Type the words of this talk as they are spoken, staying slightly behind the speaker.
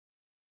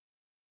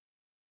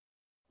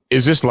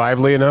Is this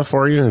lively enough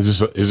for you? Is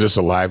this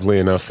a lively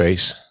enough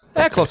face?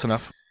 Yeah, close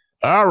enough.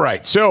 All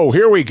right, so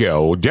here we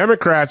go.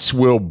 Democrats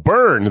will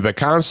burn the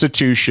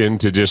Constitution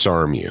to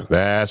disarm you.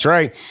 That's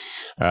right.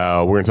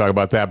 We're going to talk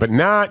about that, but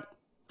not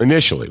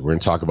initially. We're going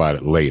to talk about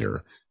it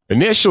later.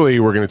 Initially,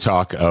 we're going to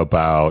talk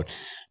about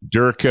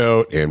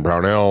Duracoat and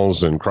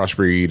Brownells and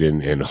crossbreed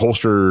and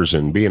holsters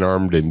and being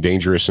armed and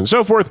dangerous and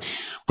so forth.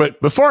 But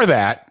before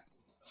that,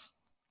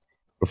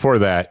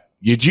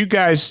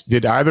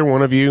 did either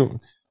one of you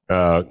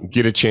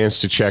get a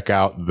chance to check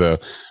out the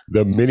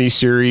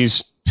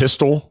miniseries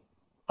Pistol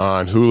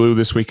on Hulu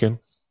this weekend?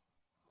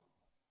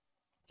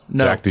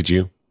 No. Zach, did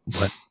you?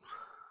 What?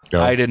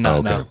 No? I did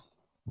not know.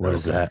 What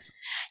is that?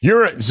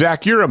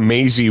 Zach, you're a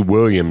Maisie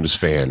Williams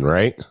fan,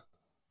 right?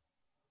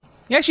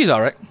 Yeah, she's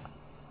all right.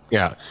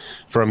 Yeah,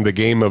 from the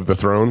Game of the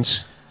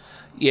Thrones.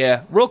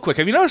 Yeah, real quick,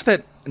 have you noticed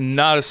that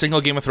not a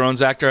single Game of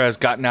Thrones actor has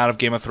gotten out of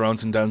Game of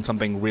Thrones and done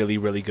something really,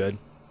 really good?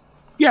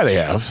 Yeah, they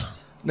have.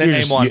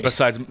 Name one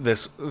besides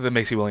the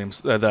Macy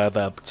Williams,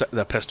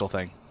 the pistol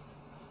thing.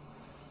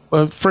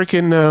 Well,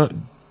 freaking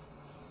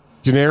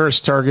Daenerys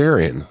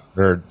Targaryen.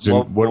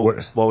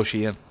 What was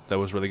she in? That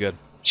was really good.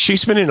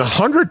 She's been in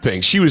 100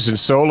 things. She was in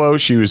Solo.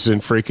 She was in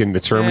freaking the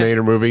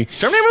Terminator movie.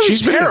 Terminator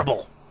movie's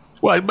terrible.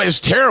 Well, it's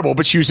terrible,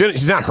 but she was in it.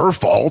 It's not her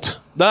fault.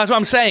 That's what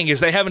I'm saying, is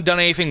they haven't done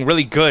anything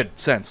really good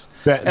since.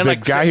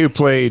 The guy who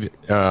played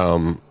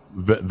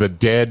the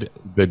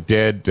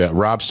dead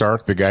Rob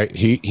Stark, the guy,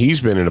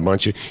 he's been in a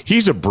bunch of...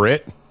 He's a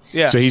Brit.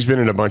 Yeah. So he's been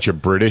in a bunch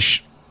of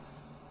British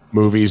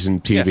movies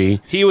and TV. Yeah.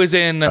 He was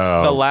in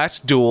The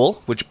Last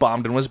Duel, which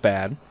bombed and was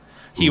bad.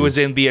 He was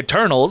in The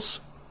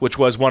Eternals, which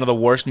was one of the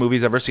worst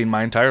movies I've ever seen in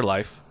my entire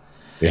life.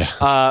 Yeah.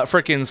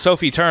 Frickin'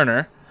 Sophie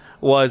Turner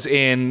was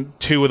in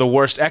 2 of the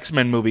worst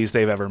X-Men movies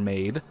they've ever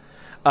made.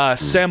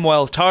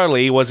 Samuel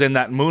Tarly was in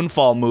that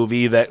Moonfall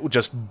movie that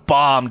just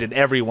bombed and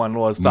everyone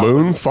was...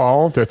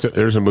 Moonfall?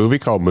 There's a movie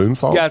called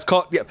Moonfall? Yeah, it's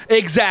called... Yeah,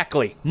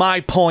 exactly.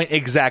 My point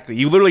exactly.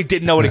 You literally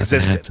didn't know it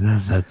existed.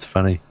 That's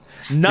funny.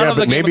 None of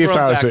the Game of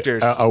Thrones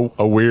actors.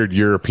 A weird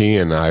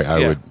European, I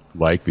would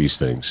like these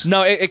things.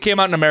 No, it came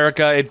out in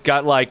America. It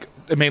got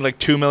it made like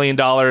 $2 million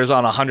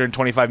on a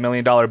 $125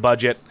 million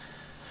budget.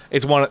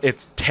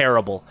 It's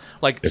terrible.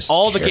 It's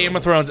all terrible. The Game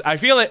of Thrones. I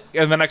feel it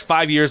in the next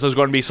 5 years there's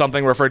going to be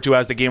something referred to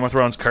as the Game of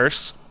Thrones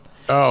curse.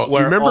 Oh,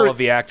 where remember all of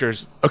the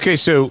actors? Okay,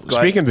 so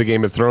speaking of the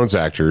Game of Thrones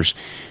actors,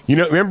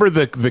 remember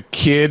the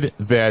kid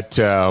that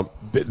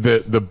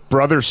the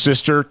brother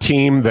sister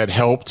team that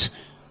helped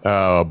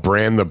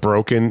Bran the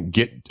Broken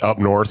get up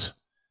north?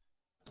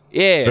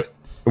 Yeah.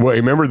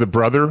 Remember the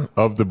brother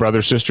of the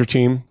brother sister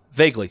team?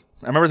 Vaguely,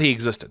 I remember he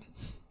existed.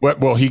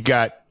 Well, he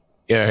got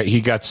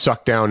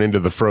sucked down into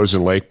the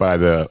frozen lake by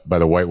the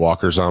White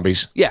Walker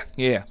zombies.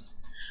 Yeah.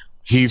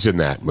 He's in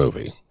that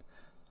movie.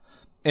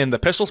 In the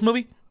Pistols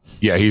movie?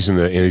 Yeah, he's in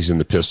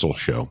the Pistol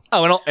show.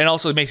 Oh, and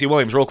also Macy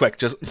Williams, real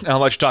quick. I'll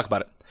let you talk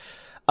about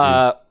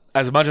it.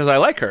 As much as I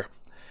like her,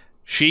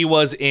 she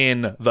was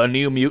in The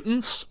New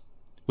Mutants,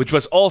 which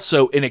was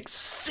also an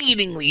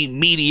exceedingly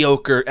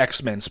mediocre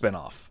X-Men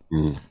spinoff.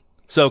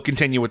 So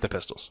continue with the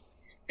Pistols.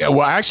 Yeah,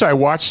 well,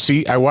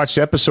 actually, I watched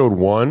episode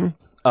 1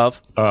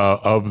 of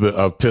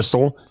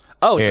Pistol.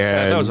 Oh,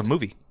 that was a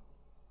movie.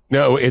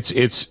 No, it's a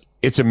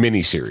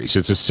miniseries.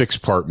 It's a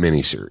 6-part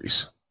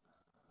miniseries.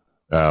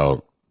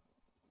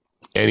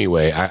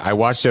 Anyway, I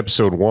watched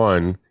episode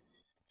 1,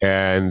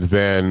 and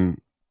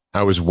then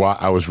I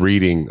was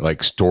reading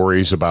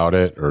stories about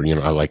it, or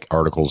I like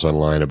articles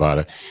online about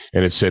it,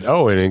 and it said,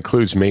 "Oh, it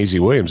includes Maisie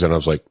Williams," and I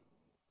was like,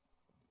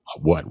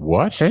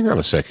 "What? Hang on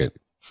a second.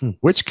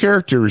 Which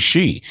character is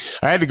she?"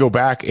 I had to go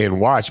back and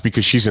watch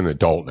because she's an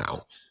adult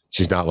now.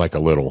 She's not like a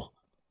little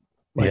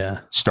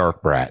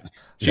Stark brat.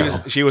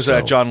 She was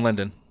John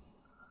Lyndon.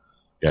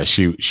 Yeah,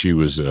 she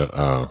was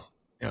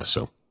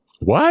so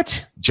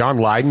what? John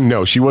Lydon?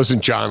 No, she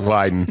wasn't John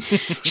Lydon.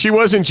 She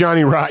wasn't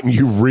Johnny Rotten,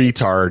 you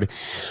retard.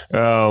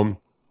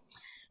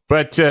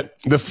 But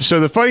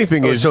the funny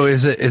thing is, so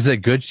is it a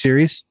good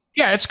series?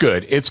 Yeah, it's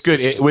good. It's good.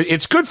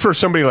 It's good for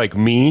somebody like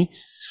me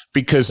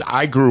because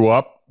I grew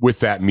up with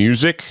that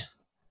music.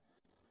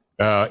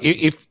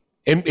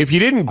 If you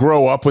didn't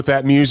grow up with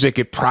that music,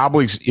 it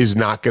probably is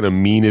not going to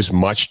mean as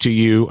much to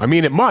you. I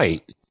mean, it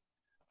might,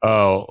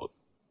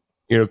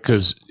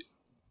 because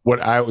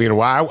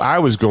while I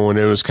was going,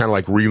 it was kind of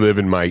like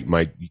reliving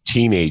my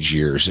teenage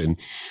years, and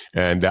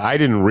I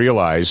didn't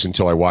realize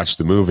until I watched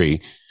the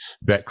movie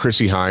that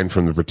Chrissie Hynde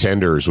from the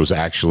Pretenders was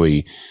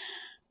actually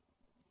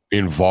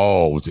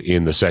involved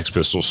in the Sex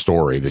Pistols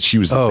story. That she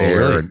was there,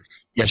 really?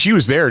 and she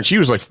was there, and she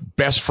was like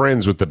best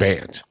friends with the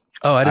band.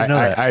 Oh, I didn't know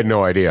that. I had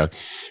no idea.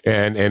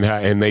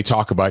 And they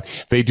talk about,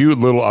 they do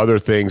little other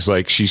things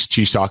like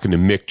she's talking to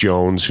Mick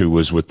Jones, who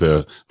was with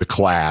the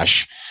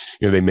Clash.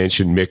 They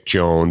mentioned Mick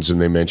Jones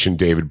and they mentioned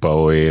David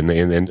Bowie and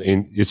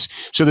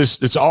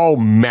it's all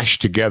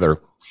meshed together.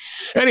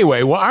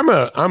 Anyway, well,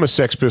 I'm a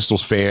Sex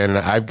Pistols fan, and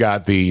I've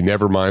got the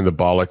Nevermind the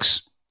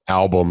Bollocks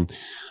album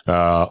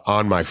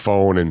on my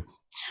phone. And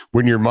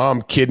when your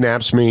mom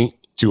kidnaps me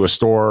to a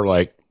store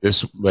like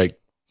this, like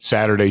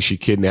Saturday, she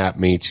kidnapped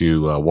me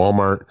to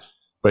Walmart,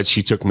 but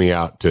she took me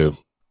out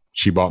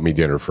she bought me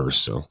dinner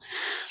first, so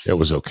it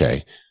was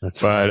okay.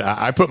 But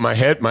I put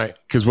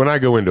because when I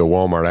go into a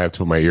Walmart, I have to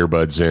put my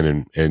earbuds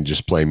in and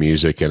just play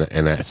music, and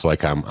it's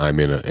like I'm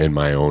in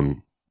my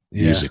own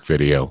music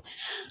video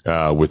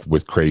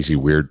with crazy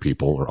weird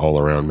people all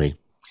around me.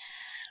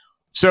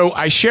 So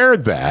I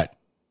shared that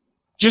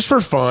just for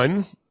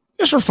fun.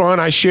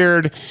 I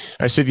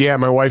said, yeah,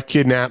 my wife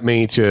kidnapped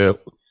me to,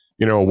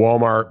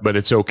 Walmart, but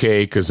it's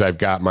okay because I've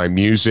got my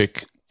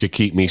music to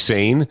keep me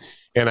sane.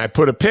 And I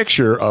put a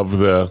picture of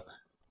the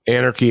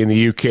Anarchy in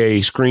the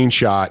UK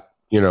screenshot,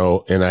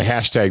 and I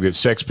hashtagged it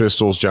Sex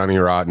Pistols, Johnny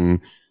Rotten,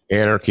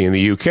 Anarchy in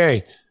the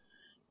UK.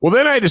 Well,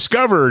 then I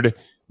discovered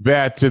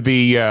that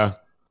the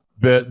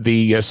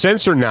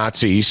censor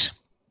Nazis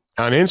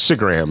on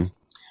Instagram,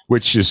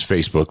 which is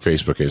Facebook,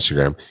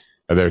 Instagram,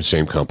 they're the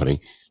same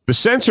company. The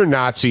censor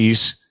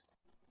Nazis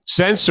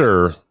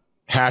censor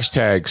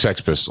hashtag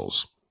Sex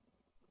Pistols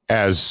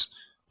as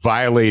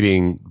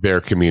violating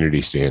their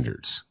community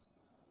standards.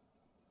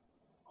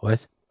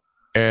 What?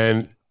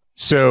 And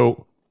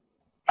so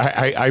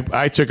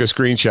I took a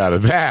screenshot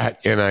of that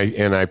and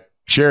I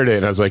shared it,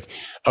 and I was like,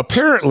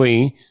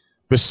 apparently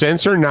the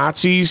censor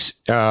Nazis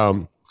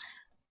don't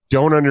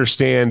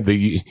understand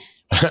the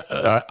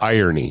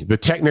irony. The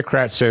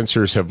technocrat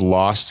censors have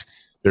lost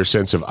their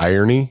sense of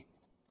irony.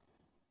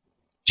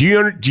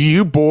 Do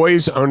you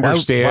boys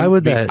understand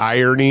the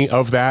irony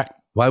of that?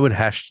 Why would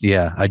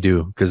Yeah, I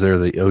do, because they're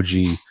the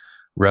OG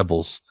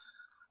rebels.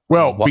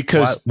 Well,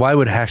 because why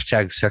would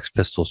hashtag Sex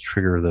Pistols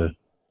trigger the?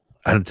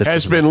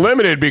 Has been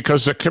limited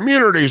because the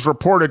community's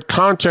reported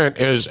content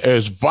is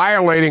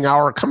violating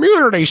our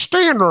community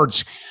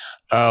standards.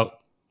 That's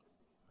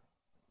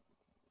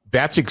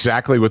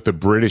exactly what the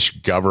British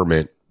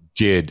government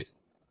did.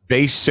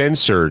 They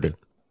censored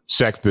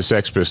the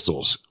Sex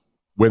Pistols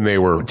when they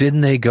were.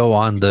 Didn't they go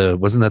on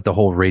wasn't that the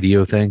whole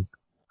radio thing?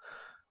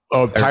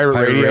 Oh, pirate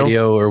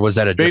radio, or was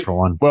that a different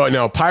one? Well,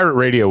 no, pirate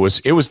radio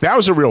that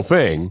was a real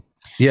thing.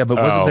 Yeah, but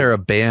wasn't there a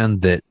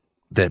band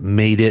that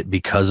made it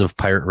because of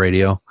pirate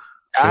radio?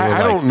 I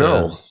don't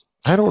know.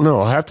 I don't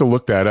know. I'll have to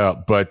look that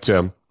up. But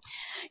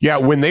yeah,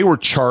 when they were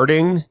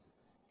charting,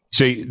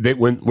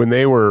 when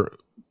they were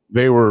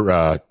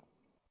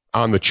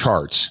on the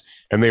charts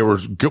and they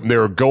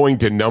were going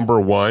to number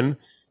one,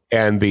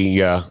 and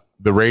the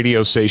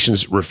radio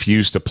stations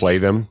refused to play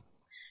them,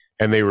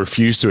 and they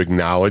refused to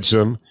acknowledge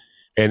them.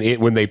 And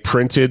when they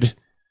printed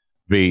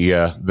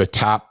the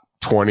top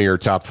 20 or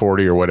top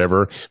 40 or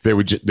whatever, there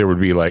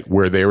would be like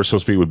where they were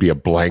supposed to be would be a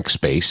blank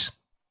space.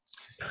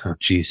 Oh,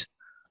 geez.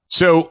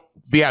 So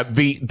yeah,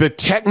 the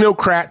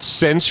technocrat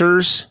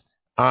censors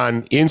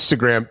on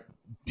Instagram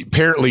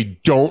apparently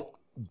don't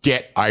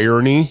get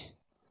irony.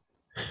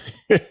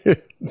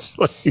 It's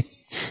like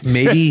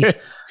maybe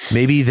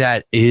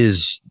that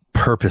is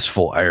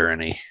purposeful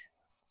irony.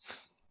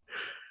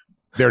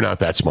 They're not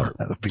that smart.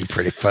 That would be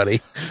pretty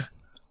funny.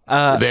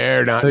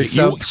 They're not. Like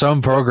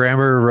some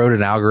programmer wrote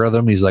an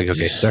algorithm. He's like,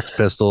 okay, Sex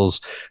Pistols,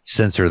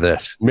 censor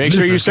this. Make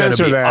sure you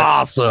censor that.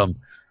 Awesome.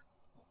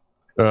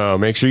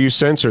 Make sure you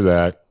censor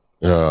that.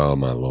 Oh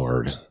my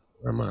lord.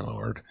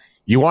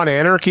 You want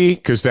anarchy?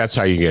 Because that's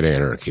how you get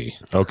anarchy.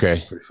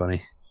 Okay. Pretty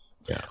funny.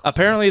 Yeah.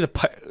 Apparently,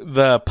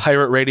 the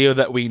pirate radio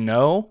that we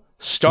know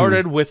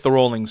started with the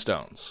Rolling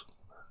Stones.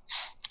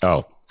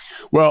 Oh,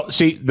 well,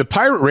 see, the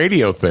pirate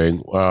radio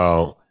thing.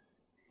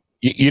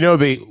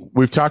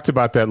 We've talked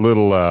about that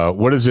little.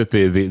 What is it?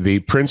 The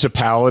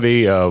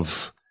Principality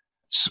of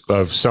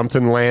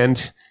something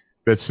land.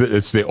 It's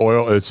the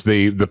oil. It's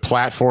the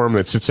platform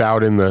that sits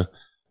out in the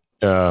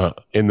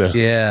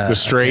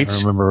Straits. I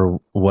can't remember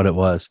what it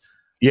was.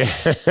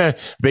 Yeah,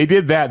 they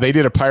did that. They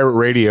did a pirate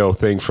radio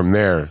thing from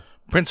there.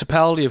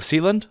 Principality of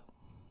Sealand?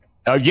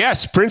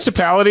 Yes,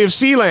 Principality of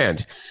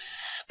Sealand.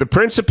 The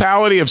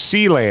Principality of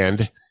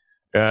Sealand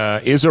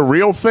is a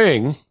real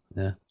thing.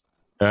 Yeah.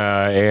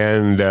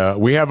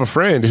 And we have a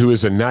friend who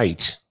is a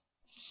knight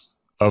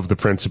of the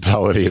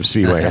Principality of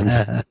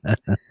Sealand.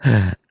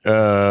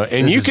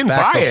 And you can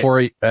buy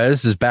it.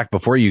 This is back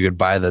before you could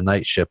buy the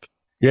knight ship.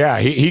 Yeah,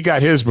 he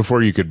got his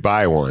before you could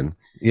buy one.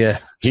 Yeah.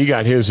 He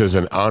got his as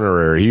an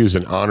honorary. He was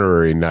an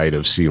honorary knight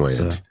of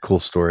Sealand. It's a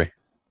cool story.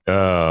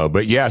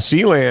 But yeah,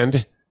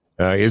 Sealand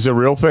is a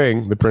real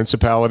thing. The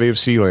Principality of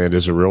Sealand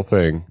is a real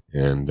thing.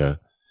 And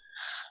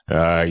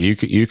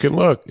you can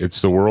look.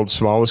 It's the world's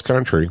smallest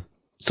country.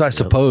 So I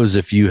suppose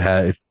if you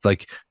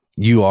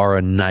are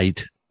a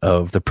knight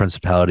of the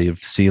Principality of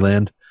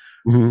Sealand,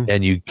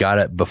 and you got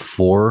it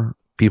before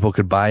people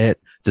could buy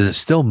it, does it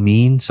still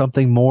mean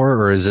something more,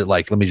 or is it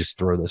like, let me just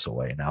throw this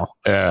away now?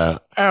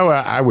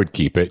 I would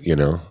keep it,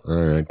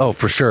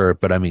 for sure.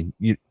 But I mean,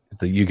 you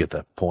get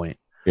the point.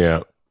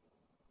 Yeah.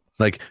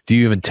 Like, do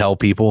you even tell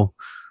people?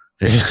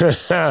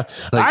 I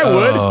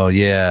would. Oh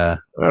yeah.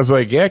 I was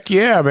like, heck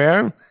yeah,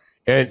 man.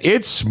 And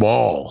it's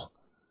small.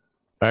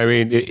 I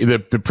mean,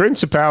 the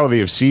Principality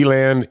of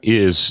Sealand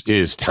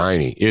is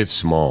tiny. It's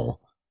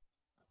small.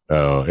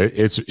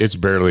 It's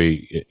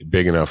barely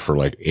big enough for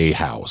like a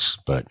house.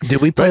 But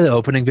did we play the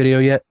opening video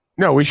yet?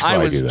 No, we should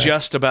probably do that. I was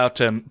just about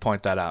to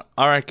point that out.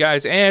 All right,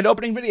 guys, and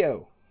opening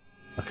video.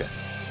 Okay.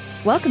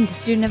 Welcome to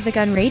Student of the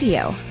Gun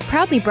Radio,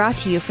 proudly brought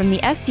to you from the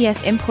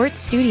SDS Imports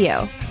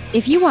studio.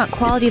 If you want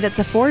quality that's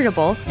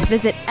affordable,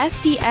 visit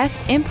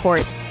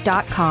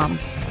sdsimports.com.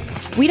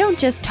 We don't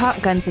just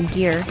talk guns and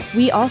gear,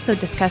 we also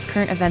discuss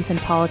current events and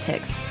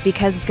politics,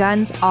 because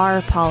guns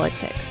are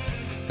politics.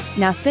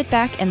 Now sit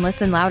back and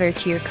listen louder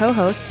to your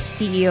co-host,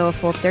 CEO of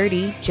Full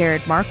 30,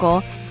 Jared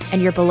Markle,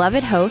 and your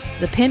beloved host,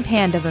 the pimp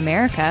hand of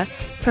America,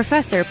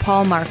 Professor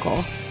Paul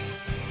Markle.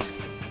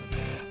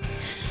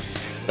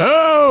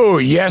 Oh,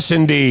 yes,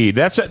 indeed.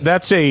 That's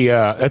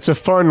a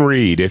fun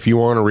read. If you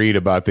want to read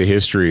about the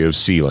history of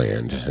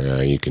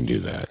Sealand, you can do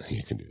that.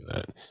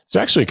 It's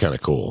actually kind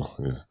of cool.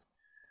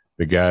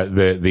 The guy,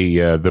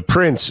 the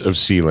Prince of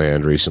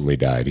Sealand recently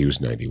died. He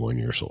was 91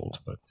 years old.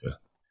 But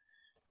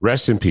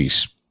rest in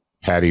peace,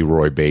 Patty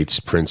Roy Bates,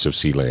 Prince of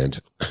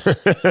Sealand.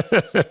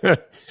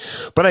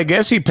 But I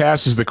guess he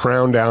passes the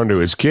crown down to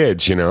his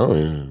kids, you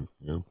know.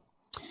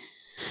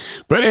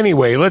 But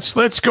anyway,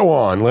 let's go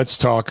on. Let's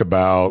talk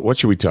about, what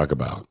should we talk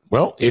about?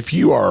 Well, if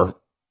you are,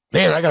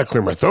 man, I got to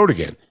clear my throat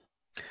again.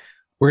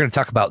 We're going to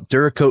talk about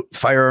Duracoat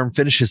firearm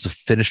finishes, the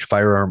finished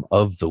firearm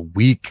of the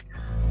week.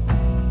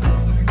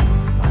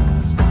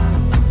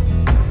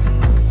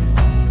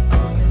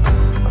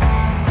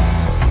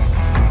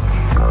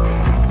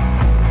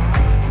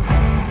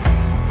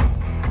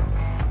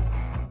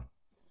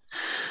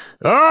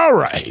 All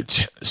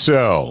right.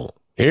 So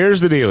here's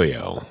the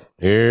dealio.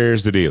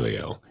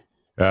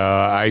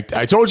 I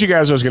told you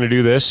guys I was going to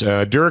do this.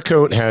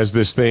 Duracoat has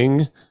this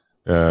thing.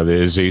 That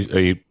is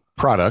a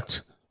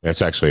product.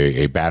 That's actually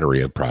a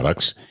battery of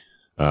products.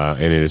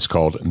 And it is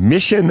called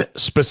Mission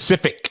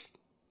Specific.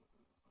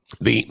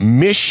 The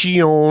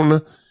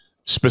Mission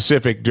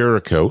Specific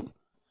Duracoat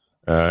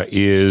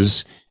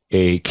is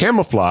a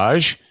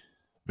camouflage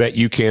that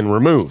you can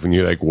remove. And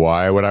you're like,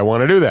 why would I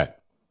want to do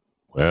that?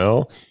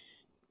 Well,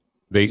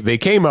 they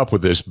came up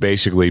with this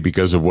basically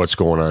because of what's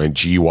going on in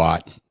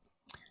GWAT.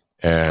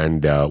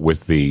 And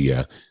with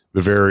the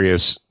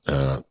various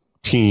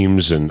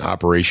teams and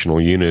operational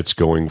units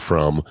going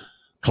from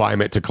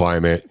climate to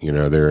climate, you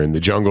know, they're in the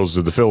jungles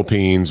of the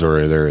Philippines,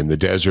 or they're in the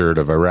desert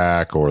of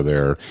Iraq, or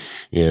they're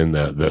in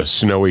the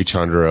snowy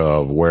tundra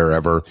of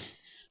wherever.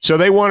 So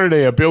they wanted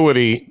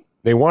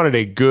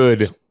a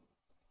good,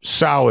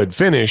 solid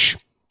finish,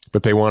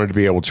 but they wanted to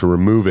be able to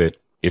remove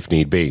it if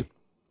need be.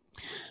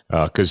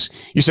 Because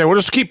you say, well,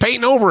 just keep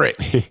painting over it.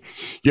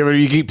 Yeah, but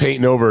you keep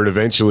painting over it,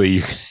 eventually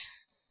you can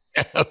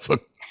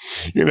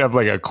you're gonna have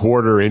like a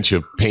 1/4 inch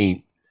of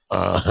paint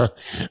on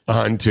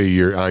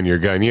your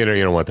gun. You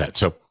don't want that.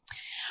 So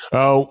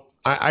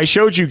I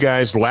showed you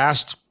guys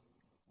last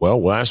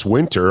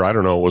winter, I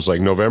don't know, it was like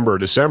November or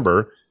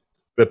December,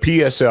 the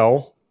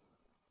PSL.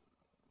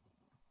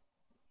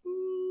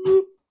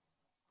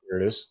 Here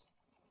it is.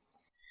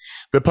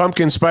 The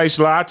pumpkin spice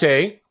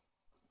latte.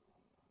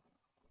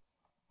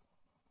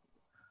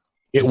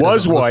 It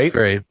was white.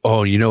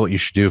 You know what you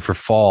should do for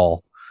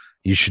fall?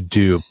 You should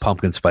do a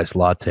pumpkin spice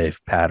latte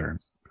pattern.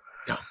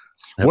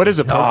 What is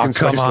a pumpkin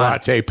spice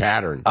latte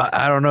pattern?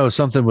 I don't know.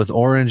 Something with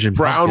orange and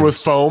brown with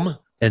foam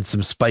and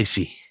some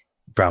spicy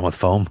brown with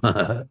foam.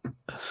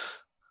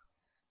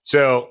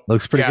 So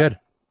looks pretty good.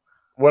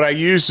 What I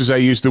used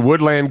the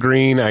woodland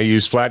green. I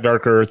used flat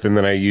dark earth, and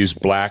then I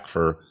used black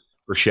for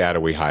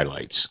shadowy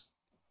highlights,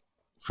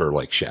 for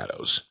like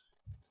shadows.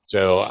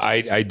 So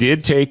I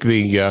did take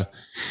the.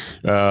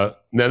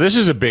 Now this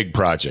is a big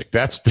project.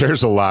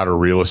 There's a lot of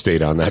real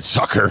estate on that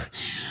sucker.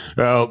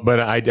 But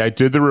I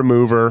did the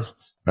remover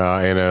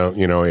and a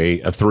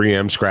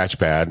 3M scratch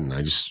pad, and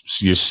I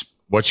just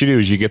what you do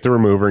is you get the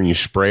remover and you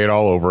spray it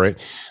all over it,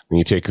 and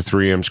you take a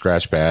 3M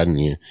scratch pad and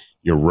you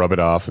rub it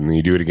off, and then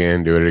you do it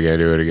again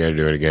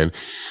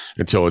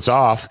until it's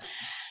off,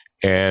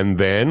 and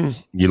then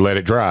you let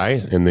it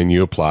dry, and then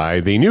you apply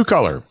the new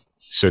color.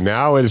 So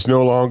now it is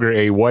no longer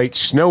a white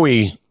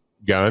snowy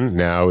gun.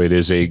 Now it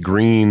is a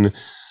green.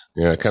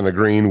 Kind of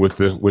green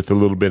with a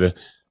little bit of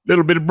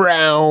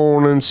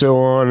brown and so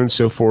on and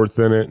so forth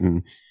in it.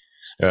 And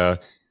the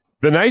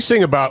nice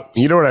thing about,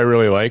 you know what I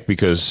really like,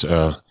 because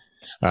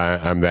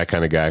I'm that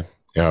kind of guy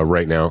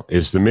right now,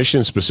 is the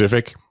Mission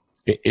Specific.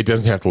 It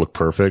doesn't have to look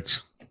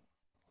perfect.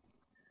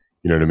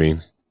 You know what I mean?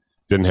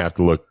 It doesn't have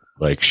to look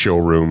like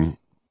showroom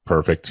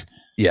perfect.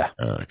 Yeah.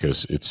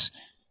 Because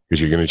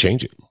you're going to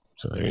change it.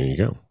 So there you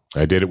go.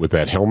 I did it with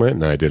that helmet,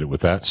 and I did it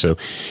with that. So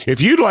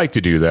if you'd like to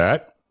do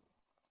that,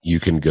 you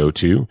can go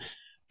to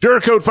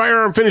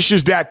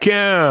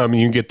DuracoatFirearmFinishes.com.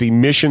 You can get the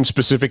Mission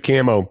Specific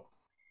camo.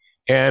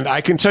 And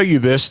I can tell you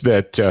this,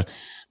 that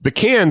the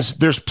cans,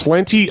 there's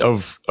plenty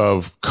of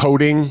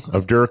coating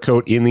of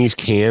Duracoat in these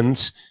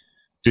cans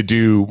to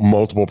do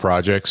multiple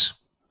projects.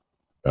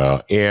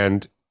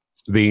 And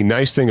the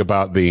nice thing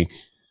about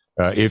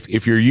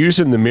if you're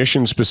using the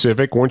Mission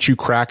Specific, once you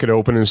crack it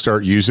open and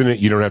start using it,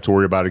 you don't have to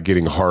worry about it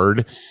getting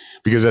hard,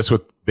 because that's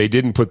what they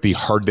didn't put the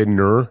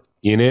hardener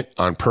in it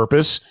on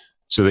purpose.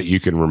 so that you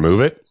can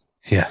remove it.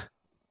 Yeah.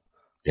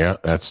 Yeah,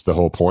 that's the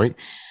whole point.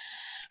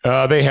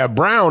 They have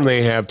brown,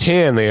 they have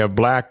tan, they have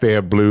black, they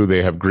have blue,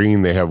 they have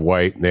green, they have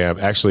white. They have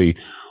actually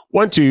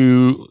 1,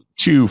 2,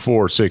 2,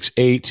 4, 6,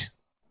 8,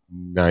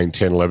 9,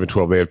 10, 11,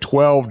 12. They have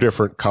 12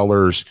 different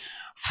colors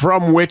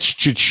from which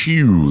to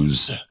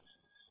choose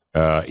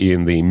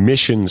in the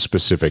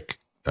mission-specific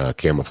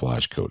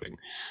camouflage coating.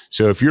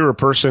 So if you're a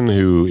person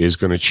who is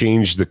going to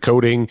change the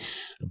coating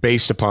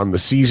based upon the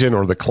season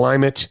or the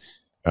climate,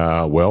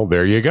 well,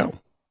 there you go.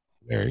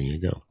 There you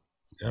go.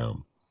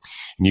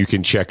 And you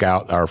can check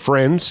out our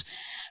friends.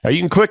 You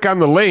can click on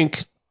the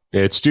link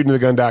at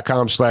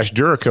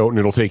studentofthegun.com/Duracoat, and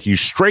it'll take you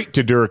straight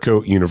to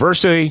Duracoat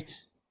University.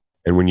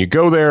 And when you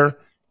go there,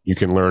 you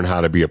can learn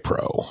how to be a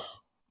pro.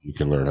 You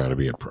can learn how to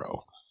be a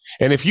pro.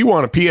 And if you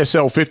want a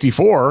PSL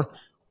 54,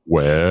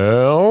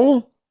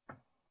 well,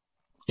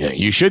 yeah,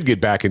 you should get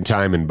back in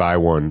time and buy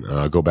one.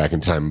 Go back in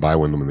time and buy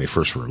one when they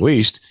first were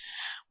released,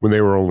 when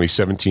they were only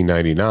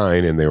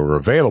 $17.99 and they were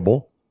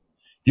available.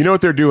 You know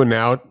what they're doing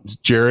now,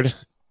 Jared?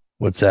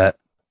 What's that?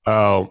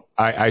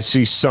 I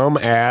see some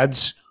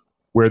ads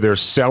where they're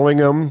selling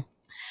them,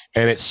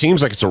 and it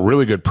seems like it's a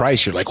really good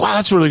price. You're like, wow,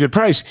 that's a really good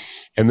price.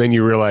 And then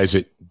you realize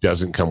it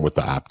doesn't come with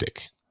the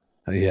optic.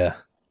 Yeah.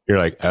 You're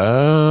like,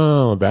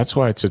 oh, that's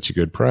why it's such a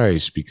good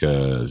price,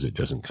 because it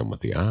doesn't come with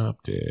the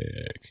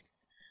optic.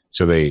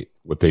 So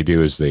what they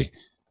do is they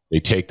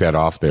take that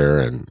off there.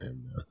 And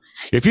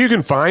if you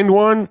can find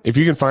one, if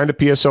you can find a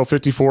PSL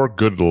 54,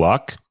 good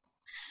luck.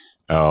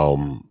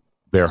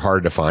 They're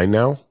hard to find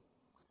now.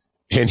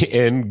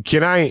 And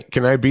can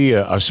I be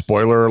a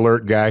spoiler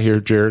alert guy here,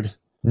 Jared?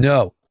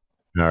 No.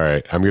 All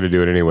right, I'm going to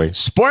do it anyway.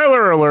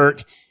 Spoiler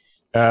alert!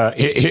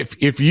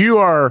 If you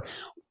are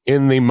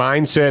in the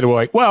mindset of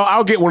like, well,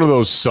 I'll get one of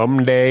those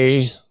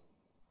someday,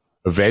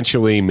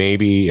 eventually,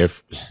 maybe.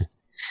 If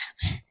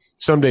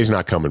someday's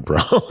not coming, bro.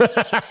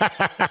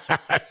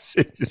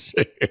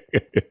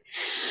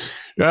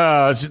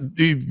 Guns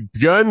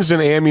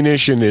and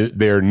ammunition,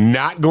 they're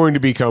not going to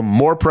become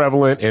more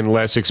prevalent and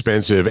less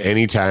expensive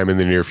anytime in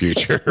the near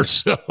future.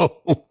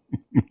 So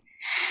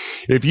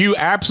if you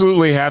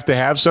absolutely have to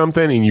have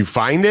something and you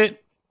find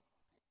it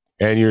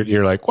and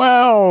you're like,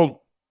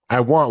 well,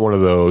 I want one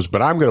of those,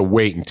 but I'm going to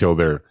wait until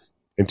the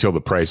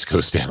price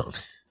goes down.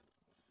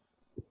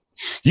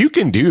 You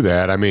can do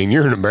that. I mean,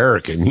 you're an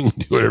American. You can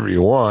do whatever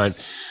you want.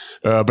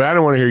 But I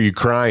don't want to hear you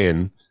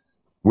crying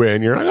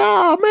when you're like,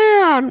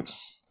 oh, man,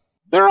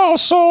 they're all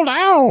sold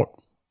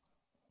out.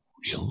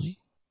 Really?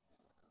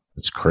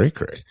 That's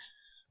cray-cray.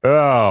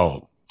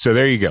 Oh, so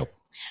there you go.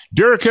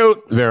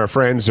 Duracoat, they're our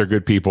friends. They're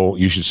good people.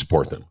 You should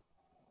support them.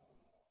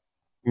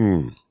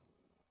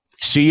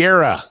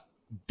 Sierra,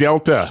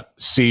 Delta,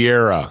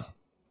 Sierra.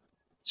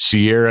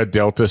 Sierra,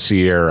 Delta,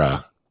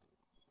 Sierra.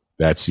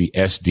 That's the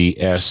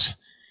SDS.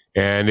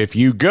 And if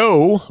you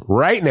go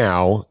right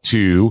now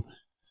to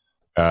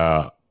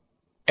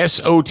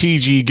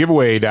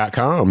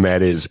SOTGgiveaway.com,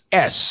 that is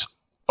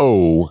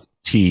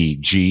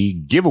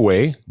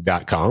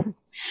SOTGgiveaway.com,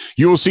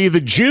 you will see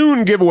the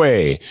June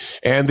giveaway.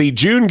 And the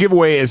June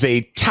giveaway is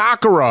a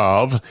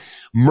Tokarov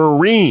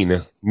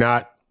Marine,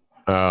 not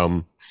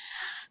the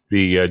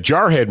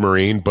Jarhead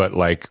Marine, but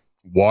like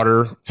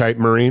water type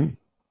Marine.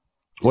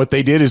 What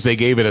they did is they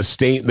gave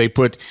it they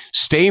put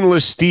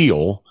stainless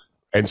steel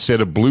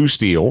instead of blue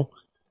steel.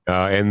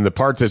 And the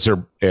part it's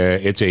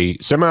a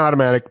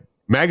semi-automatic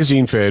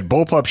magazine-fed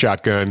bullpup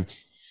shotgun.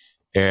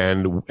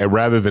 And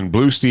rather than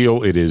blue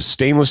steel, it is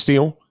stainless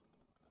steel.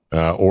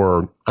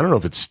 Or I don't know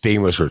if it's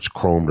stainless or it's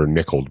chromed or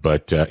nickeled,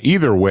 but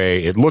either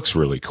way, it looks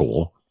really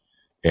cool.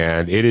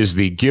 And it is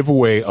the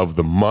giveaway of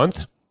the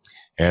month.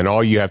 And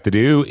all you have to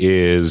do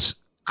is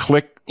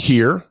click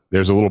here.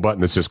 There's a little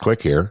button that says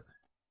click here.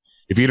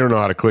 If you don't know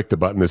how to click the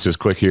button that says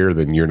click here,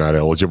 then you're not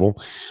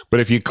eligible. But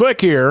if you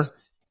click here,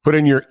 put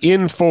in your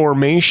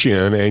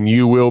information, and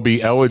you will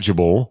be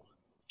eligible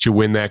to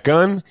win that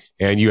gun.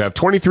 And you have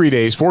 23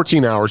 days,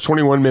 14 hours,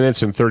 21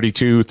 minutes, and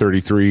 32,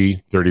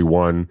 33,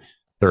 31,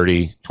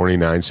 30,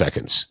 29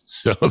 seconds.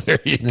 So there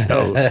you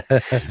go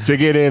to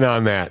get in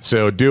on that.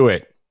 So do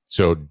it.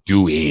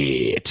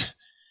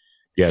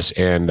 Yes,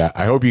 and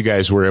I hope you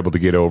guys were able to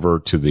get over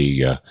to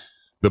the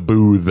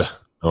booth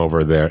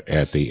over there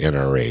at the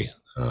NRA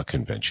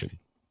convention.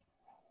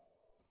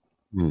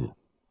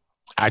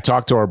 I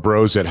talked to our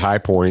bros at High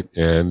Point,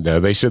 and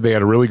they said they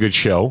had a really good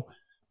show.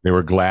 They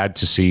were glad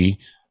to see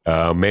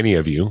many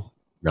of you,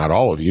 not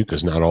all of you,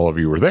 because not all of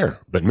you were there,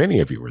 but many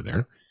of you were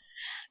there.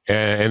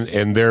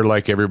 And they're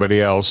like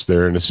everybody else.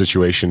 They're in a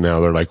situation now.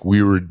 They're like,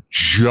 we were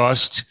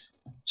just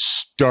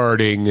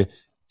starting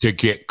to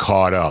get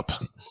caught up.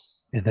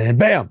 And then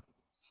bam.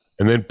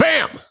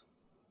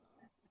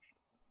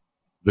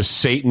 The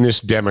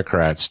Satanist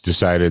Democrats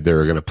decided they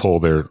were going to pull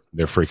their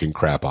freaking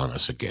crap on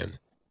us again.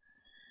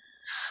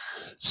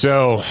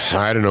 So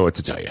I don't know what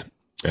to tell you.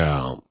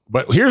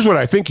 But here's what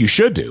I think you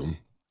should do.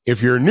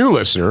 If you're a new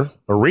listener,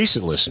 a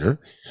recent listener,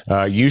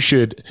 you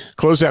should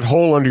close that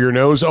hole under your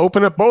nose,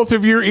 open up both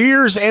of your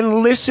ears,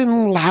 and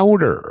listen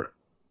louder.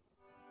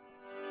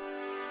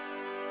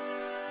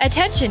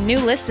 Attention, new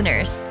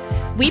listeners.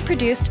 We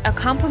produced a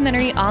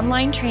complimentary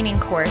online training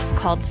course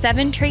called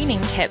 7 Training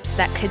Tips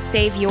That Could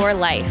Save Your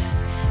Life.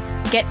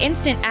 Get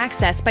instant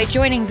access by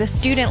joining the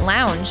Student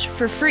Lounge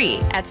for free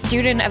at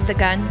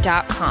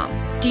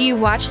studentofthegun.com. Do you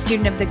watch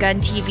Student of the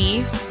Gun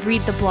TV,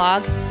 read the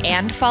blog,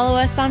 and follow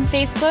us on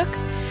Facebook?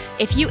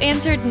 If you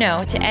answered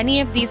no to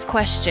any of these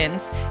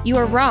questions, you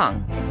are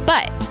wrong,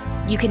 but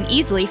you can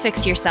easily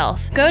fix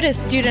yourself. Go to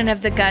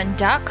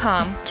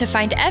studentofthegun.com to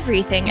find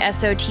everything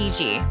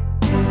SOTG.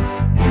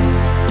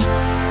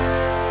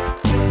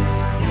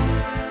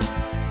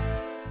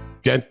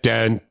 Dun,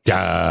 dun,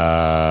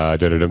 dun.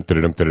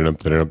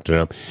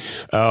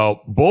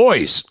 Oh,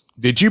 boys,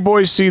 did you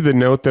boys see the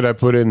note that I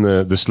put in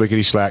the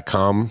Slickety Slack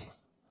com?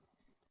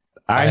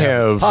 I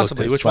have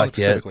possibly. Which one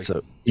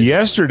specifically?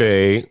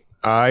 Yesterday,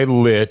 I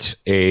lit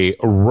a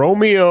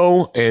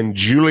Romeo and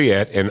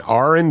Juliet and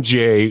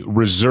R&J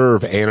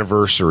Reserve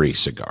anniversary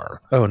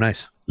cigar. Oh,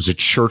 nice. It was a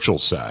Churchill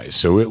size,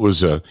 so it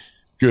was a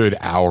good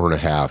hour and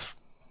a half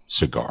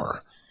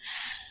cigar.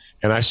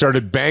 And I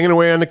started banging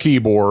away on the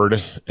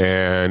keyboard,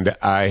 and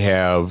I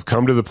have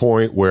come to the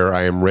point where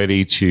I am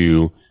ready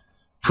to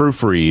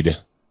proofread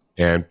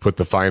and put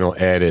the final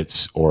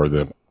edits or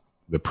the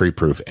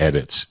pre-proof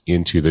edits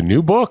into the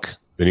new book,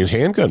 the new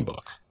handgun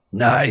book.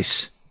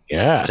 Nice.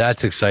 Yes.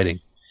 That's exciting.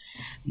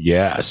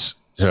 Yes.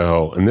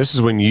 So, and this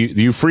is when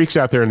you freaks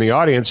out there in the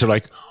audience are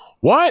like,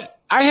 what?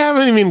 I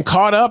haven't even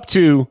caught up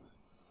to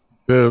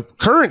the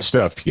current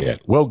stuff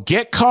yet. Well,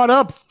 get caught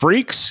up,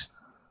 freaks.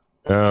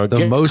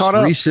 The most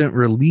recent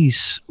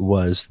release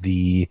was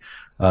the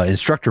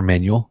instructor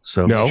manual.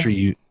 So no. Make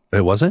sure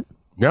it wasn't?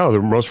 No, the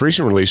most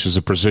recent release was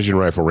the Precision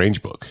Rifle Range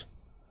book.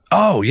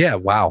 Oh, yeah.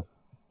 Wow.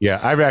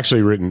 Yeah, I've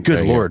actually written.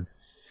 Good Lord. Yeah.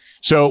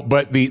 So,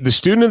 but the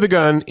Student of the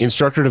Gun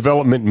Instructor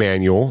Development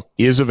Manual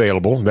is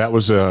available. That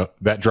was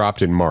that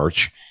dropped in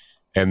March.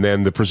 And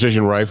then the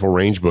Precision Rifle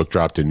Range book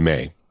dropped in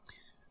May.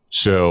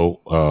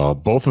 So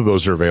both of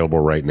those are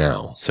available right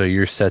now. So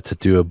you're set to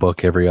do a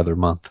book every other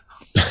month.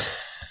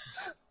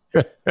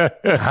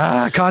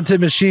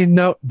 Content machine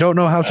don't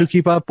know how to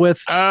keep up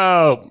with.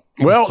 Oh,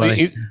 well,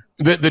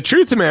 the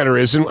truth of the matter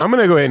is, and I'm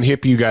going to go ahead and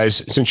hip you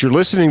guys, since you're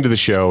listening to the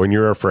show and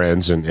you're our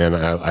friends, and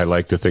I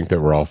like to think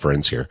that we're all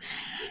friends here,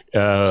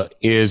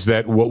 is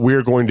that what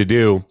we're going to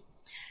do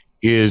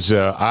is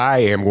I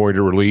am going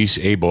to release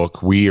a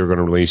book. We are going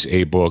to release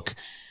a book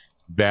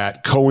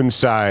that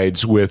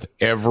coincides with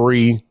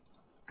every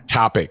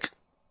topic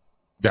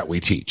that we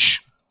teach.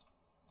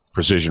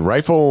 Precision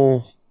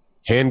rifle,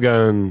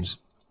 handguns,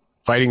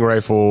 fighting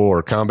rifle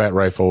or combat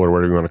rifle or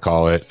whatever you want to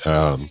call it,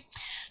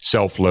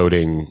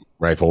 self-loading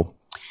rifle,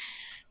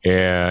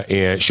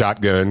 and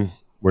shotgun.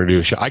 We're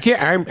going to do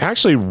I'm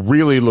actually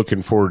really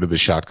looking forward to the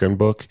shotgun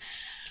book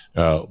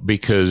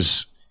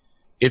because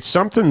it's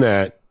something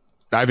that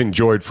I've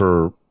enjoyed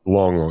for a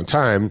long, long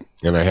time,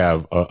 and I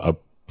have a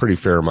pretty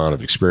fair amount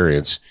of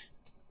experience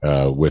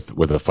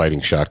with a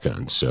fighting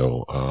shotgun.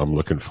 So I'm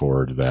looking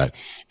forward to that.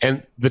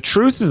 And the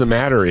truth of the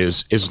matter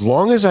is, as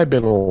long as I've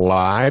been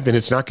alive, and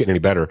it's not getting any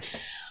better,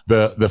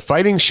 the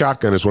fighting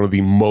shotgun is one of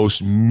the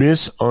most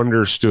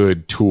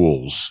misunderstood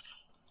tools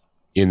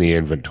in the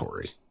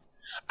inventory.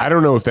 I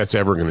don't know if that's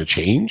ever going to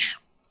change.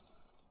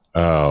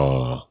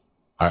 I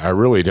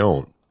really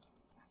don't.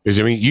 Because,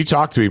 I mean, you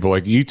talk to people,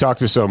 like you talk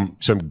to some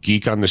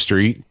geek on the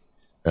street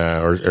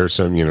or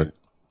some,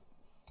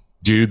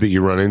 dude that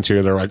you run into,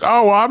 and they're like,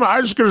 oh, well,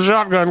 I just get a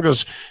shotgun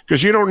because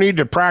you don't need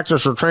to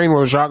practice or train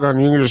with a shotgun.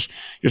 You can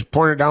just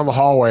point it down the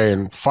hallway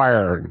and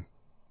fire.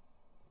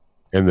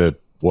 And the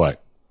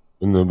what?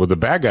 And the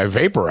bad guy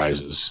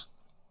vaporizes.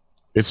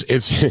 It's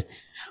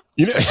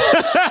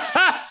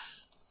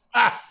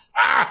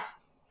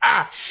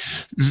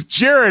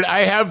Jared, I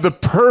have the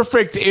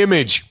perfect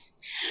image.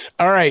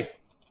 All right.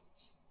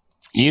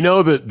 You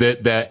know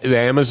the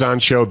Amazon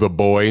show The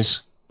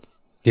Boys?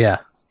 Yeah.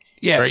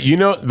 Yeah, right. You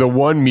know the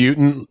one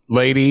mutant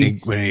lady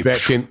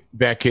that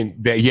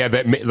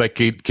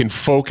can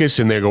focus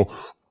and they go,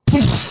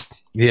 poof,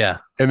 yeah,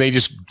 and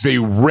they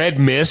red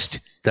mist.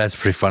 That's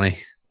pretty funny.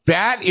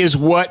 That is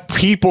what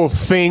people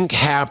think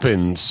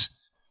happens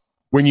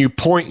when you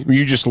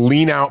just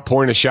lean out,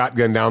 point a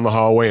shotgun down the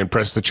hallway, and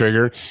press the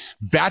trigger.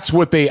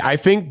 I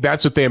think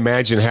that's what they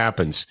imagine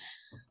happens.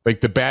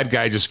 Like the bad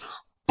guy just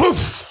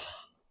poof,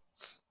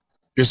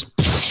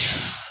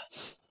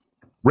 poof,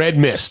 red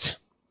mist.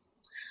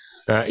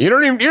 You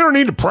don't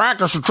need to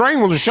practice or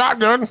train with a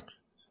shotgun.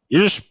 You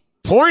just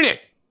point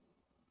it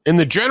in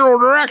the general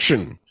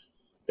direction,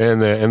 and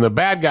the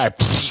bad guy,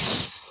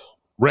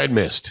 red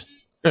mist.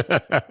 That's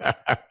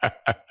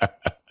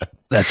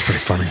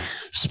pretty funny.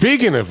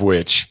 Speaking of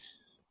which,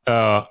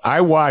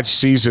 I watched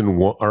season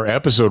 1 or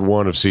episode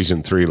 1 of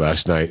season 3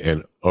 last night,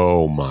 and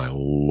oh my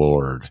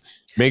Lord!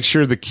 Make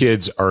sure the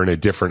kids are in a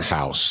different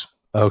house.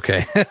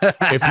 Okay.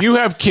 If you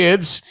have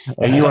kids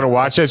and you want to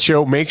watch that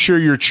show, make sure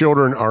your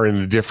children are in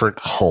a different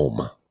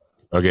home.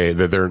 Okay,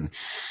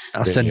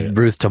 I'll send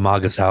Ruth to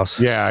Maga's house.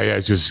 Yeah.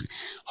 It's just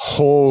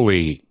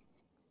holy.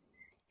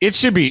 It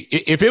should be.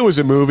 If it was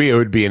a movie, it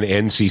would be an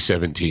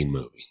NC-17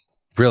 movie.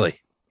 Really?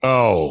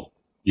 Oh,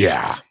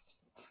 yeah.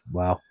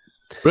 Wow.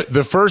 But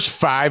the first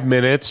 5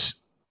 minutes,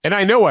 and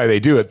I know why they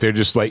do it. They're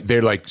just like,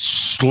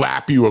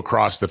 slap you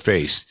across the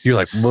face. You're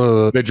like,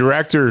 whoa. The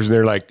directors,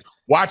 they're like,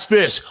 watch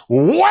this.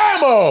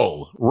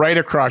 Whammo! Right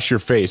across your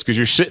face. Because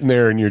you're sitting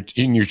there in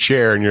your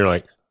chair and you're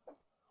like,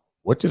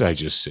 what did I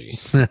just see?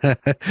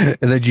 And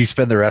then you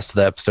spend the rest of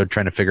the episode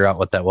trying to figure out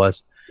what that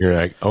was. You're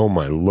like, oh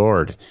my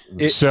Lord.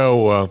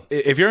 So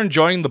if you're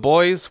enjoying The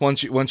Boys,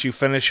 once you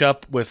finish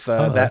up with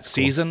that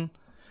season,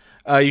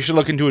 you should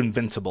look into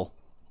Invincible.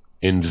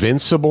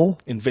 Invincible?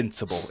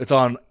 Invincible. It's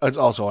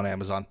also on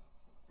Amazon.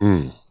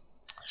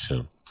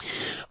 So,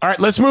 all right,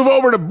 let's move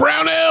over to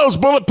Brownell's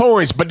bullet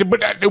points.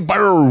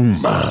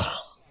 Boom.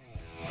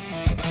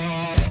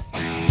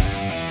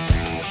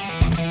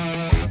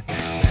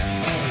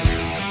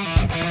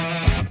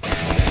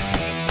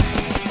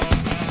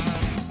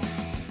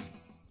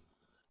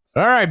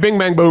 All right, bing,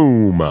 bang,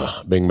 boom.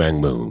 Bing, bang,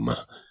 boom.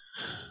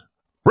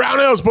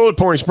 Brownell's Bullet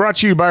Points brought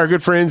to you by our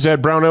good friends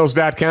at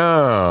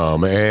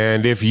brownells.com.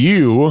 And if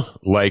you,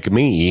 like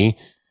me,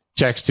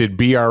 texted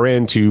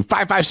BRN to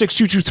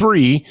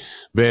 556223,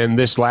 then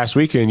this last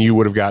weekend you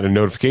would have gotten a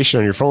notification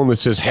on your phone that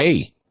says,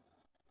 hey,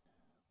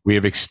 we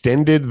have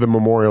extended the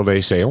Memorial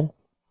Day sale,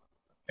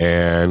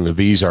 and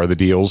these are the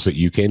deals that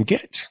you can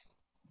get.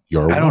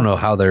 I don't know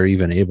how they're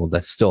even able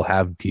to still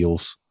have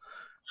deals.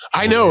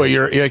 I know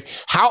you're like,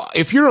 how,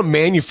 if you're a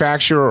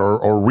manufacturer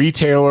or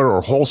retailer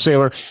or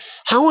wholesaler,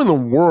 how in the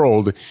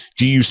world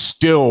do you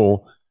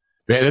still,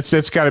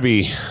 that's got to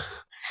be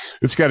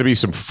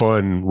some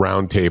fun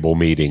roundtable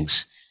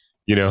meetings.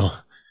 You know,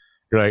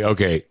 you're like,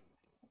 okay,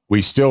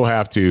 we still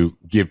have to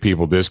give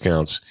people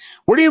discounts.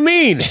 What do you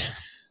mean?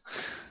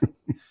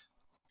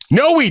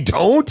 No, we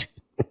don't.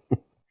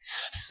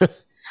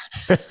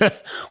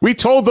 We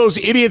told those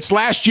idiots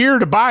last year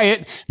to buy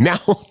it. Now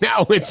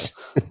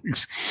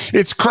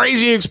it's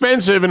crazy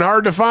expensive and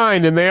hard to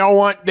find, and they all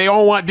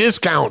want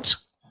discounts.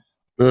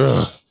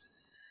 Ugh.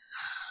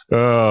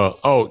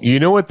 Oh, you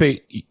know what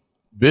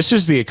this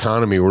is the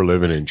economy we're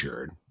living in,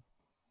 Jared.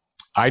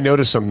 I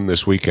noticed something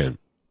this weekend.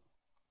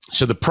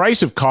 So the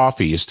price of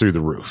coffee is through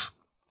the roof.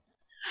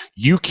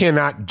 You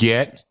cannot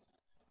get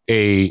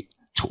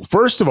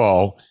first of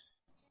all,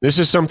 this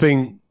is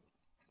something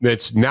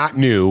that's not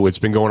new. It's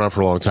been going on for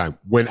a long time.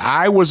 When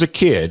I was a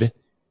kid,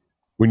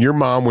 when your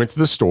mom went to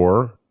the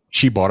store,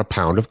 she bought a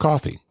pound of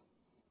coffee.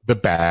 The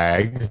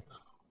bag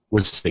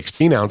was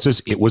 16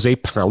 ounces. It was a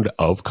pound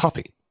of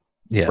coffee.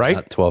 Yeah, right?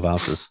 Not 12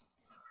 ounces.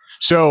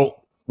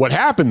 So what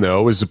happened,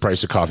 though, is the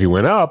price of coffee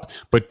went up,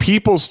 but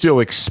people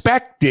still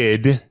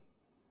expected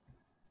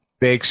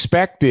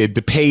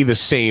to pay the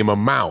same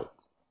amount.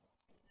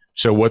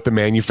 So what the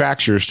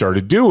manufacturers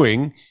started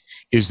doing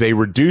is they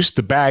reduced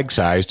the bag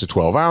size to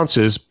 12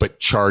 ounces, but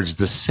charged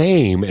the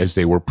same as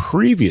they were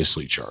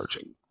previously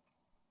charging.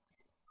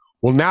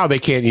 Well, now they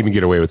can't even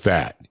get away with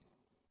that.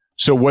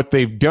 So what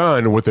they've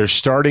done, what they're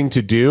starting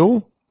to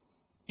do,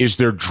 is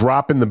they're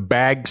dropping the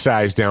bag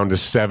size down to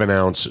 7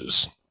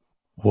 ounces.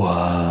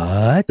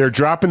 What? They're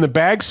dropping the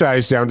bag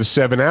size down to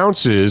 7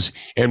 ounces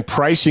and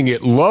pricing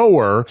it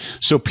lower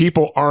so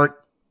people aren't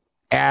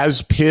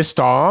as pissed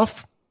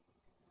off.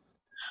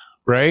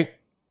 Right?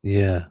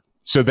 Yeah.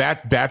 So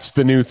that's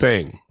the new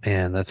thing.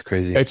 Man, that's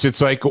crazy.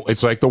 It's like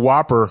the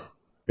Whopper.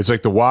 It's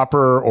like the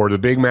Whopper or the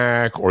Big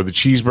Mac or the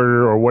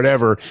cheeseburger or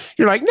whatever.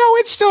 You're like, no,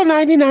 it's still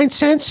 99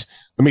 cents.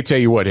 Let me tell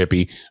you what,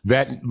 hippie,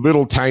 that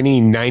little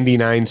tiny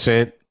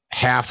 99-cent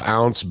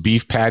half-ounce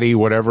beef patty,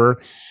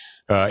 whatever,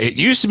 it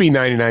used to be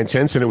 99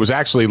 cents, and it was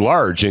actually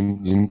large,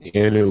 and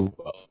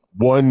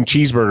one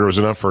cheeseburger was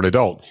enough for an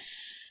adult.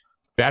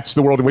 That's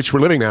the world in which we're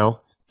living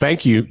now.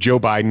 Thank you, Joe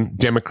Biden,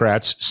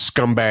 Democrats,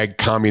 scumbag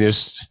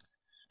communists.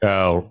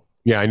 Oh,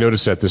 yeah, I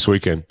noticed that this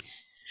weekend.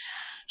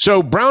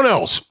 So,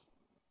 Brownells,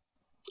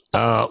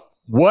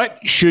 what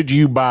should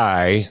you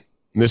buy?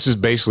 This is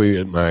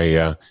basically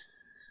my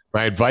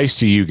advice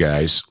to you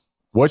guys.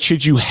 What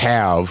should you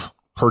have,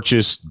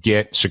 purchase,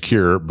 get,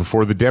 secure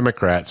before the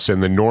Democrats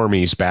send the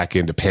normies back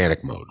into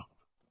panic mode?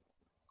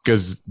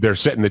 Because they're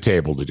setting the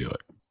table to do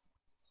it.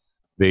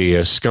 The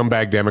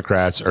scumbag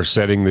Democrats are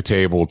setting the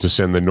table to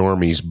send the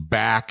normies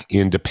back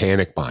into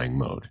panic buying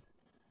mode.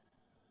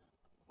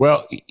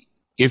 Well,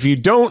 if you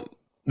don't,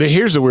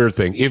 here's the weird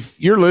thing. If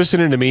you're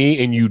listening to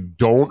me and you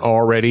don't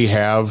already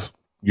have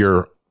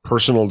your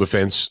personal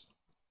defense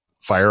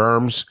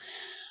firearms,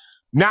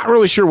 not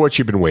really sure what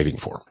you've been waiting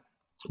for.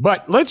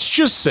 But let's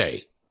just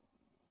say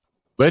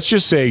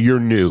you're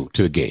new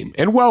to the game,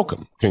 and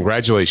welcome.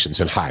 Congratulations,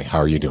 and hi, how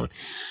are you doing?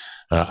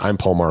 I'm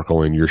Paul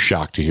Markle, and you're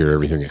shocked to hear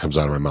everything that comes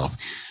out of my mouth.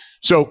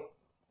 So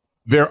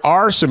there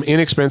are some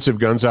inexpensive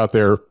guns out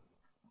there.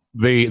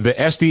 The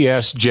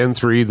SDS Gen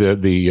 3,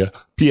 the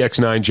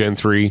PX9 Gen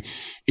 3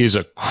 is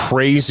a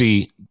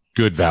crazy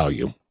good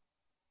value.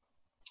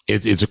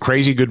 It's a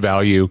crazy good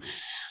value.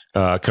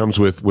 Comes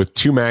with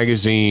 2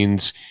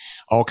 magazines,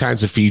 all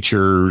kinds of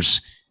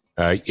features.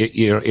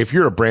 If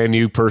you're a brand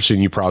new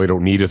person, you probably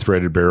don't need a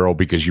threaded barrel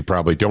because you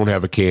probably don't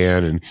have a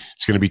can, and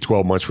it's going to be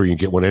 12 months before you can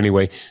get one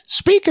anyway.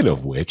 Speaking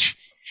of which,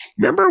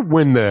 Remember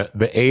when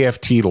the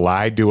AFT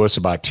lied to us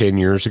about 10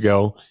 years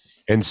ago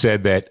and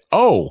said that,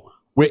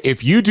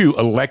 if you do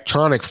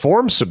electronic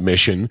form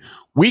submission,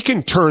 we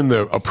can turn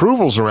the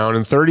approvals around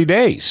in 30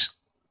 days.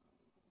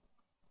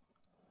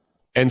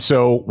 And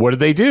so what did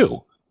they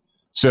do?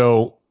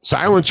 So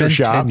Silencer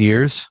Shop. 10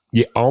 years?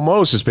 Yeah,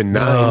 almost. It's been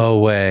 9. No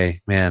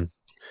way, man.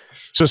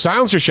 So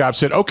Silencer Shop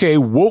said, okay,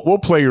 we'll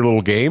play your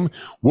little game.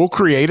 We'll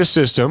create a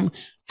system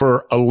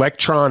for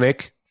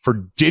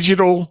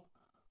digital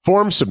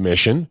form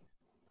submission.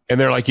 And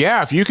they're like,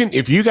 yeah,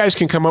 if you guys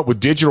can come up with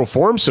digital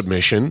form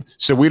submission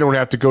so we don't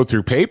have to go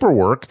through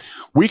paperwork,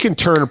 we can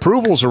turn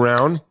approvals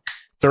around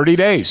 30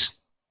 days.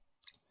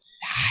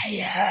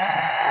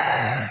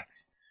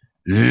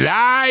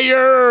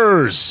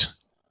 Liars.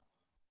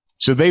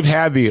 So they've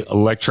had the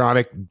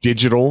electronic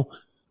digital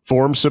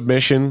form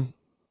submission,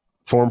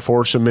 form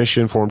 4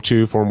 submission, form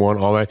 2, form 1,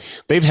 all that.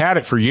 They've had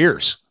it for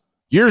years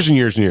and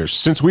years and years.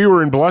 Since we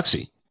were in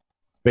Biloxi,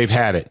 they've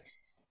had it.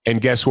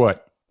 And guess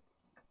what?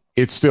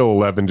 It's still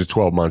 11 to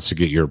 12 months to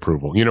get your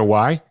approval. You know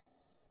why?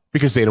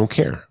 Because they don't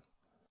care.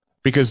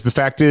 Because the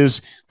fact is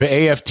the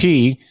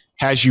AFT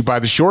has you by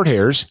the short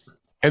hairs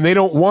and they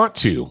don't want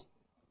to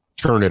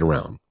turn it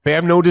around. They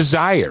have no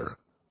desire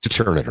to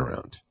turn it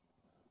around.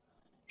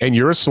 And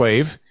you're a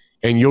slave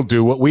and you'll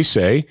do what we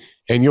say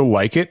and you'll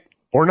like it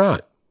or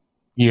not.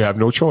 You have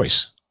no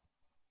choice.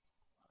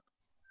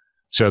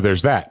 So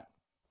there's that.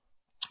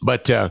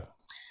 But yeah,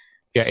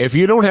 if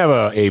you don't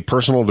have a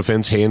personal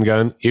defense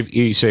handgun, if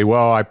you say,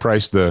 well, I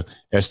priced the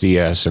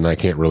SDS and I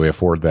can't really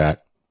afford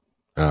that.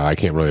 I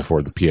can't really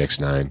afford the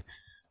PX9.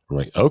 I'm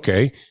like,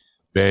 okay,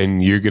 then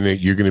you're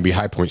gonna be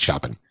High Point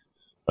shopping.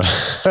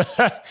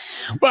 But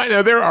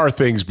there are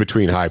things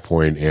between High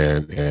Point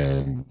and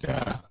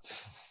the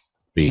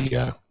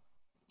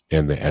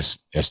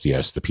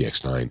SDS, the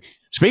PX9.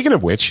 Speaking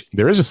of which,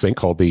 there is a thing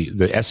called the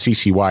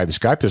SCCY, the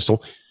Sky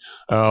Pistol.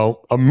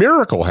 A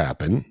miracle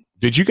happened.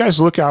 Did you guys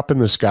look up in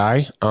the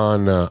sky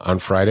on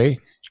Friday?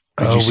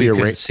 Did you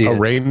see a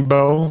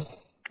rainbow?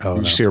 Oh,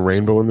 Did you see a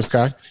rainbow in the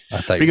sky?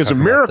 Because a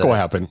miracle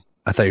happened.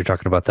 I thought you were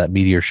talking about that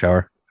meteor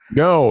shower.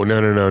 No.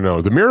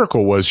 The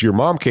miracle was your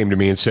mom came to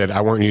me and said,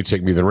 I want you to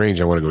take me to the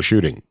range. I want to go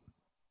shooting.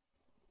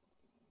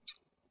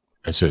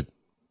 I said,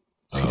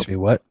 excuse me,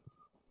 what?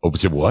 I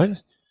said, what?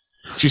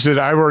 She said,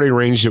 I've already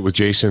arranged it with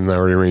Jason. I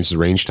already arranged the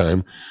range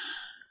time. I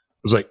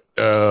was like,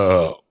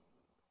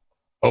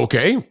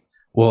 okay.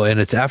 Well, and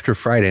it's after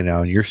Friday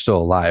now, and you're still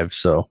alive,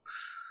 so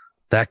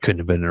that couldn't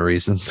have been a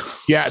reason.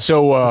 Yeah,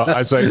 so I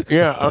was like,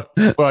 yeah,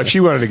 well, if she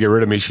wanted to get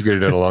rid of me, she could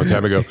have done it a long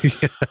time ago.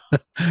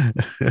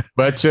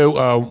 But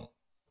so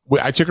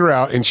I took her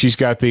out, and she's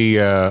got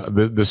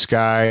the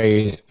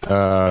Sky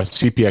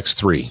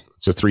CPX3.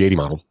 It's a 380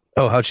 model.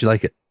 Oh, how'd she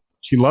like it?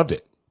 She loved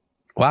it.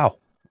 Wow.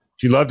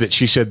 She loved it.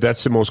 She said,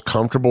 that's the most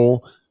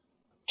comfortable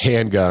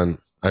handgun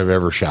I've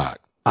ever shot.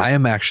 I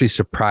am actually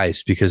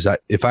surprised because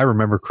if I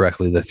remember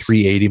correctly, the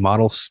 380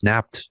 model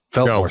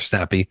felt more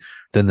snappy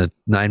than the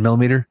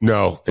 9mm.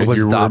 No,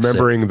 you're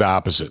remembering the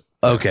opposite.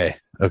 Okay.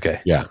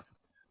 Yeah.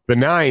 The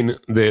 9,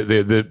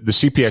 the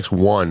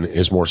CPX1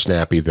 is more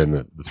snappy than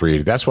the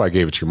 380. That's why I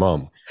gave it to your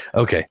mom.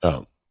 Okay.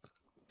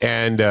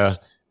 And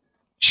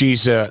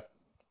she's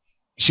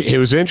it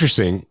was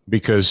interesting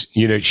because,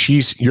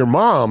 your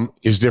mom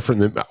is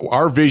different than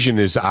our vision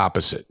is the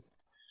opposite.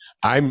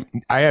 I'm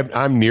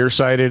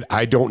nearsighted.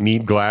 I don't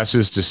need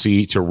glasses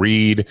to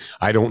read.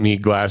 I don't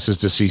need glasses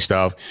to see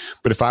stuff.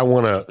 But if I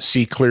want to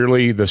see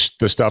clearly the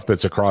stuff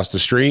that's across the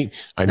street,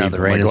 I need to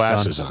put my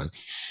glasses on.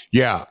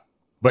 Yeah.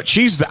 But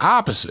she's the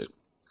opposite.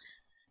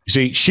 You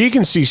see, she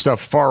can see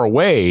stuff far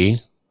away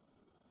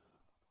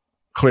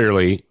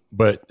clearly,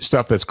 but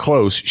stuff that's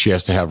close, she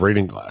has to have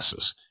reading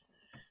glasses.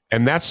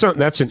 And that's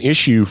an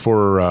issue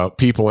for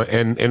people.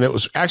 And it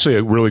was actually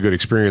a really good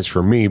experience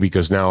for me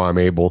because now I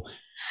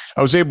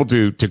was able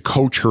to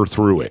coach her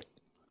through it.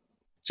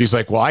 She's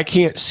like, well, I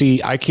can't see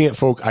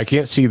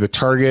the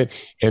target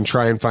and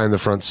try and find the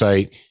front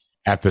sight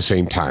at the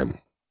same time.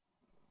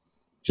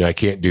 I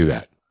can't do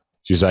that.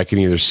 She's like, I can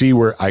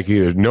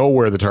either know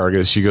where the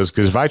target is. She goes,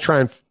 because if I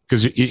try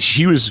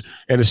she was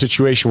in a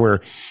situation where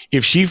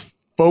if she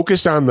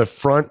focused on the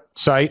front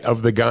sight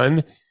of the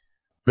gun,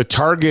 the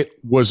target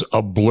was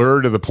a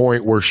blur to the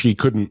point where she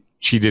could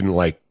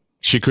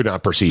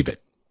not perceive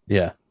it.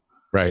 Yeah.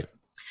 Right.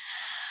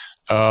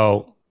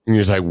 Oh, and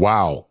you're like,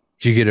 wow.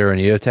 Did you get her an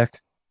EOTech?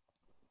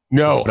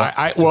 No,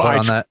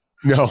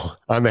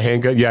 on the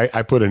handgun. Yeah,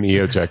 I put an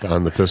EOTech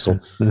on the pistol.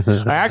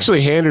 I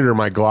actually handed her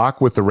my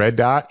Glock with the red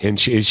dot, and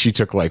she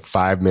took like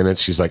 5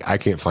 minutes. She's like, I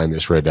can't find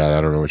this red dot.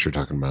 I don't know what you're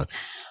talking about.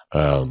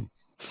 And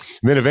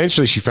then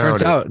eventually she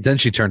found it. Then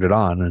she turned it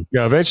on. And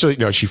eventually,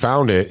 she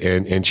found it,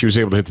 and she was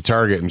able to hit the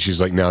target. And she's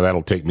like, no,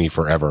 that'll take me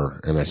forever.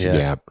 And I said,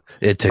 yeah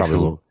it takes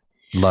a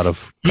lot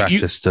of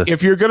practice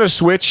if you're going to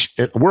switch,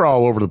 we're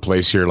all over the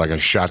place here like a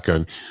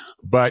shotgun,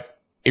 but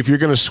if you're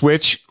going to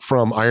switch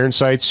from iron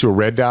sights to a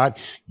red dot,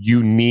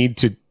 you need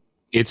to,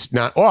 it's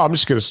not, I'm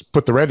just going to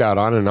put the red dot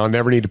on and I'll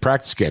never need to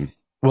practice again.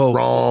 Well,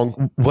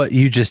 Wrong. What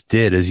you just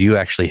did is you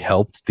actually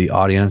helped the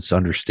audience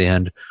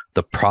understand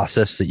the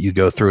process that you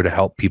go through to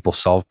help people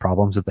solve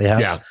problems that they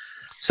have. Yeah.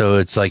 So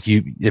it's like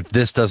if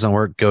this doesn't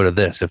work, go to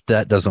this. If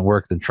that doesn't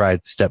work, then try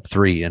step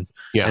 3. And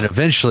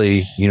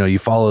eventually, you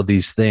follow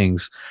these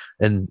things.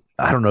 And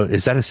I don't know,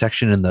 is that a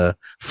section in the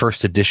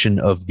first edition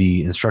of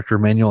the instructor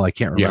manual? I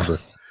can't remember.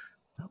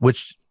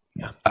 Which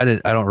I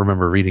don't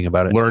remember reading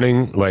about it.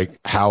 Learning, like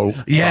how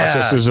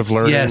processes of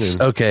learning. Yes.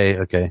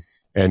 Okay.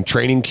 And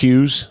training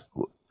cues.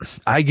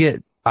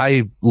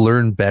 I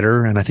learn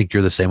better, and I think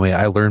you're the same way.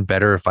 I learn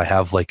better if I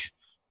have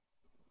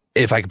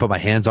if I can put my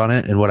hands on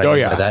it. And what I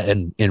mean by that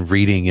in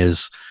reading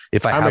is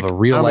if I have a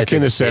real life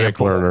kinesthetic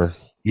example, learner.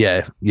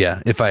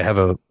 Yeah. If I have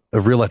a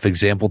real life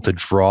example to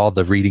draw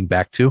the reading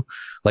back to,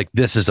 like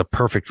this is a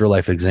perfect real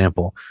life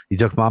example. You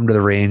took mom to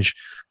the range.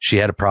 She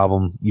had a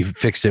problem. You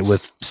fixed it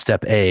with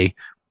step A,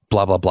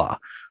 blah, blah, blah.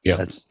 Yeah.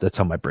 That's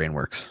how my brain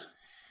works.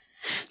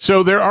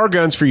 So there are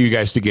guns for you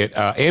guys to get.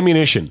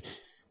 Ammunition.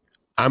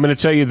 I'm going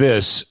to tell you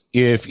this.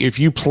 If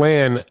you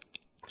plan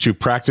to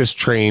practice,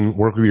 train,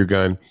 work with your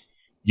gun,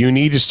 you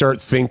need to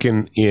start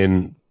thinking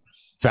in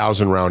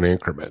 1,000-round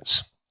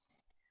increments.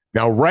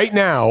 Now, right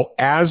now,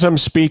 as I'm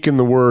speaking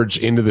the words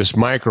into this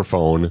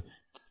microphone,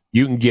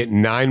 you can get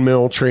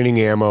 9mm training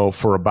ammo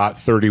for about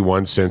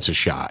 31 cents a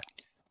shot.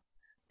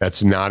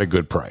 That's not a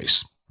good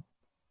price.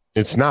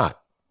 It's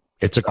not.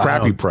 It's a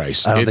crappy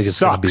price. I don't think it's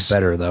going to be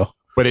better, though.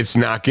 But it's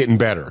not getting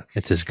better.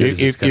 It's as good as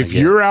it's going to get.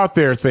 If you're out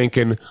there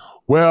thinking,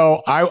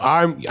 well,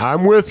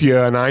 I'm with you,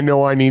 and I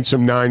know I need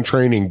some 9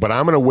 training, but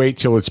I'm going to wait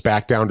till it's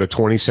back down to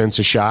 20 cents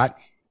a shot.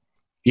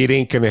 It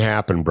ain't going to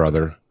happen,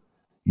 brother.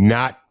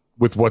 Not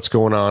with what's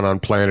going on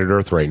planet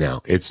Earth right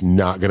now. It's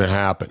not going to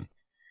happen.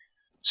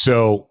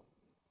 So,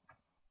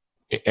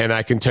 and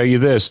I can tell you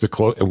this,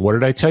 and what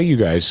did I tell you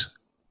guys?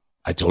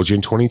 I told you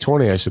in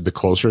 2020, I said the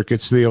closer it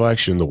gets to the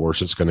election, the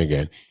worse it's going to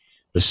get.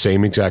 The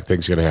same exact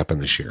thing's going to happen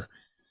this year.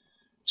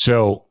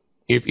 So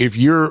if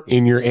you're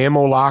in your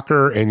ammo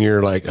locker and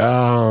you're like,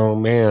 oh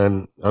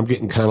man, I'm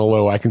getting kind of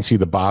low, I can see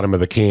the bottom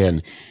of the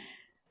can,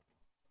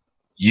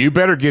 you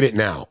better get it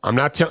now. I'm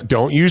not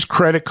don't use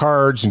credit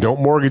cards and don't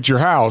mortgage your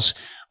house,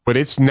 but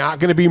it's not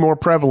going to be more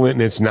prevalent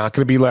and it's not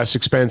going to be less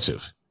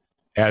expensive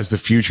as the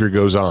future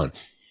goes on.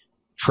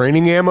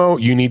 Training ammo,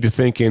 you need to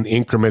think in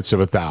increments of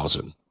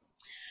 1,000.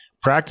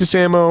 Practice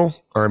ammo,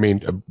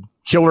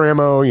 killer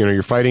ammo,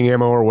 your fighting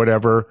ammo or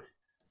whatever,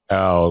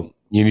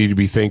 you need to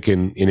be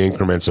thinking in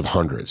increments of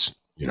hundreds,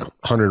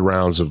 100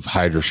 rounds of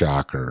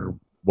Hydroshock or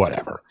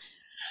whatever.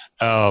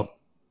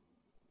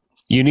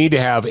 You need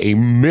to have a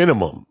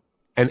minimum,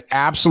 an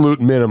absolute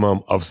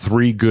minimum of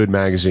 3 good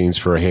magazines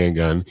for a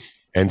handgun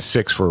and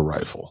 6 for a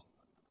rifle.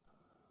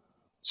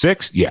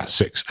 6? Yeah,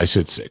 6. I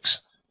said 6.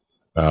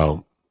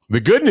 The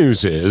good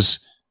news is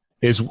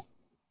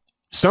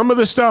some of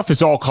the stuff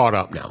is all caught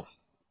up now.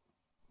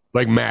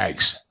 Like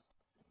mags.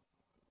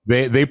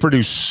 They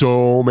produce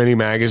so many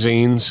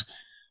magazines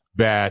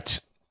that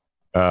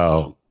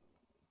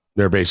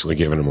they're basically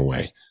giving them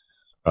away.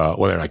 Well,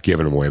 they're not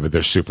giving them away, but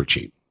they're super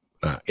cheap.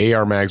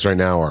 AR mags right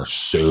now are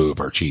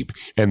super cheap.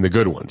 And the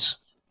good ones.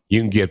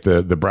 You can get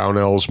the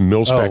Brownells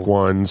mil-spec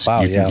ones.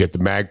 Wow, you can get the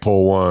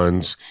Magpul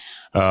ones.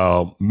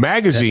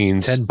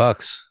 Magazines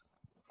 $10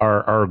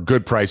 are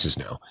good prices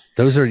now.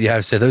 Those are, I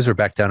would say those are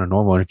back down to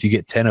normal. And if you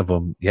get 10 of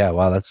them,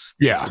 that's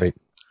great.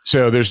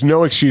 So there's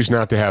no excuse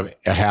not to have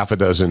a half a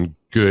dozen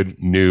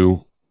good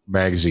new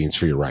magazines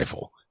for your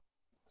rifle.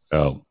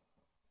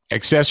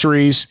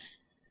 Accessories.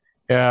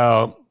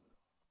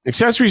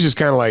 Accessories is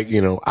kind of like,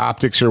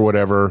 optics or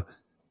whatever.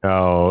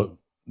 The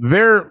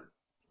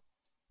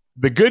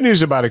good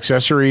news about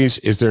accessories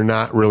is they're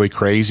not really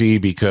crazy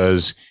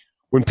because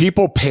when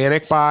people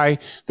panic buy,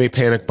 they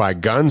panic buy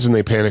guns and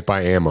they panic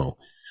buy ammo.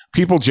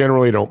 People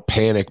generally don't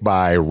panic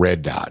buy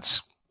red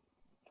dots.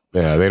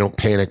 They don't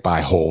panic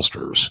buy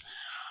holsters.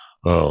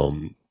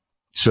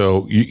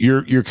 So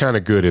you're kind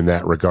of good in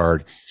that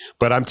regard.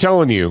 But I'm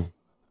telling you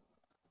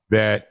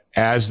that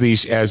as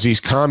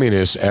these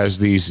communists, as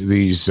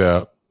these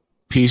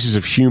pieces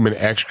of human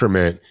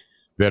excrement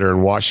that are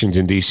in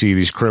Washington, D.C.,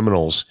 these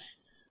criminals,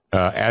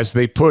 as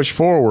they push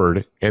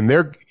forward, and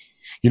they're,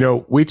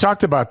 we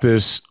talked about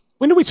this.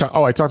 When did we talk?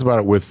 Oh, I talked about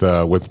it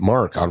with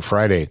Mark on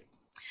Friday.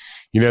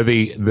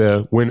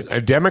 When a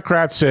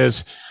Democrat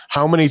says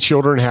how many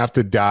children have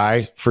to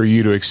die for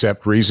you to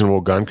accept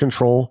reasonable gun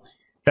control,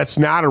 that's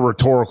not a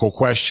rhetorical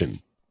question.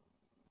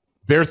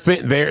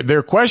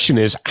 Their question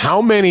is,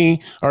 how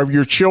many of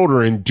your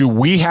children do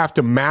we have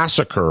to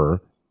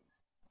massacre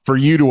for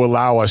you to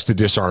allow us to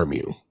disarm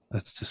you?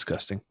 That's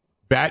disgusting.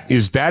 That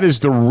is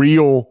the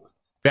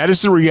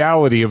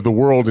reality of the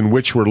world in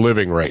which we're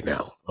living right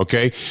now.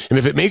 Okay. And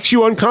if it makes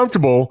you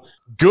uncomfortable,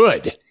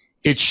 good.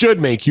 It should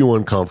make you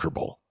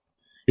uncomfortable.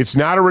 It's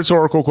not a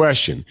rhetorical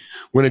question.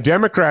 When a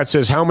Democrat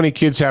says how many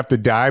kids have to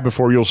die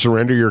before you'll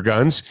surrender your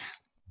guns,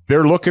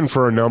 they're looking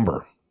for a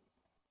number.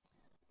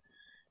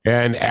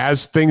 And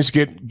as things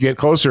get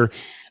closer,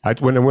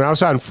 when I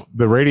was on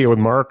the radio with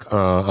Mark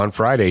on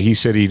Friday, he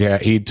said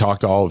he'd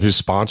talked to all of his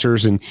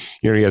sponsors, and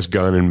he has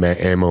gun and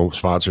ammo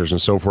sponsors and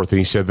so forth. And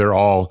he said they're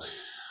all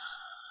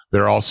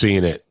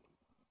seeing it.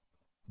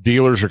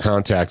 Dealers are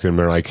contacting them.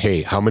 They're like,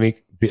 "Hey, how many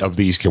of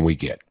these can we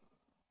get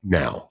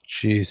now?"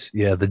 Jeez,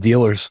 yeah, the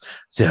dealers.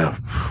 Yeah,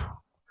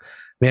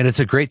 man, it's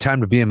a great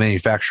time to be a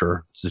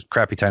manufacturer. It's a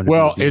crappy time to be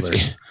a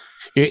dealer.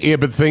 Yeah,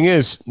 but the thing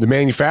is, the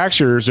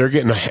manufacturers they're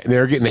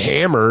getting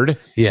hammered.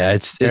 Yeah,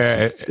 it's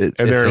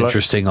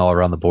interesting all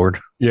around the board.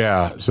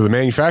 Yeah, so the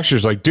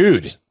manufacturer's like,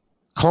 dude,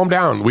 calm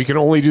down. We can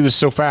only do this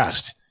so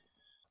fast.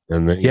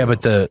 And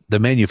but the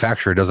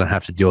manufacturer doesn't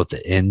have to deal with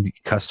the end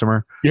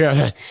customer.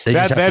 Yeah,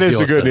 that is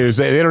the good news.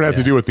 They don't have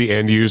to deal with the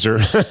end user.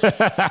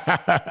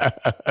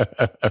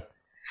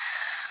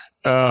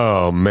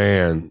 Oh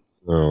man.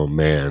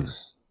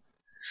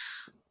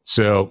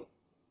 So.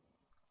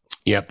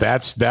 Yep,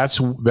 that's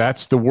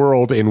the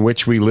world in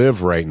which we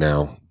live right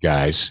now,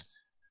 guys.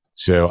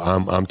 So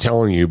I'm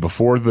telling you,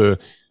 before the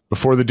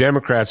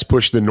Democrats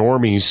push the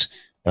normies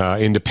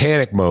into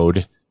panic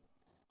mode,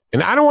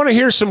 and I don't want to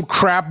hear some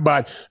crap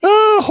about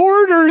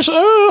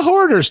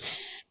hoarders.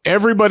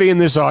 Everybody in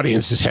this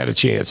audience has had a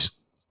chance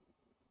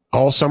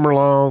all summer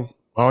long,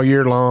 all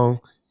year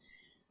long.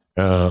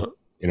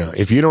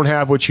 If you don't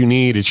have what you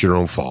need, it's your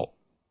own fault.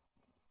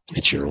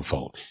 It's your own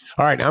fault.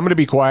 All right, I'm going to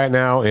be quiet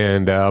now,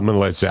 and I'm going to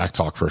let Zach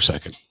talk for a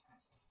second.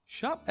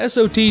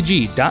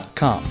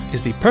 ShopSOTG.com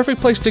is the perfect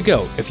place to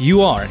go if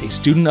you are a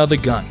student of the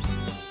gun.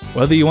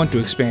 Whether you want to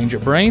expand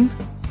your brain,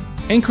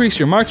 increase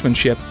your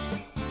marksmanship,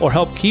 or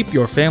help keep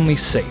your family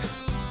safe.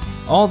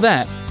 All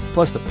that,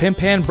 plus the pimp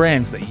hand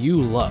brands that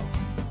you love.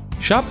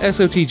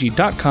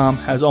 ShopSOTG.com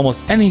has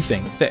almost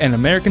anything that an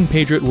American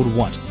patriot would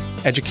want.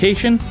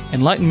 Education,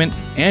 enlightenment,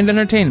 and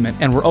entertainment,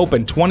 and we're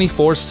open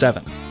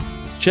 24/7.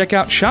 Check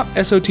out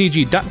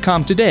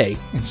ShopSOTG.com today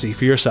and see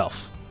for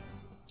yourself.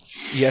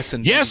 Yes,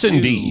 indeed. Yes,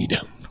 indeed.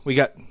 We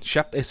got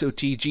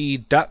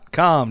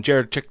ShopSOTG.com.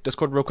 Jared, check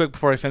Discord real quick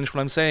before I finish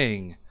what I'm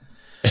saying.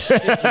 You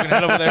can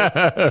head over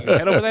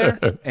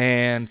there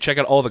and check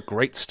out all the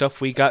great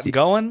stuff we got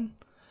going.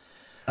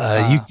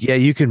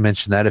 You can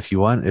mention that if you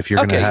want, if you're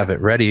going to have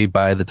it ready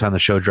by the time the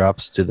show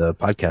drops to the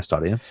podcast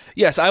audience.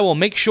 Yes, I will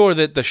make sure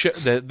that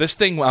that this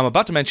thing I'm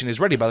about to mention is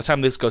ready by the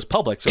time this goes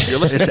public. So if you're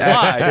listening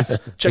live,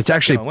 check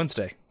it on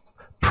Wednesday.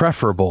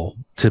 Preferable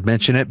to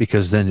mention it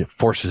because then it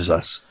forces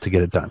us to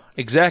get it done.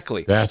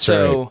 Exactly. That's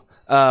right.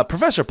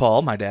 Professor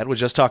Paul, my dad, was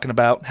just talking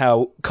about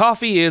how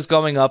coffee is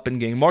going up and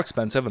getting more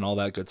expensive and all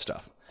that good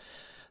stuff.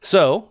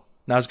 So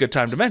now's a good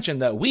time to mention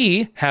that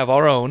we have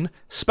our own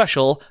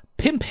special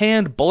Pimp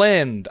Hand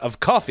blend of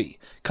coffee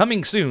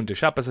coming soon to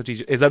Shop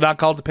SOTG. Is that not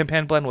called the Pimp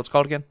Hand blend? What's it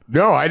called again?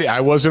 No,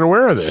 I wasn't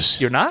aware of this.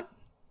 You're not?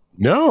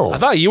 No. I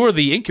thought you were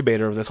the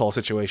incubator of this whole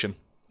situation.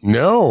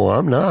 No,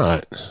 I'm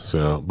not.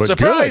 So, but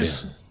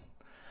surprise!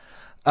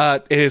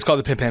 Good. It is called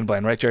the Pimp Hand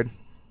blend, right, Jared?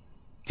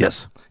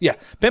 Yes. Yeah,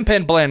 Pimp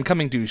Hand blend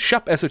coming to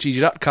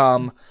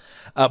ShopSOTG.com.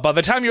 By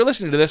the time you're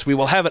listening to this, we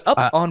will have it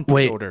up on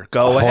pre-order.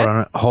 Go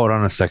ahead. Hold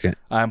on a second.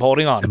 I'm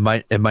holding on.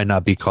 It might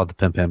not be called the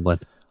Pimp Hand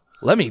blend.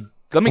 Let me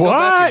go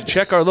back and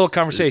check our little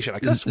conversation. I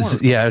could have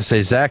sworn. Yeah, I would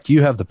say, Zach,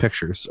 you have the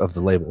pictures of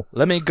the label.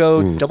 Let me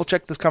go double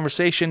check this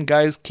conversation.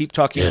 Guys, keep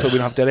talking so we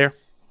don't have dead air.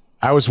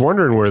 I was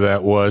wondering where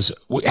that was.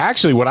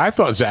 Actually, what I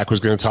thought Zach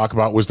was going to talk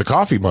about was the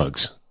coffee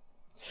mugs.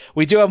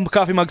 We do have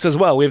coffee mugs as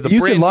well. We have the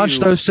You can launch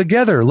those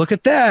together. Look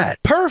at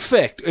that.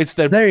 Perfect.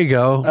 There you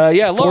go.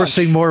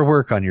 Forcing more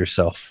work on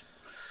yourself.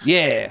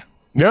 Yeah.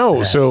 No,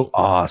 That's so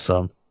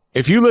awesome.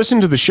 If you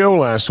listened to the show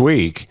last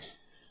week,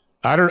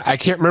 I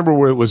can't remember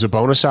whether it was a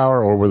bonus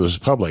hour or whether it was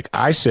public.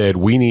 I said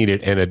we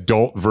needed an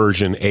adult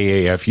version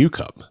AAFU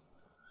cup.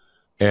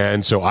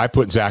 And so I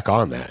put Zach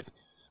on that.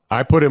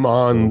 I put him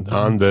on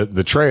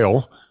the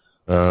trail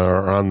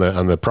or on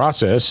the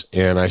process,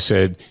 and I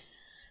said,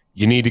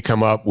 you need to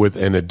come up with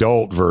an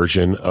adult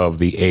version of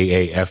the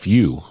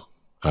AAFU.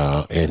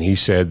 And he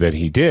said that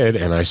he did,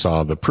 and I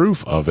saw the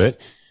proof of it,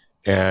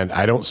 and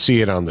I don't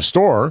see it on the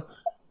store.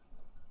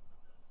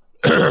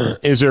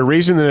 Is there a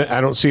reason that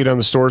I don't see it on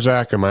the store,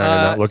 Zach? Am I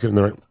not looking in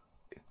the right?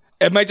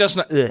 It might just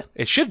not.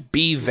 It should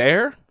be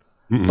there,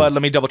 but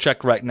let me double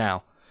check right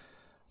now.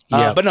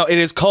 But no, it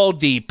is called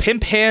the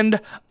Pimp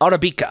Hand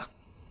Arabica.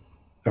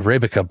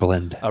 Arabica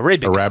blend.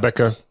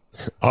 Arabica?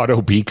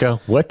 Autobica?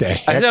 What the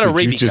heck? I said did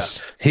Arabica. you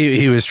just...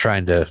 He was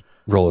trying to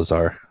roll his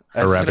R.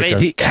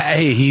 Arabica.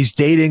 He's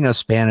dating a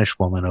Spanish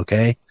woman,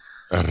 okay?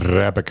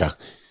 Arabica.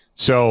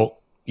 So,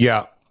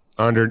 yeah.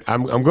 I'm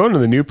going to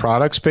the new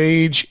products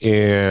page,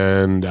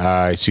 and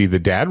I see the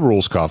Dad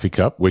Rules coffee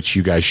cup, which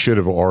you guys should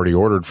have already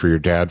ordered for your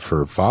dad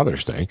for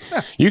Father's Day.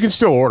 Yeah. You can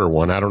still order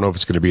one. I don't know if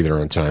it's going to be there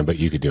on time, but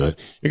you could do it.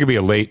 It could be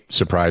a late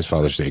surprise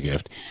Father's Day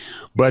gift.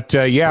 But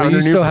yeah,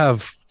 you still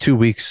have 2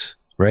 weeks,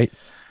 right?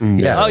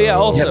 Yeah. Oh yeah.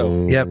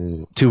 Also, yep.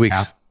 2 weeks.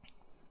 Yeah.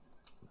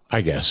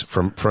 I guess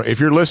from if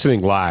you're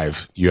listening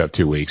live, you have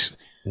 2 weeks.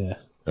 Yeah.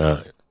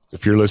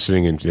 If you're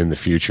listening in the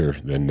future,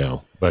 then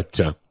no. But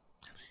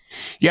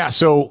yeah.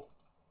 So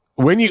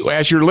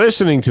as you're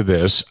listening to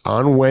this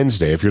on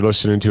Wednesday, if you're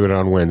listening to it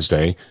on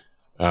Wednesday,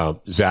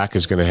 Zach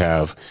is going to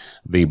have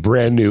the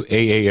brand new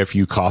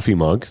AAFU coffee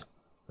mug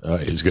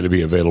is going to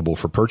be available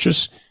for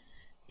purchase,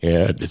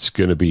 and it's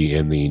going to be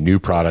in the new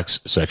products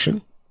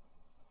section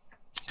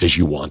because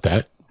you want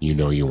that. You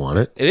know you want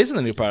it. It is in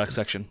the new product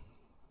section.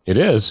 It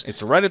is.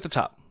 It's right at the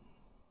top.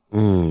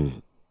 All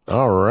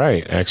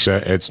right.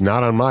 Actually, it's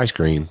not on my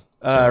screen.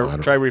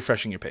 Try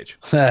refreshing your page.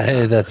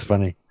 Hey, that's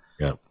funny.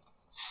 Yeah.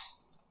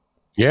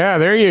 Yeah,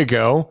 there you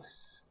go.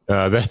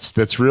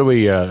 That's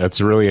really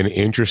an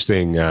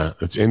interesting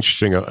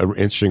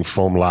interesting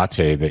foam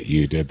latte that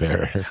you did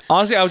there.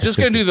 Honestly, I was just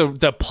gonna do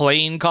the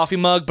plain coffee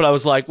mug, but I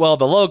was like, well,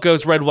 the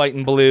logo's red, white,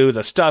 and blue.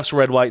 The stuff's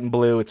red, white, and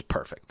blue. It's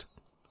perfect.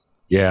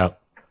 Yeah,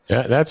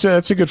 that's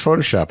a good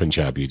photoshopping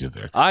job you did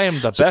there. I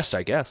am the best,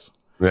 I guess.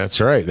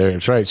 That's right.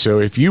 That's right. So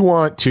if you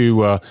want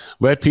to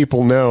let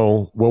people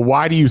know, well,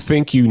 why do you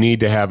think you need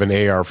to have an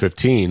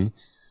AR-15?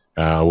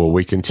 Well,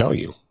 we can tell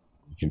you.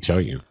 We can tell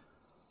you.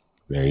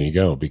 There you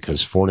go.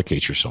 Because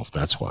fornicate yourself.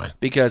 That's why.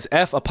 Because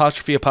F''.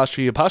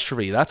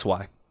 That's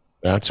why.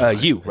 That's why.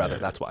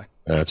 That's why.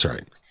 That's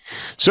right.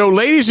 So,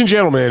 ladies and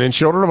gentlemen, and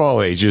children of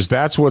all ages,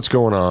 that's what's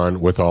going on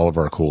with all of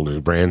our cool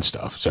new brand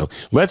stuff. So,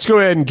 let's go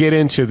ahead and get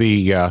into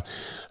the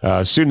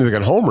Student of the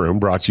Gun Homeroom,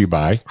 brought to you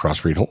by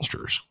Crossbreed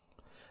Holsters.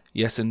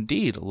 Yes,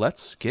 indeed.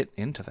 Let's get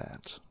into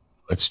that.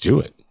 Let's do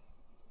it.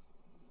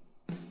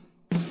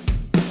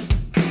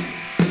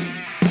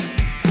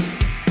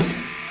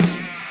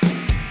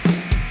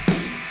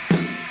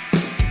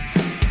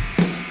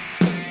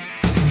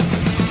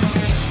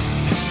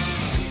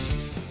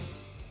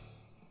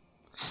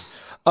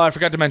 Oh, I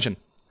forgot to mention,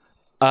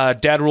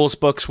 Dad Rules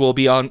books will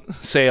be on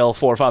sale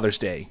for Father's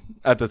Day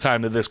at the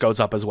time that this goes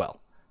up as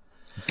well.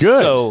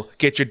 Good. So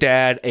get your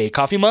dad a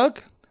coffee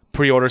mug,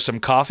 pre-order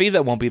some coffee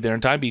that won't be there in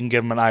time, but you can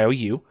give him an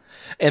IOU,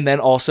 and then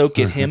also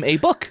get him a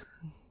book.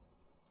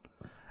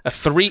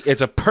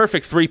 It's a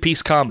perfect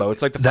 3-piece combo.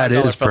 It's like the $5 that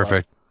is fill-up.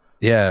 perfect.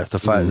 Yeah, the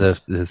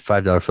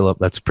 $5 fill up.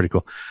 That's pretty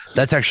cool.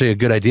 That's actually a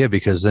good idea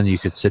because then you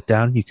could sit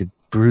down, you could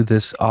brew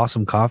this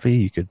awesome coffee,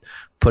 you could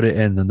put it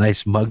in the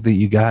nice mug that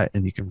you got,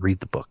 and you can read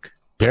the book.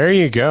 There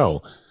you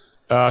go.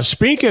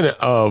 Speaking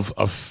of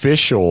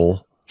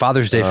official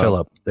Father's Day fill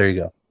up, there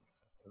you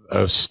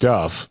go.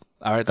 Stuff.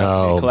 All right, that's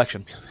a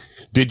collection.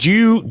 Did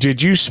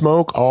you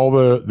smoke all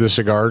the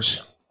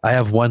cigars? I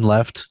have one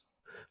left.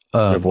 You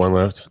have one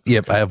left?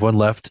 Yep, I have one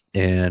left,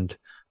 and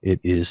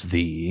it is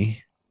the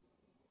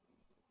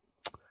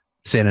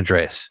San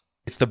Andreas.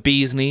 It's the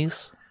bee's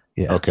knees.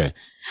 Yeah. Okay.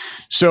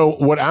 So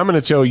what I'm going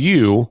to tell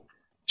you,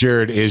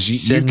 Jared,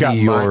 is you've got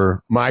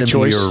my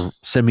choice.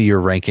 Send me your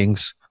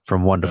rankings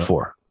from 1 to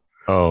 4.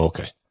 Oh,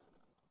 okay.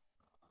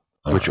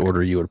 Which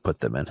order you would put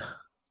them in.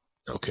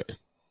 Okay.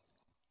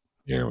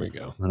 There we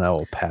go. And I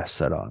will pass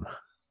that on.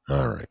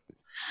 All right.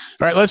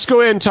 All right, let's go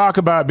ahead and talk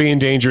about being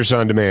dangerous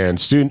on demand.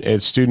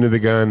 Student of the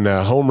Gun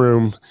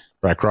Homeroom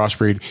by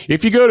Crossbreed.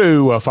 If you go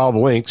to follow the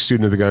link,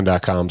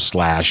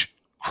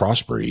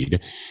 studentofthegun.com/crossbreed,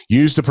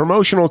 use the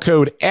promotional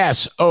code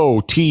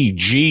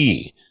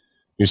SOTG.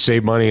 You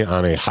save money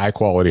on a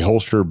high-quality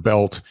holster,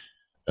 belt,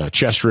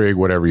 chest rig,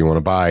 whatever you want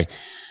to buy.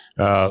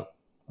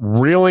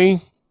 Really,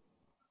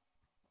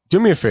 do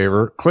me a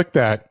favor, click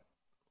that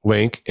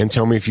link and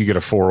tell me if you get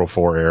a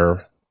 404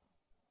 error.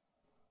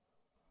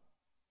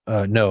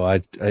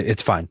 No,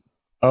 it's fine.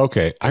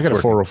 Okay, I got a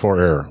 404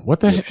 error. What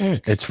the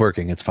heck? It's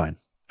working. It's fine.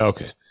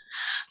 Okay.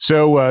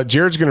 So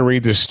Jared's going to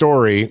read this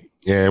story,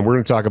 and we're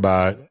going to talk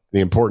about the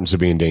importance of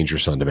being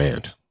dangerous on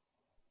demand.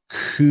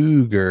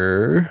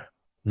 Cougar,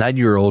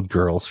 9-year-old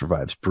girl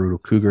survives brutal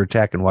cougar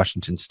attack in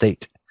Washington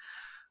State.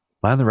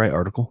 Am I on the right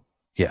article?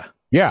 Yeah.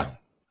 Yeah.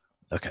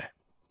 Okay.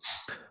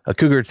 A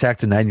cougar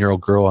attacked a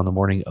 9-year-old girl on the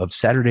morning of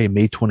Saturday,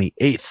 May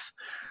 28th.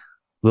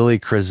 Lily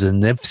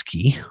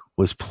Krasinevsky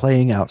was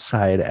playing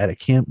outside at a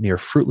camp near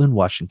Fruitland,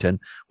 Washington,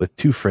 with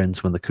 2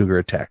 friends when the cougar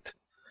attacked.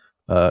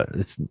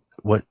 It's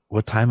what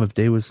time of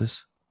day was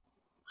this?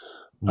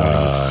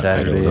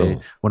 Saturday. I don't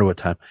know. Wonder what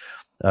time.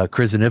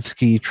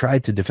 Krasinevsky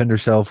tried to defend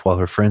herself while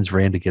her friends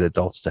ran to get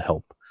adults to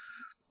help.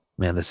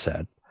 Man, that's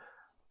sad.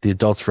 The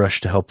adults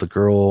rushed to help the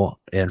girl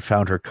and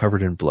found her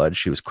covered in blood.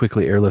 She was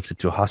quickly airlifted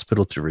to a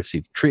hospital to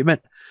receive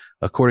treatment.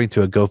 According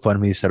to a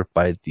GoFundMe set up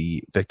by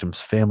the victim's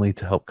family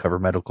to help cover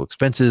medical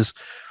expenses,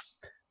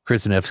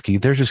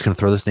 Krasinevsky, they're just going to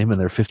throw this name in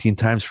there 15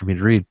 times for me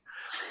to read,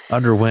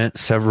 underwent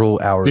several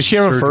hours. Does she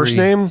have a first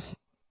name?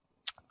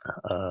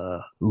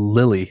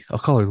 Lily. I'll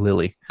call her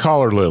Lily.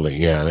 Call her Lily.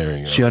 Yeah, there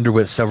you go. She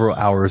underwent several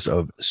hours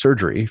of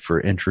surgery for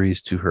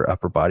injuries to her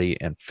upper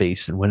body and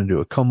face and went into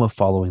a coma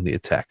following the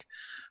attack.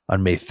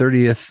 On May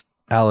 30th,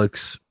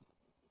 Alex,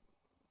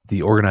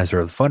 the organizer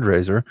of the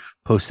fundraiser,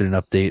 posted an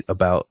update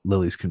about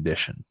Lily's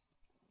condition.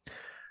 It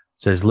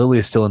says Lily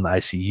is still in the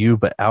ICU,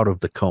 but out of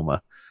the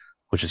coma,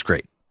 which is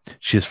great.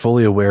 She is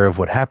fully aware of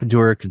what happened to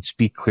her, can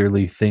speak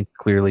clearly, think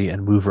clearly,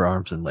 and move her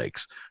arms and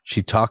legs.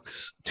 She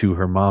talks to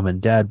her mom and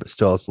dad, but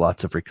still has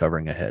lots of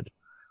recovering ahead.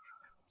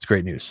 It's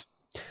great news.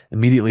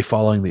 Immediately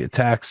following the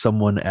attack,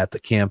 someone at the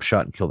camp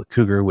shot and killed a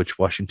cougar, which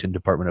Washington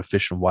Department of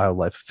Fish and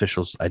Wildlife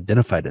officials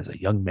identified as a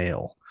young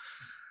male.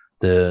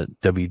 The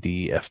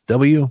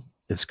WDFW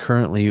is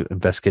currently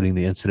investigating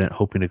the incident,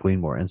 hoping to glean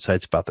more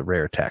insights about the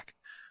rare attack.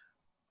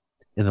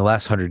 In the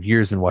last 100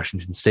 years in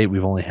Washington state,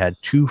 we've only had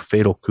 2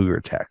 fatal cougar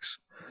attacks.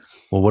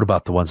 Well, what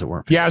about the ones that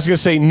weren't fatal? Yeah, I was going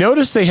to say,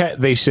 notice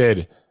they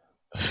said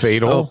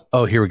fatal.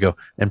 Oh, here we go.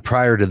 And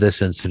prior to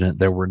this incident,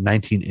 there were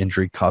 19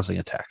 injury-causing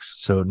attacks.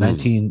 So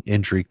 19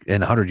 injury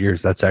in 100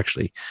 years, that's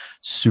actually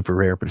super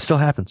rare, but it still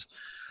happens.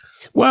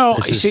 Well,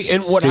 you see,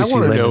 and what I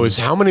want to know is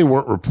how many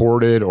weren't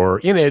reported, or,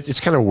 you know,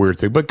 it's kind of a weird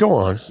thing, but go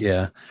on.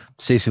 Yeah.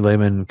 Stacey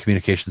Lehman,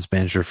 communications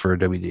manager for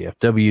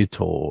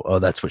WDFW,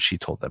 that's what she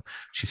told them.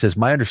 She says,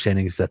 my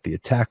understanding is that the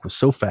attack was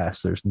so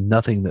fast, there's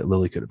nothing that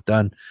Lily could have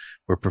done.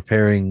 We're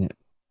preparing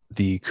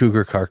the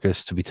cougar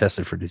carcass to be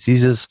tested for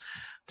diseases,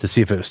 to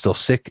see if it was still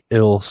sick,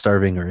 ill,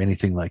 starving, or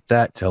anything like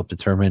that, to help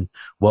determine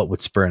what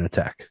would spur an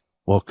attack.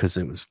 Well, because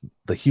it was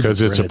the humans.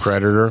 Because it's a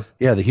predator?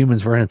 Yeah, the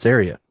humans were in its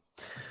area.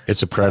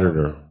 It's a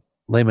predator.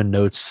 Lehman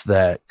notes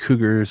that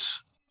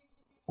cougars,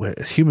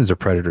 humans are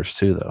predators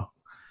too, though.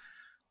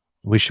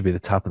 We should be the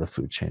top of the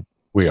food chain.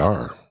 We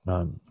are.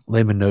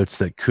 Lehman notes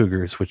that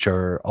cougars, which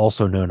are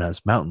also known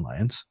as mountain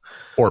lions,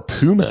 or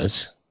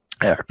pumas,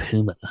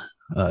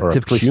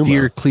 typically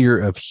steer clear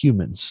of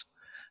humans.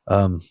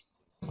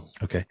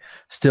 Okay.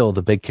 Still,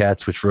 the big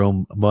cats, which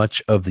roam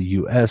much of the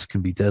U.S.,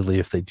 can be deadly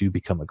if they do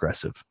become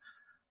aggressive.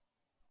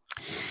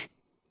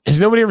 Has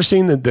nobody ever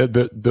seen the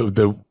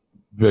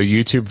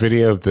YouTube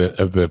video of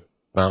the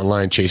mountain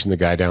lion chasing the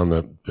guy down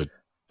the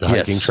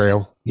hiking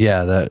trail?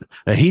 Yeah, that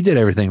he did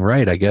everything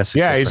right, I guess.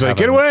 Yeah, he's like,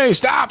 get away,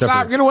 stop,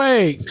 get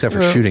away. Except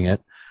for shooting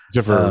it.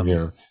 Except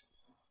for,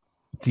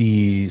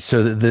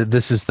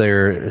 this is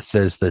there. It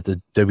says that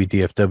the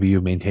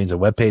WDFW maintains a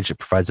webpage that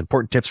provides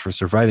important tips for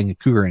surviving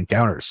cougar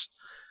encounters.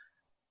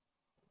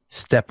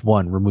 Step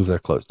 1, remove their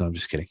clothes. No, I'm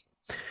just kidding.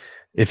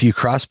 If you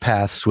cross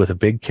paths with a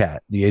big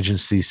cat, the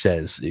agency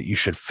says that you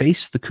should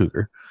face the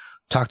cougar,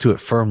 talk to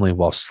it firmly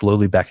while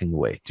slowly backing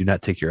away. Do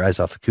not take your eyes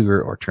off the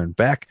cougar or turn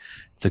back.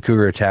 If the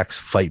cougar attacks,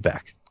 fight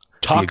back.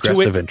 Talk to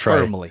it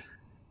firmly.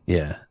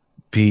 Yeah.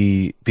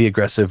 Be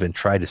aggressive and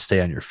try to stay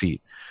on your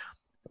feet.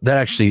 That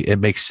actually, it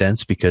makes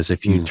sense, because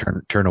if you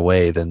turn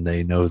away, then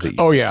they know that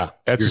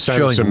that's a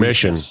sign of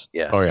submission.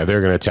 Yeah. Oh yeah,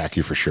 they're going to attack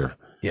you for sure.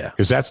 Yeah.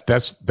 Because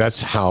that's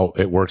how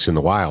it works in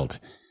the wild.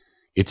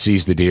 It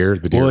sees the deer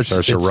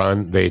starts to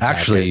run, they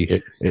attack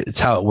it. It's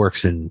how it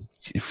works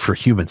for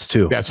humans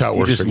too. That's how it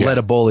works. Just let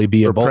a bully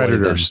be a bully.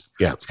 Predators.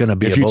 Yeah. It's going to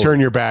be if you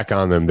turn your back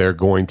on them, they're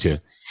going to.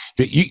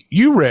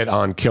 You read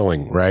On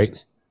Killing,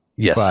 right?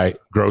 Yes. By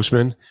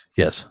Grossman.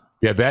 Yes.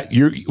 Yeah, that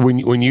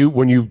when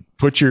you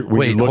put your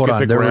you look at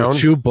the there ground. Were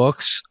 2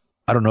 books.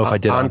 I don't know if I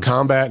did on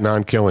combat and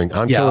On Killing.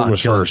 On Killing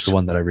was first, the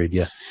one that I read.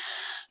 Yeah.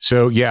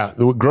 So yeah,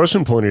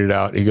 Grossman pointed it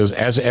out. He goes,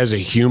 as a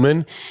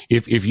human,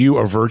 if you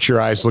avert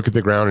your eyes, look at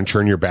the ground, and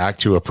turn your back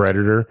to a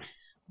predator,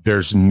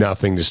 there's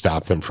nothing to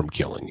stop them from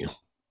killing you.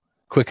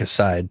 Quick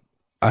aside,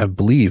 I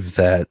believe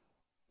that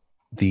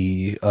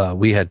we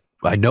had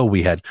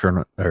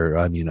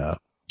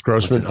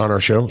Grossman on our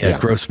show. Yeah,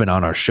 Grossman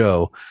on our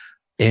show.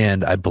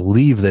 And I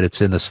believe that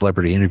it's in the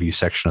celebrity interview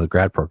section of the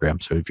grad program.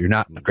 So if you're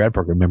not a grad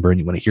program member and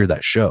you want to hear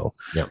that show,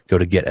 go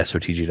to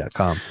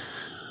getsotg.com.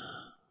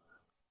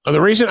 The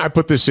reason I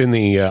put this in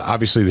the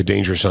obviously the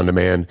Dangerous on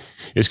Demand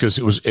is because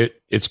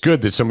it's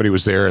good that somebody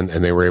was there and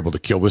they were able to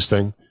kill this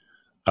thing.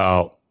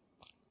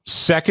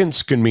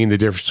 Seconds can mean the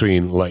difference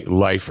between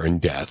life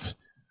and death.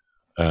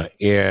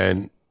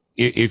 And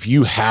if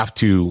you have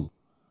to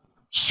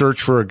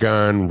search for a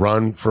gun,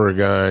 run for a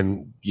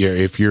gun,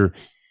 if you're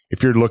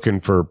looking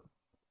for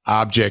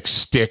objects,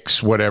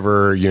 sticks,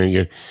 whatever,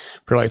 you're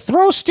like,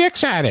 throw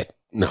sticks at it.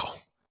 No.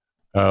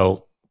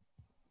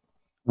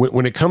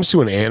 When it comes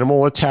to an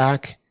animal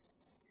attack,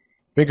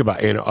 think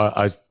about it.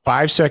 A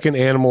 5-second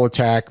animal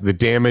attack, the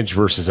damage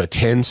versus a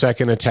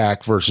 10-second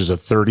attack versus a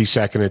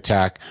 30-second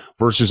attack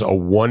versus a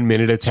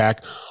 1-minute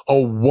attack. A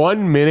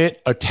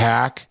 1-minute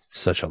attack,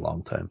 such a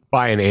long time,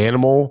 by an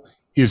animal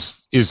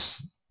is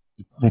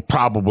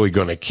probably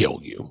going to kill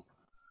you.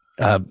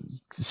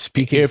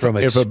 Speaking from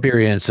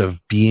experience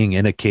of being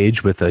in a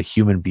cage with a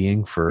human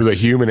being for the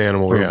human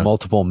animal for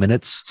multiple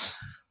minutes,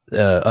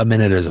 a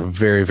minute is a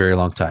very, very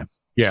long time.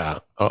 Yeah,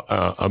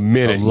 a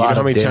minute. You know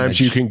how many times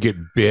you can get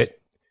bit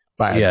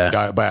by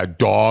a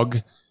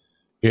dog?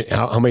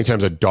 How many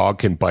times a dog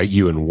can bite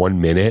you in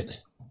 1 minute?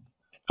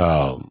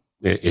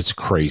 It's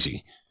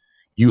crazy.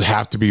 You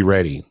have to be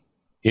ready.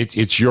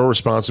 It's your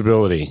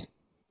responsibility.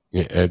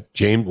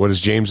 James, what does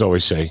James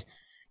always say?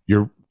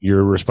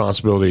 Your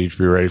responsibility to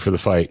be ready for the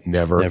fight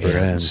never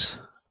ends.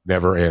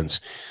 Never ends.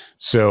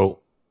 So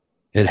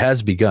it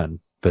has begun,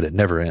 but it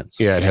never ends.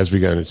 Yeah, it has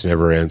begun. It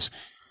never ends.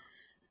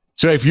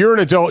 So if you're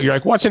an adult, you're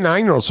like, what's a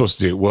 9-year-old supposed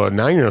to do? Well, a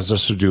 9-year-old is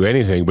supposed to do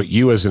anything, but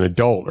you as an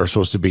adult are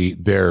supposed to be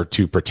there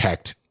to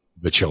protect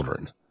the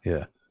children.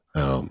 Yeah.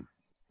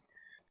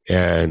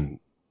 And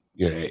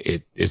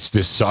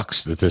this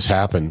sucks that this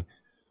happened.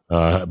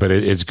 But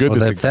it's good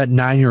that if that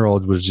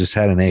 9-year-old was just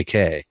had an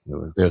AK.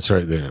 That's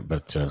right there.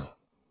 But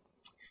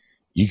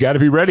you got to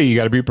be ready. You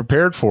got to be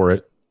prepared for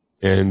it.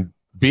 And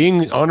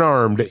being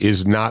unarmed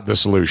is not the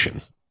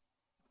solution.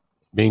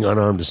 Being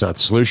unarmed is not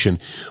the solution.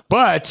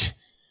 But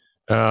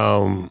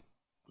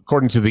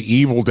according to the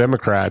evil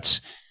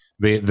Democrats,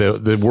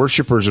 the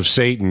worshipers of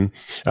Satan,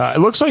 it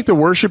looks like the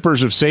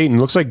worshipers of Satan,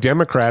 looks like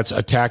Democrats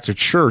attacked a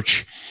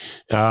church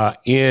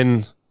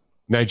in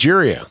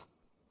Nigeria.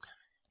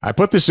 I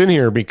put this in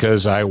here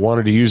because I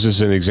wanted to use this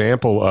as an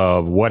example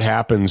of what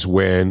happens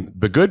when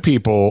the good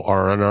people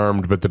are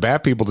unarmed, but the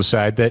bad people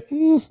decide that,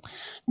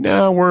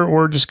 no,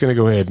 we're just going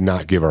to go ahead and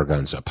not give our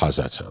guns up. How's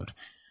that sound?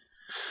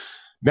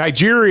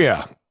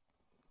 Nigeria.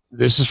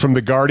 This is from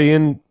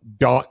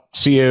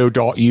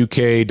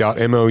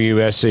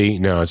theguardian.co.uk.mouse.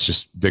 No, it's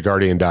just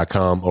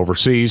theguardian.com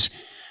overseas.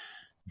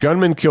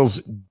 Gunmen,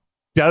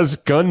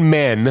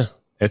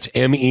 that's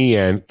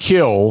MEN,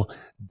 kill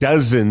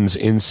dozens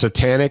in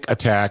satanic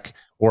attack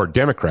or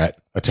Democrat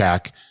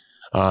attack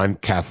on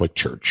Catholic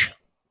Church.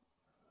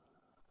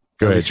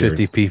 Go ahead,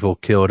 50 people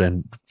killed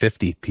and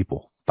 50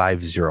 people,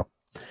 50. At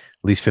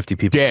least 50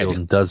 people dead. Killed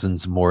and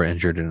dozens more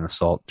injured in an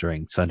assault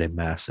during Sunday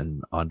Mass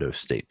in Ondo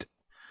State.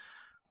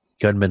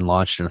 Gunmen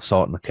launched an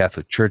assault in a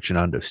Catholic church in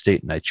Ondo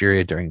State,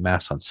 Nigeria during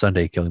Mass on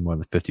Sunday, killing more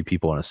than 50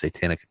 people in a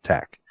satanic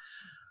attack.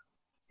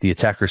 The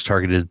attackers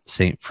targeted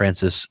St.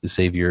 Francis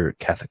Xavier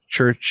Catholic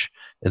Church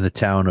in the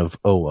town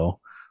of Owo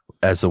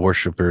as the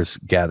worshippers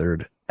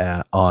gathered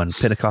on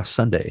Pentecost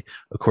Sunday,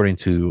 according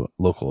to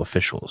local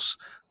officials.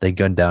 They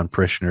gunned down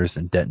parishioners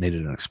and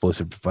detonated an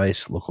explosive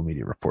device, local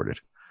media reported.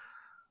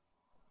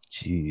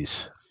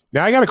 Jeez.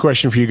 Now, I got a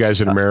question for you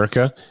guys in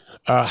America.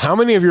 How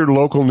many of your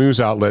local news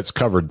outlets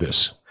covered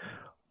this?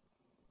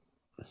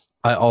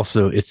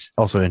 It's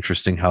also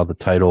interesting how the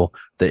title,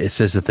 that it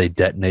says that they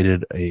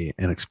detonated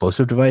an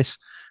explosive device,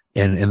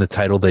 and in the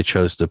title they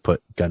chose to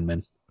put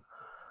gunmen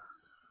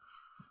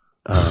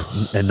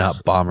and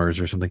not bombers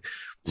or something.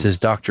 It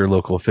says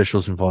local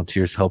officials and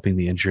volunteers helping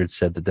the injured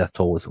said the death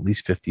toll was at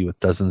least 50, with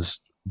dozens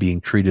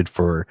being treated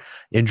for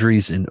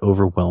injuries in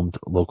overwhelmed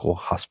local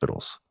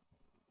hospitals.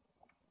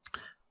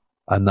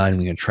 I'm not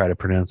even going to try to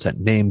pronounce that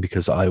name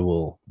because I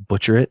will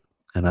butcher it,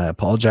 and I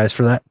apologize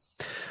for that.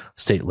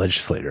 State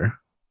legislator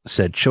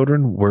said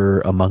children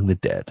were among the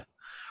dead.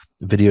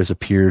 Videos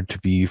appeared to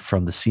be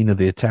from the scene of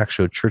the attack,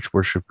 showed church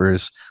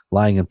worshipers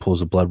lying in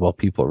pools of blood while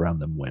people around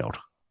them wailed.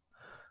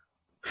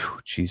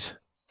 Jeez.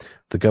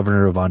 The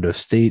governor of Ondo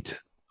State,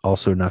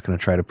 also not going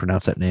to try to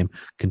pronounce that name,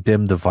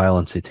 condemned the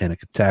violent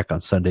satanic attack on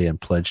Sunday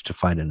and pledged to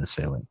find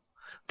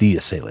the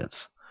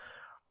assailants.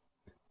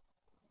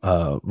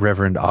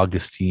 Reverend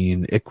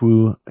Augustine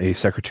Ikwu, a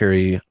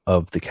secretary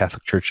of the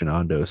Catholic Church in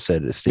Ondo,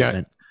 said in a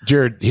statement. Yeah,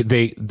 Jared,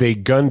 they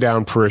gunned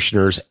down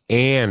parishioners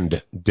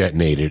and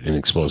detonated an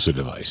explosive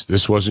device.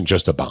 This wasn't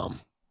just a bomb.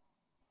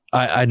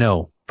 I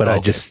know, but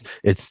okay.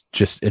 It's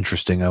just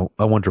interesting. I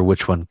wonder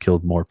which one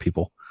killed more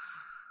people.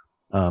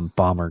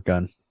 Bomb or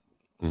gun.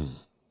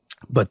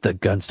 But the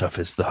gun stuff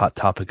is the hot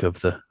topic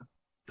of the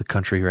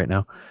country right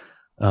now.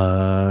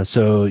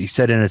 So he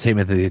said in a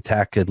statement that the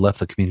attack had left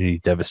the community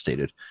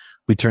devastated.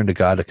 We turn to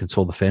God to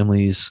console the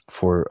families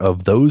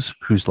of those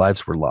whose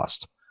lives were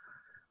lost.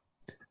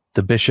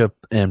 The bishop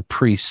and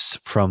priests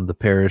from the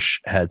parish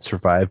had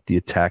survived the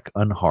attack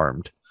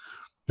unharmed.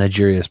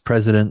 Nigeria's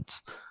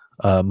president,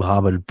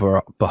 Muhammad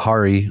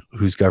Buhari,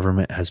 whose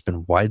government has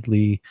been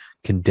widely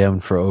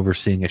condemned for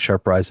overseeing a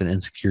sharp rise in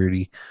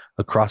insecurity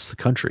across the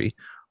country,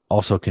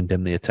 also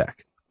condemned the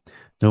attack.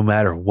 No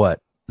matter what,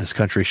 this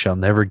country shall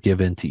never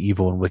give in to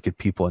evil and wicked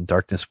people, and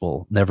darkness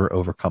will never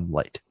overcome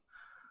light.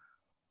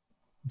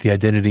 The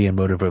identity and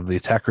motive of the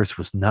attackers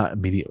was not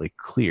immediately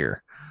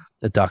clear.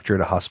 A doctor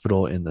at a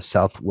hospital in the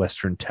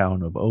southwestern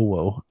town of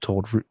Owo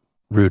told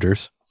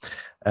Reuters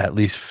at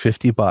least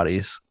 50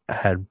 bodies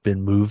had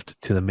been moved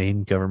to the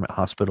main government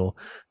hospital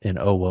in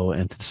Owo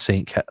and to the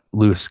St.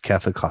 Louis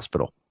Catholic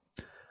Hospital.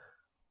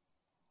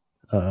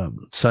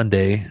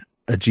 Sunday,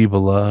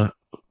 Ajibola,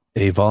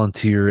 a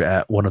volunteer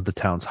at one of the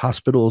town's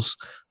hospitals,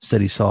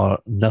 said he saw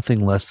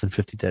nothing less than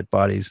 50 dead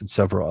bodies and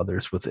several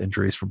others with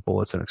injuries from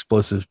bullets and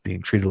explosives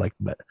being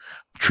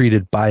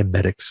treated by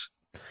medics.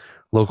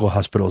 Local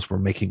hospitals were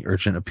making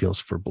urgent appeals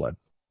for blood.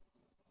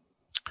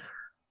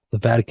 The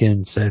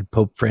Vatican said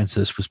Pope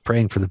Francis was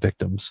praying for the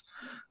victims,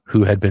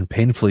 who had been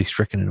painfully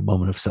stricken in a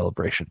moment of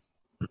celebration.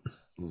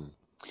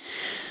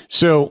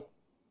 So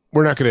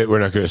we're not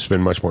going to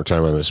spend much more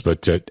time on this,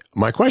 but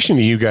my question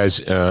to you guys,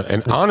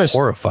 an honest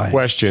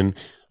question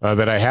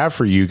that I have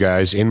for you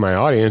guys in my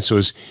audience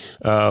was,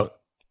 are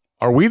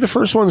we the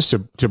first ones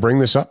to bring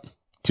this up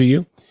to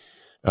you?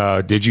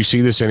 Did you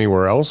see this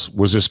anywhere else?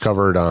 Was this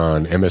covered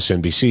on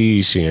MSNBC,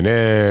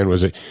 CNN?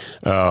 Was it?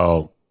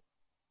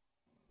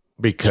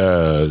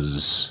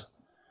 Because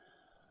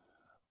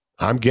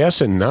I'm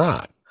guessing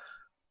not.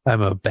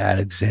 I'm a bad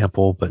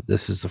example, but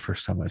this is the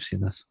first time I've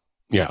seen this.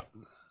 Yeah.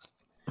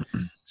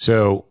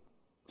 So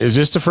is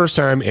this the first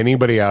time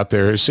anybody out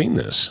there has seen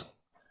this?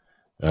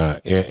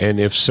 And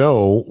if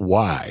so,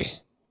 why?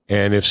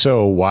 And if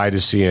so, why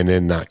does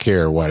CNN not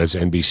care? Why does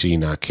NBC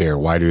not care?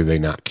 Why do they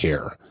not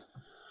care?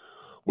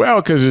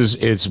 Well, because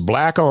it's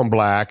black on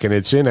black, and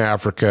it's in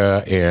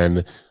Africa,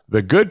 and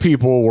the good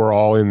people were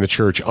all in the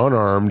church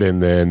unarmed,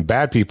 and then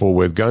bad people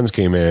with guns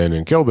came in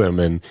and killed them.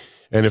 And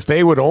if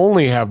they would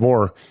only have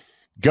more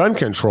gun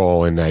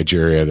control in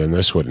Nigeria, then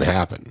this wouldn't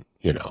happen.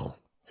 You know,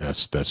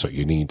 that's what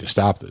you need to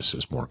stop this,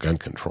 is more gun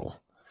control.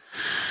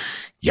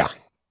 Yeah.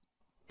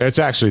 It's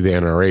actually the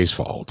NRA's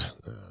fault.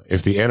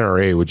 If the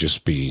NRA would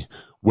just be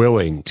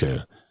willing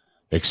to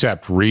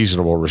accept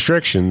reasonable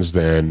restrictions,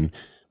 then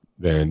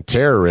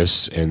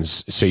terrorists and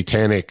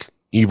satanic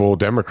evil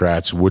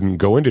Democrats wouldn't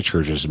go into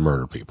churches and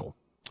murder people.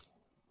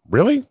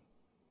 Really?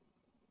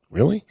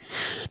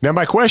 Now,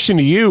 my question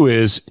to you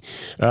is,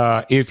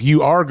 if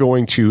you are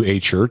going to a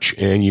church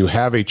and you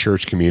have a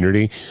church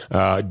community,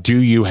 do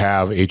you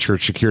have a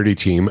church security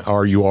team?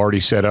 Are you already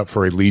set up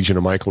for a Legion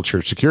of Michael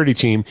church security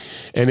team?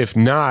 And if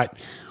not,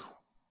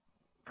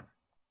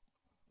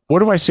 what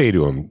do I say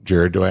to them,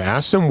 Jared? Do I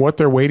ask them what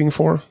they're waiting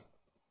for?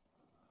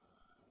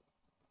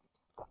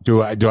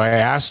 Do I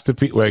ask the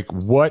people, like,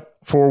 what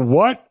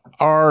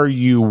are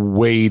you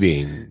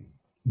waiting?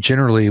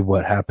 Generally,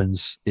 what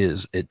happens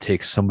is it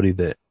takes somebody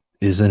that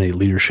is in a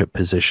leadership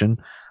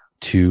position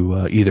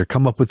to either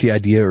come up with the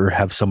idea or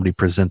have somebody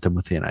present them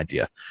with an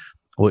idea.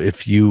 Well,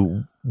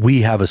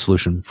 we have a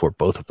solution for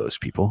both of those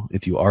people.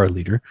 If you are a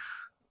leader,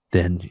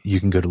 then you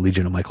can go to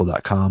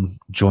legionofmichael.com,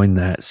 join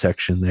that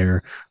section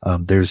there.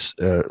 There's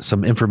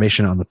some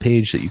information on the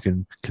page that you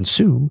can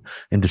consume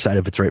and decide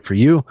if it's right for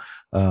you.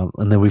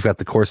 And then we've got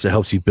the course that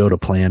helps you build a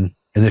plan.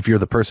 And if you're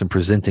the person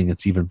presenting,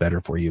 it's even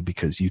better for you,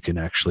 because you can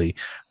actually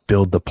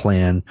build the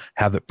plan,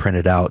 have it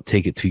printed out,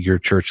 take it to your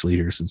church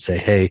leaders and say,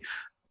 hey,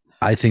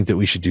 I think that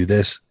we should do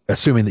this,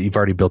 assuming that you've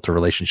already built a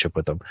relationship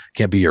with them.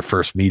 Can't be your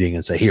first meeting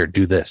and say, here,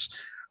 do this.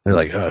 They're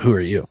like, who are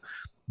you?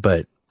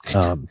 But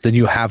then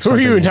you have who are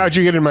you and how'd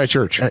you get in my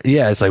church?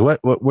 Yeah, it's like,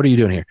 what are you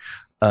doing here?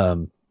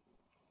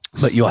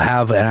 But you'll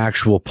have an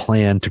actual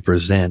plan to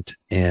present,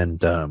 and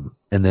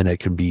then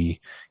it can be,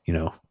 you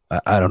know,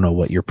 I don't know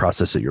what your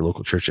process at your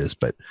local church is,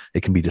 but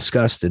it can be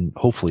discussed and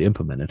hopefully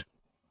implemented.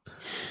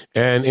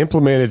 And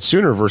implemented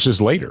sooner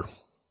versus later.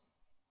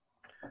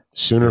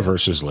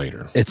 Versus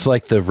later. It's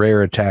like the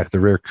rare attack, the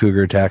rare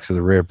cougar attacks or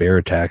the rare bear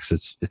attacks.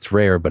 It's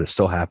rare, but it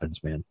still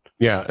happens, man.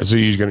 Yeah. So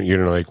you're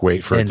gonna like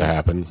wait for it to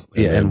happen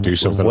and do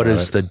something. What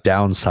is the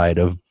downside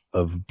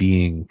of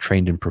being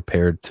trained and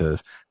prepared to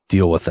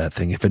deal with that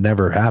thing? If it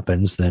never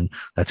happens, then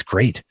that's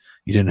great.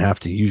 You didn't have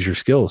to use your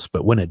skills.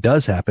 But when it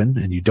does happen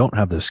and you don't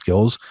have those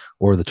skills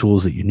or the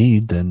tools that you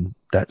need, then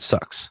that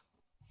sucks.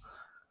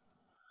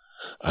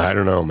 I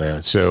don't know,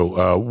 man.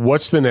 So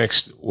what's the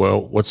next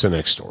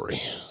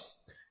story?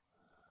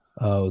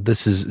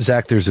 This is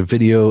Zach. There's a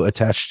video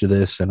attached to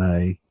this, and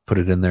I put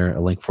it in there,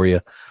 a link for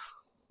you.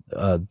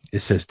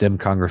 It says, Dem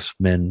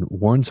Congressman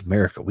warns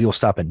America, we will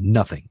stop at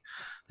nothing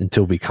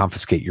until we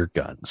confiscate your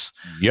guns.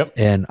 Yep.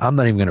 And I'm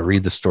not even going to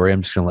read the story.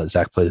 I'm just going to let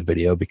Zach play the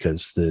video,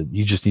 because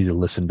you just need to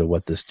listen to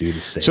what this dude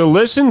is saying. So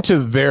listen to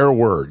their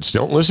words.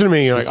 Don't listen to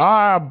me. You're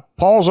like,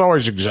 Paul's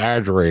always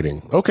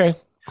exaggerating. Okay,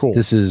 cool.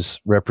 This is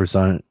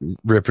Representative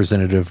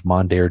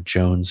Mondaire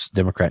Jones,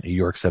 Democrat, New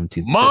York,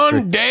 17th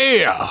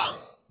Mondaire.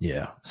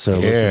 Yeah. So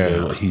listen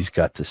to what he's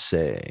got to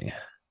say.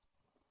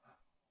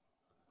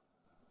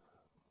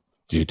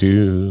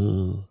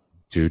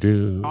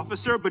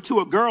 Officer, but to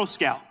a Girl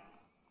Scout.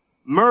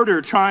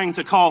 Murder trying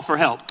to call for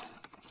help.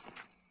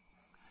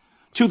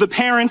 To the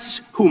parents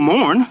who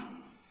mourn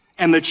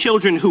and the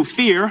children who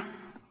fear,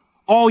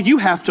 all you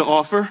have to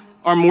offer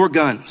are more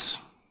guns.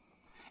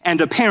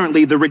 And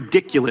apparently the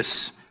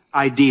ridiculous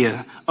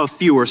idea of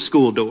fewer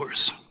school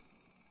doors.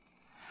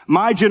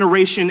 My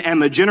generation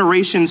and the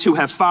generations who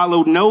have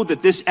followed know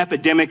that this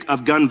epidemic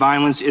of gun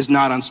violence is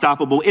not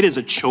unstoppable. It is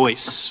a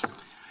choice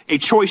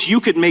you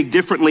could make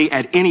differently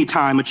at any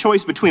time, a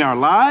choice between our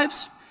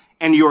lives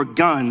and your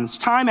guns.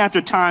 Time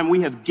after time,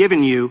 we have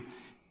given you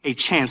a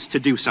chance to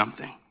do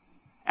something.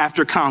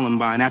 After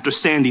Columbine, after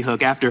Sandy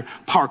Hook, after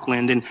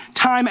Parkland, and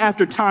time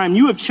after time,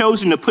 you have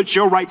chosen to put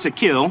your right to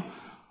kill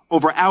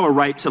over our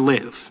right to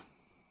live.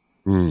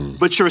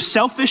 But your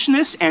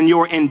selfishness and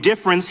your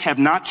indifference have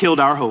not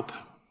killed our hope.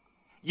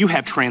 You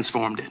have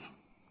transformed it.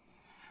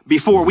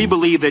 Before, we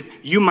believed that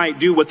you might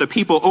do what the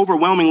people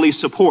overwhelmingly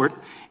support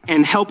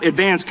and help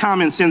advance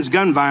common sense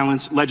gun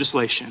violence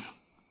legislation.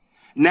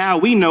 Now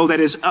we know that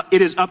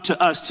it is up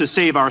to us to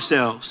save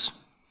ourselves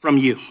from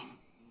you.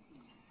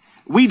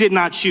 We did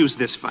not choose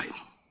this fight.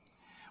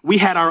 We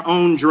had our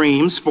own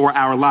dreams for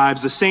our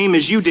lives, the same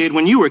as you did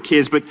when you were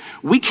kids, but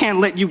we can't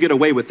let you get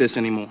away with this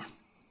anymore.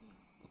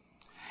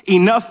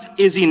 Enough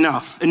is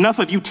enough. Enough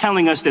of you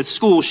telling us that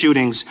school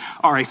shootings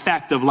are a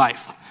fact of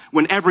life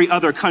when every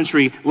other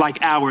country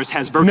like ours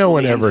has virtually No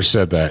one ever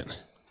said that.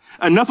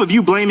 Enough of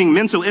you blaming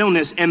mental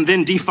illness and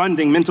then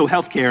defunding mental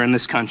health care in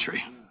this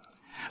country.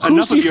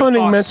 Who's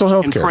defunding mental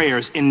health care? And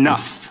prayers.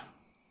 Enough.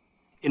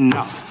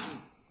 Enough.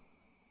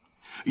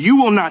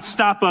 You will not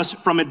stop us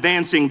from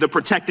advancing the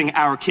Protecting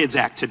Our Kids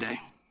Act today.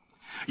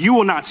 You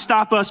will not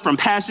stop us from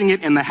passing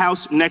it in the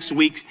House next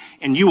week,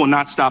 and you will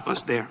not stop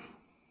us there.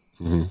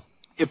 Mm-hmm.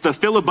 If the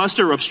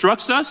filibuster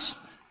obstructs us,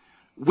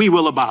 we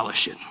will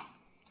abolish it.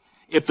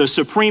 If the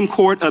Supreme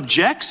Court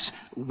objects,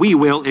 we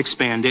will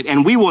expand it,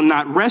 and we will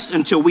not rest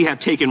until we have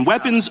taken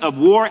weapons of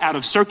war out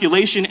of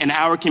circulation in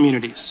our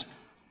communities.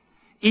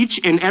 Each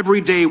and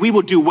every day, we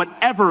will do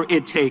whatever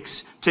it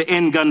takes to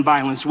end gun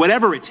violence,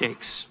 whatever it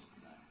takes.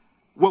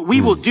 What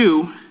we will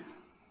do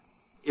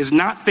is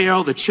not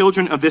fail the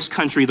children of this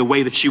country the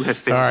way that you have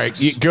failed. All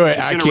right, go ahead.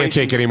 I can't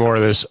take any more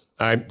of this.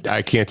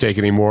 I can't take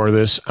any more of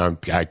this.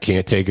 I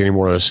can't take any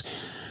more of this.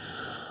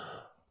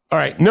 All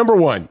right, number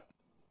one,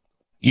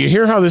 you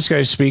hear how this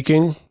guy's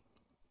speaking?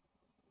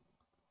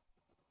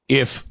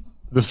 If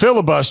the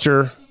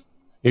filibuster,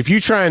 if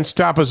you try and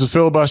stop us with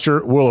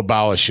filibuster, we'll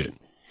abolish it.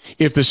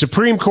 If the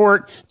Supreme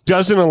Court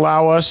doesn't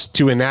allow us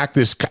to enact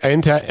this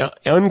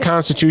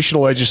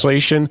unconstitutional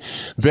legislation,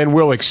 then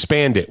we'll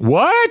expand it.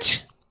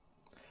 What?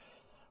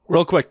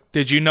 Real quick,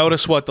 did you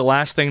notice what the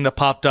last thing that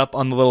popped up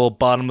on the little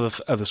bottom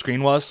of the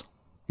screen was?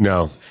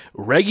 No.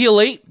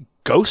 Regulate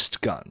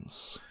ghost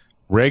guns.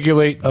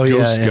 Regulate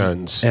ghost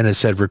guns. And it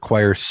said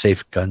require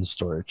safe gun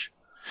storage.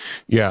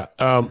 Yeah.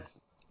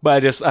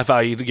 But I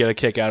thought you'd get a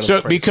kick out of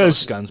the phrase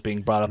ghost guns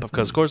being brought up,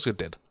 because of course it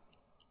did.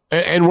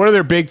 And one of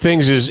their big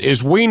things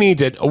is we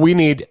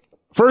need,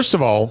 first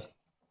of all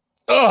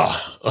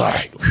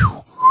right.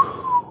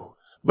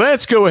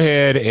 Let's go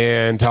ahead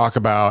and talk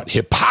about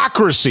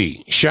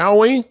hypocrisy, shall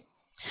we?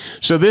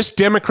 So this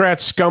Democrat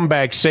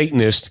scumbag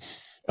Satanist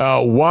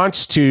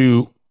wants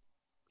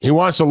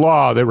a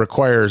law that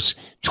requires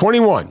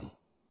 21,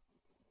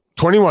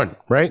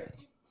 right?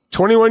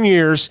 21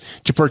 years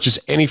to purchase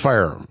any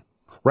firearm,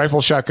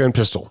 rifle, shotgun,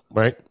 pistol,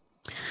 right?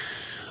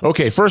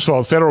 Okay, first of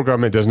all, the federal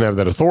government doesn't have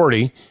that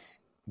authority.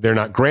 They're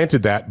not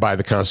granted that by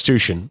the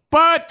Constitution.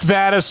 But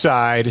that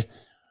aside,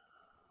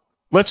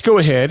 let's go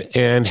ahead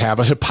and have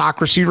a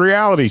hypocrisy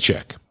reality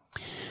check.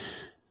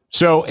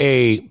 So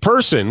a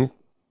person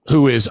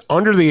who is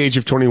under the age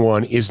of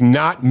 21 is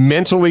not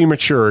mentally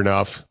mature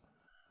enough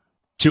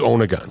to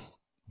own a gun.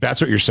 That's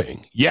what you're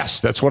saying.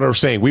 Yes, that's what I'm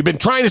saying. We've been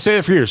trying to say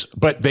that for years,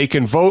 but they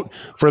can vote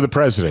for the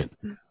president.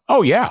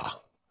 Oh, yeah.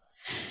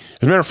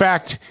 As a matter of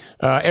fact,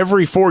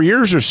 every 4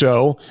 years or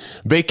so,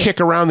 they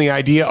kick around the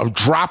idea of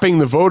dropping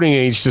the voting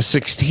age to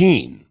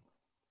 16.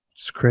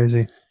 It's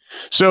crazy.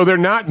 So they're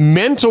not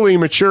mentally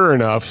mature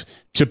enough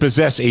to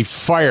possess a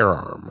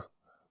firearm,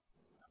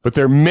 but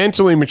they're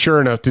mentally mature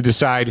enough to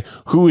decide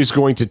who is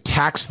going to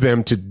tax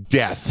them to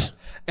death.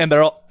 And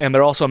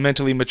they're also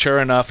mentally mature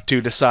enough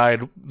to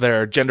decide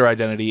their gender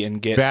identity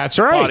and get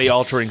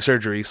body-altering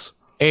surgeries.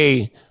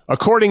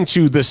 According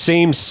to the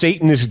same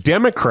Satanist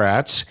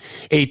Democrats,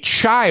 a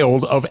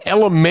child of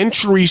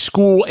elementary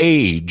school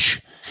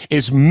age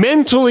is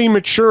mentally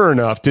mature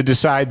enough to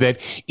decide that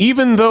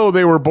even though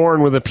they were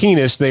born with a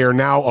penis, they are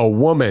now a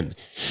woman,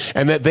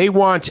 and that they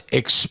want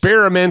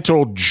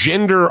experimental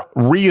gender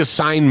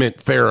reassignment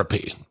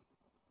therapy.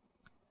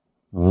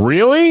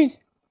 Really?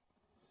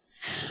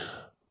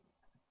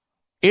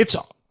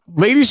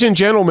 Ladies and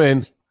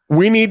gentlemen,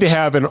 we need to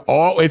have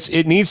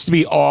it needs to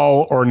be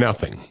all or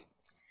nothing.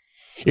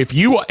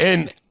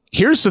 And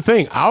here's the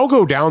thing, I'll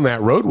go down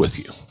that road with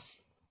you.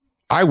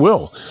 I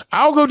will.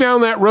 I'll go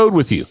down that road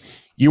with you.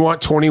 You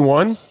want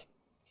 21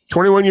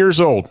 years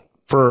old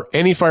for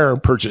any firearm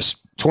purchase,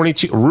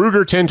 22 Ruger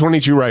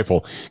 1022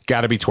 rifle,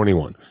 got to be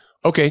 21.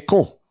 Okay,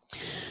 cool.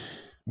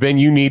 Then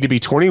you need to be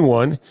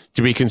 21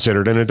 to be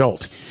considered an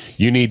adult.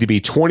 You need to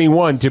be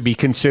 21 to be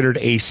considered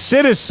a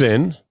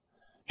citizen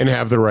and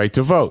have the right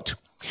to vote.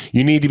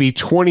 You need to be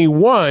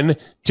 21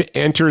 to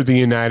enter the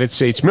United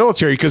States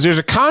military because there's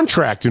a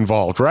contract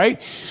involved, right?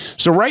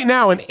 So right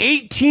now, an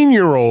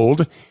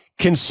 18-year-old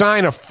can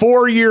sign a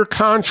 4-year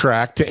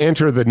contract to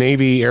enter the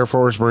Navy, Air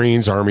Force,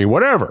 Marines, Army,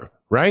 whatever,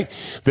 right?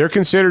 They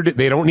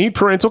don't need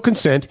parental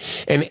consent.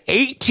 An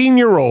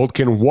 18-year-old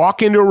can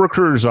walk into a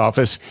recruiter's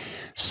office,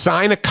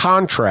 sign a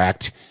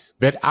contract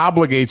that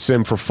obligates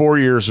them for 4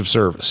 years of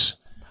service.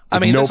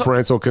 No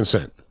parental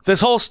consent.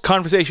 This whole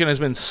conversation has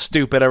been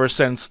stupid ever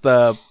since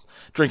the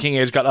drinking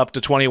age got up to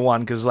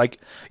 21, because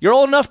you're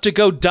old enough to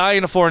go die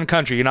in a foreign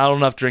country. You're not old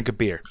enough to drink a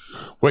beer.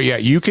 Well, yeah,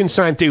 you can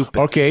sign. Stupid.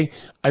 Okay,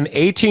 an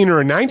 18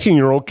 or a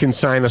 19-year-old can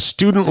sign a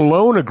student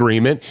loan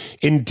agreement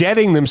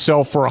indebting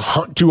themselves to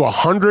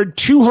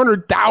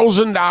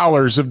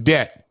 $200,000 of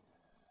debt,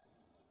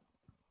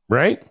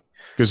 right?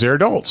 Because they're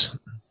adults.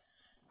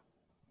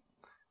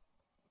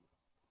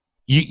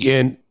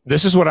 And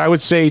this is what I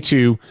would say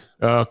to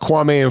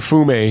Kwame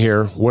Nkrumah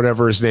here,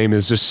 whatever his name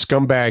is, this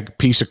scumbag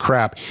piece of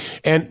crap.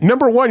 And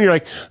number one, you're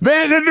like,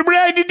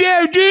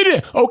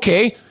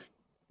 okay,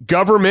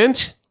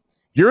 government,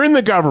 you're in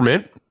the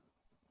government.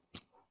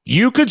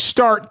 You could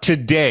start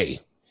today.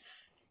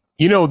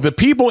 The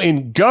people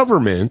in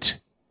government,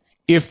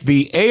 if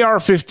the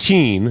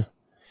AR-15,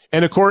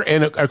 and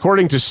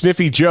according to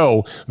Sniffy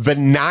Joe, the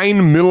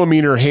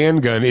 9mm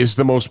handgun is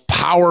the most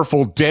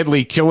powerful,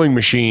 deadly killing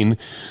machine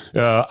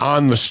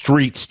on the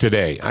streets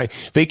today.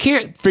 They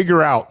can't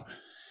figure out.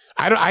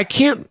 I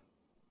can't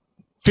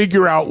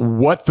figure out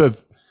what the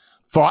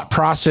thought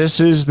process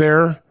is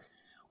there.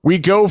 We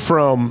go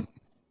from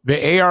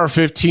the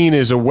AR-15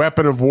 is a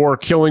weapon of war,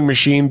 killing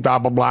machine, blah,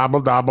 blah, blah, blah,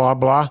 blah, blah,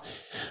 blah,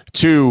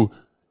 to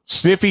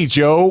Sniffy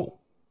Joe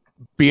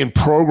being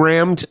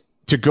programmed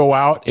to go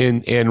out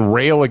and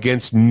rail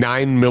against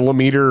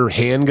 9mm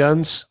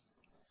handguns.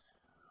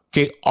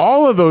 Okay,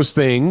 all of those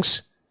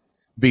things,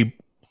 the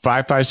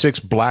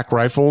 5.56 black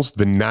rifles,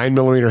 the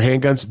 9mm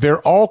handguns,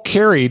 they're all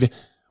carried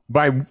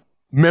by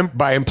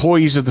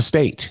employees of the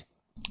state.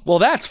 Well,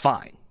 that's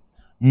fine.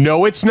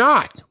 No, it's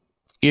not.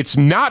 It's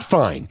not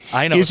fine.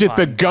 I know. Is it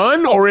the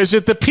gun or is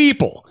it the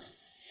people?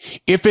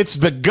 If it's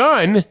the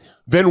gun,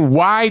 then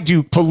why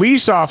do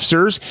police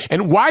officers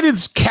and why do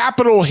the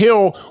Capitol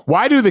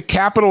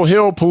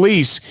Hill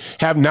police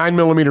have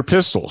 9mm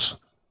pistols?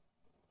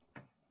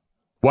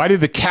 Why do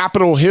the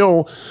Capitol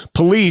Hill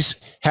police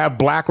have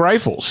black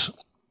rifles?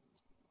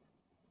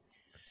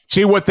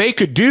 See, what they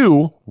could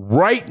do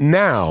right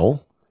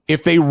now,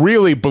 if they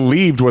really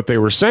believed what they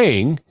were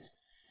saying,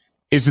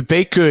 is that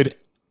they could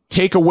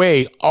take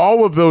away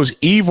all of those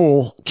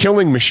evil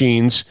killing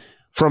machines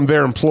from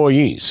their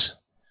employees.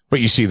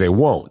 But you see, they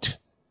won't.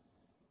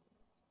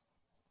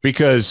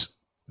 Because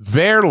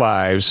their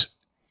lives,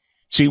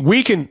 see,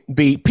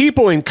 the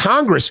people in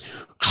Congress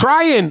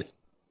try and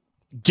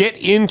get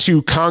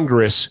into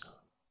Congress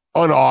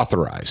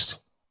unauthorized.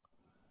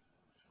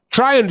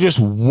 Try and just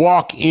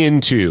walk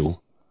into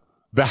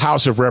the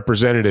House of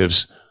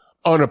Representatives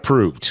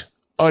unapproved,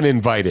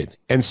 uninvited,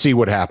 and see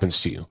what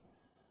happens to you.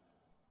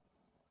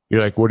 You're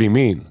like, what do you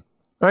mean?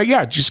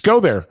 Yeah, just go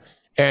there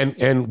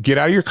and get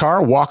out of your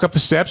car, walk up the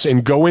steps,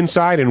 and go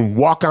inside and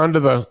walk onto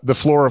the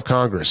floor of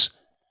Congress,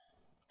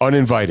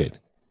 uninvited.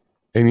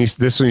 And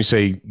this one you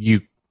say,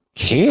 you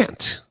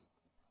can't.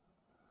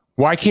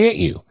 Why can't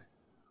you?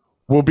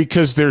 Well,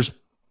 because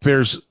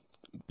there's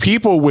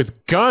people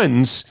with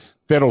guns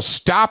that'll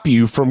stop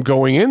you from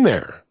going in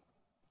there.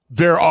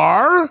 There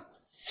are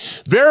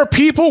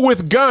people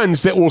with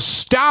guns that will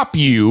stop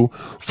you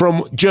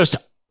from just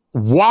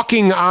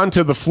walking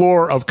onto the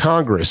floor of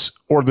Congress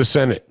or the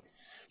Senate.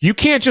 You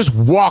can't just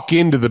walk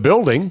into the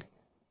building.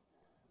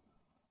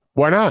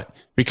 Why not?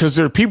 Because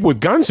there are people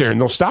with guns there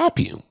and they'll stop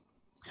you.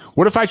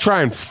 What if I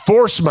try and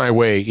force my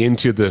way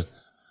into the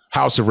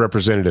House of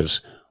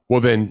Representatives? Well,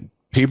 then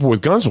people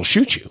with guns will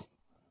shoot you.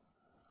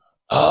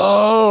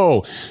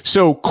 Oh,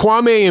 so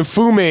Kwame and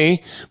Fume,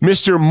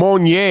 Mr.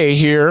 Monnier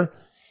here,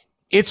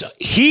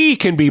 he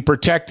can be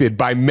protected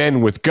by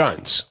men with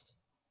guns.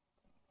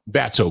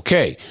 That's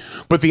okay.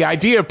 But the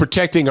idea of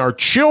protecting our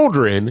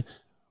children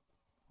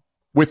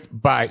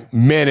by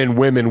men and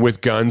women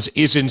with guns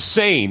is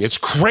insane. It's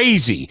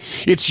crazy.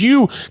 It's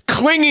you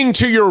clinging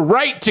to your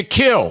right to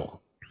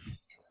kill.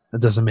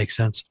 That doesn't make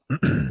sense.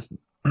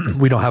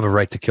 We don't have a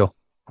right to kill.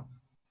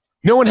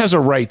 No one has a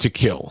right to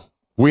kill.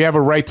 We have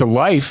a right to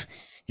life.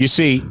 You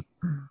see,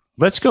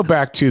 let's go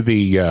back to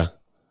the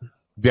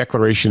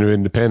Declaration of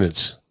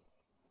Independence.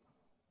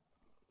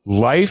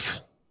 Life,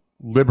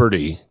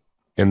 liberty,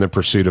 and the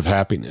pursuit of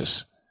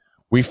happiness.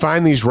 We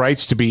find these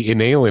rights to be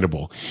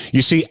inalienable.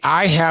 You see,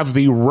 I have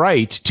the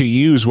right to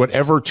use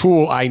whatever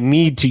tool I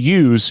need to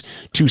use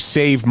to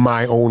save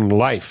my own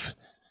life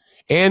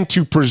and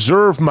to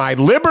preserve my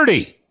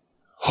liberty.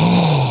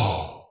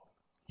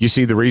 You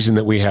see, the reason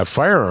that we have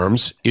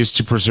firearms is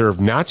to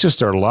preserve not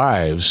just our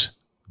lives,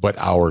 but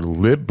our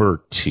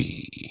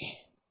liberty.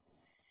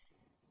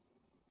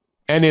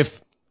 And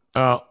if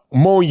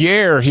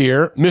Moliere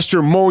here,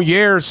 Mr.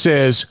 Moliere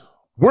says,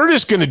 we're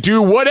just going to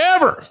do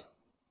whatever.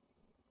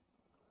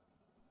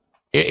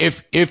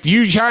 If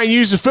you try and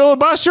use the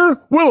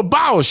filibuster, we'll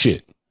abolish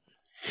it.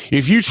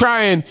 If you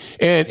try and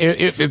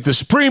if the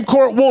Supreme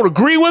Court won't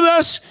agree with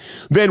us,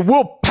 then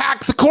we'll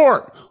pack the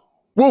court.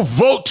 We'll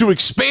vote to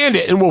expand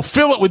it and we'll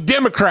fill it with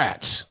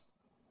Democrats.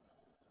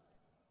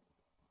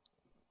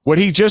 What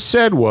he just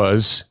said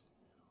was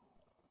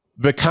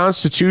the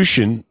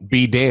Constitution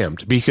be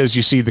damned, because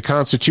you see, the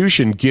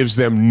Constitution gives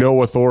them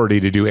no authority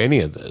to do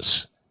any of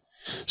this.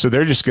 So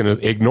they're just going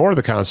to ignore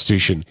the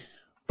Constitution.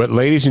 But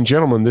ladies and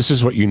gentlemen, this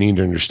is what you need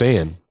to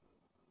understand.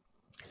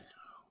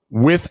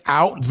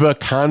 Without the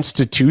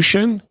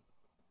Constitution,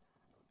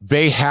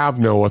 they have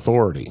no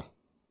authority.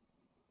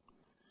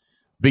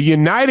 The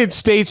United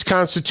States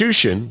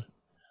Constitution,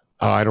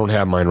 I don't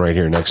have mine right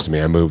here next to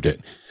me. I moved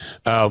it.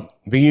 The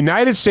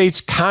United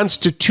States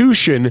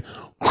Constitution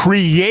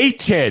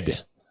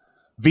created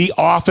the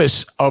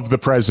office of the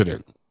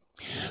president.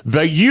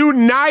 The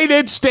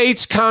United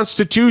States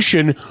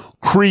Constitution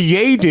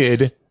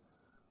created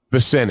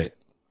the Senate.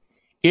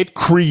 It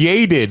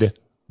created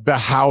the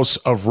House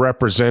of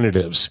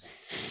Representatives.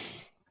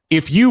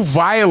 If you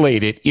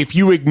violate it, if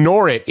you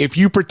ignore it, if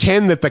you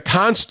pretend that the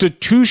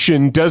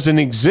Constitution doesn't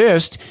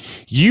exist,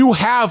 you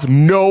have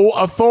no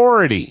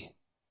authority.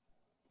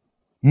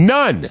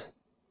 None.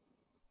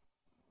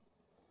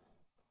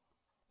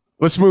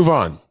 Let's move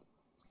on.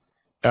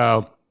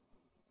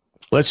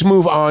 Let's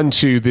move on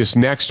to this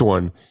next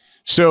one.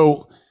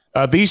 So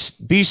these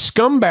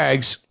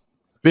scumbags,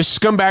 this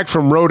scumbag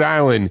from Rhode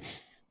Island,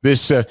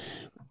 this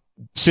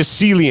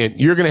Sicilian,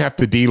 you're going to have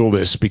to deedle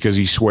this because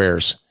he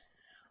swears.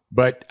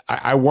 But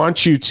I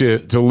want you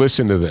to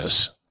listen to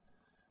this.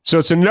 So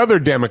it's another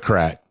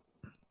Democrat.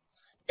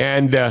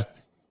 And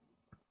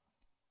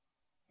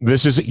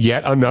this is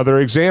yet another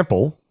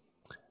example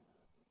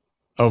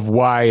of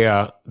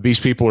why these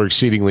people are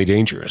exceedingly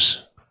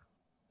dangerous.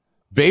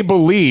 They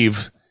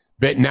believe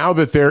that now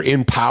that they're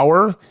in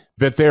power,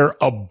 that they're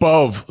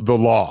above the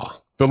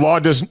law. The law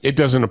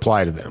doesn't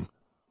apply to them.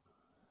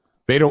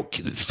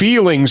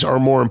 Feelings are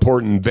more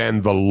important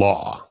than the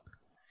law.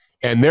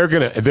 And they're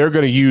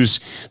gonna use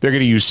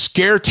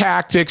scare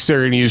tactics.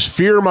 They're gonna use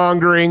fear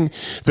mongering.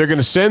 They're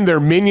gonna send their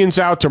minions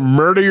out to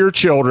murder your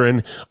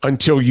children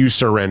until you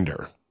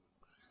surrender.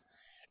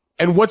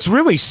 And what's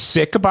really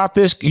sick about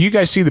this, you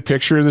guys see the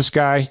picture of this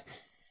guy?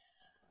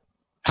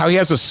 How he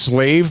has a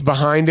slave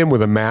behind him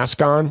with a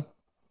mask on?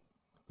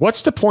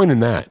 What's the point in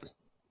that?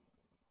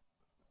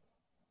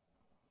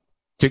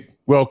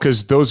 Well,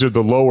 because those are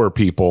the lower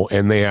people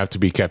and they have to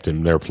be kept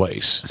in their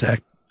place.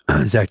 Zach,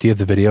 do you have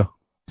the video?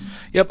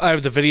 Yep, I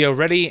have the video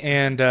ready,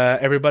 and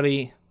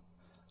everybody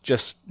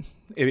just,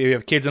 if you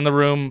have kids in the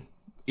room,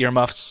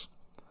 earmuffs,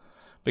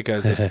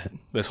 because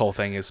this whole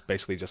thing is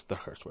basically just the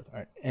curse word. All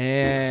right,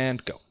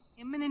 and go.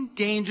 Imminent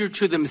danger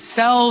to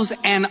themselves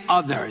and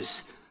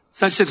others,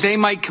 such that they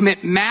might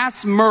commit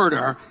mass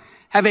murder,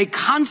 have a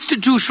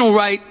constitutional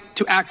right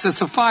to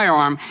access a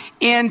firearm,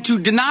 and to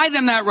deny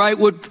them that right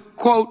would,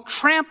 quote,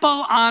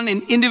 trample on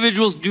an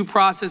individual's due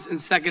process and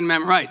Second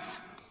Amendment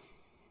rights.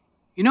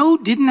 You know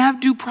who didn't have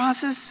due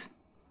process?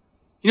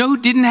 You know who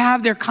didn't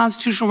have their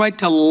constitutional right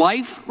to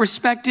life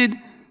respected?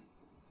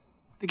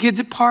 The kids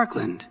at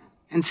Parkland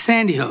and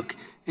Sandy Hook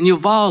and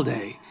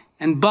Uvalde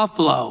and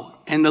Buffalo,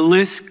 and the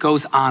list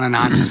goes on and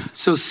on.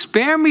 So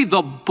spare me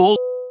the bull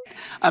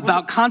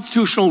about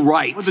constitutional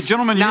rights. Would the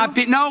gentleman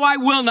yield? No, I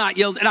will not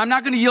yield, and I'm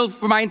not going to yield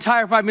for my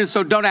entire 5 minutes,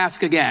 so don't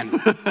ask again.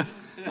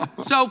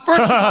 So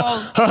first of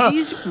all,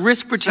 these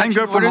risk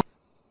protection orders.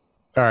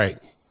 All right.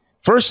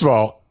 First of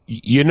all,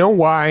 you know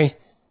why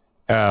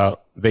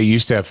they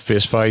used to have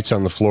fist fights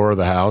on the floor of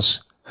the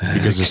House?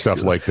 Because of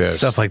stuff like this.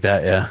 Stuff like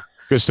that, yeah.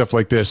 Because stuff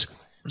like this.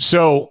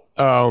 So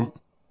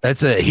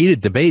that's a heated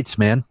debates,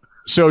 man.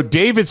 So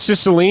David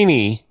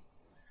Cicilline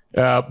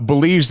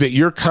believes that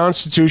your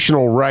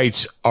constitutional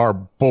rights are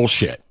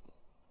bullshit.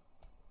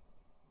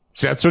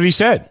 So that's what he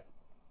said.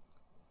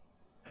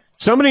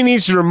 Somebody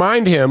needs to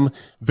remind him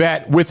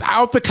that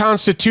without the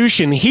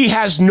Constitution, he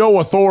has no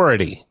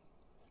authority.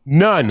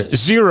 None.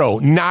 Zero.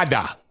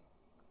 Nada.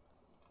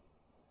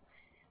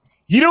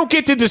 You don't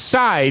get to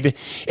decide.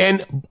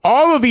 And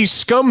all of these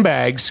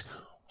scumbags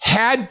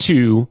had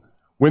to,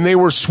 when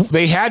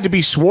they had to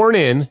be sworn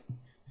in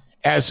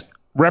as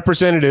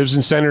representatives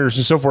and senators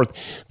and so forth,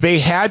 they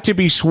had to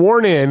be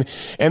sworn in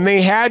and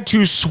they had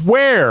to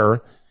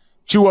swear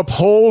to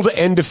uphold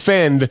and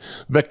defend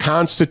the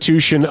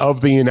Constitution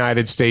of the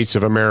United States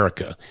of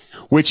America,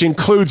 which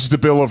includes the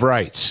Bill of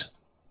Rights.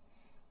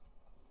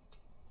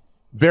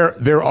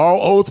 They're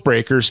all oath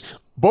breakers.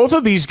 Both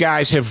of these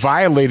guys have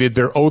violated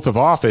their oath of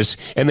office,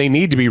 and they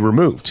need to be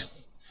removed.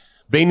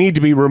 They need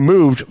to be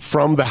removed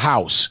from the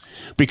House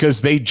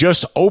because they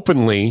just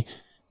openly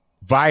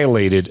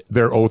violated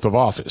their oath of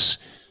office.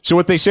 So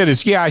what they said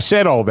is, yeah, I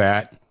said all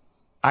that.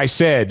 I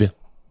said,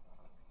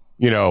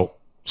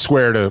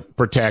 swear to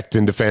protect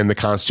and defend the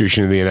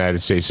Constitution of the United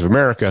States of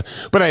America,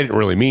 but I didn't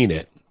really mean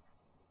it.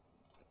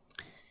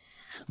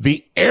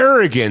 The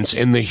arrogance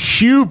and the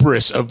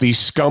hubris of these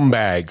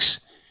scumbags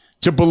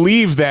to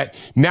believe that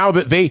now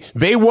that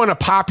they won a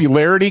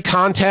popularity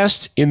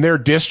contest in their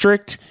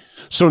district,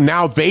 so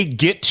now they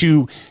get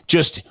to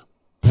just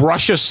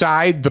brush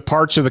aside the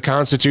parts of the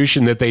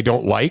Constitution that they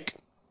don't like.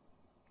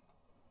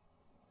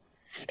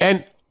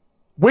 And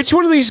which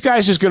one of these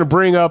guys is going to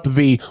bring up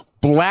the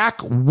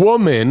black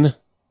woman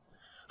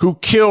who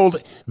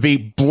killed the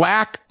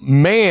black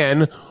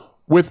man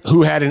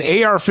who had an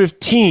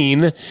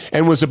AR-15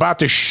 and was about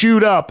to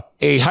shoot up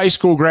a high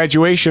school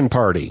graduation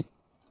party?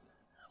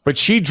 But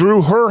she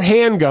drew her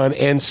handgun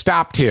and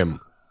stopped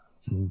him.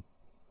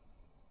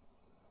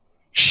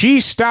 She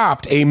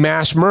stopped a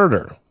mass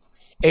murder.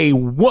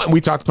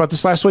 We talked about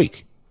this last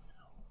week.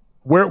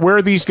 Where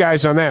are these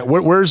guys on that?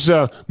 Where's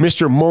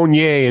Mr.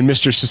 Monnier and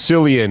Mr.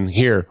 Sicilian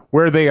here?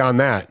 Where are they on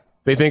that?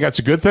 They think that's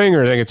a good thing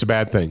or they think it's a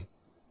bad thing?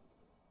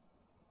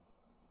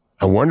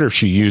 I wonder if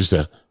she used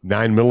a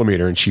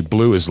 9mm and she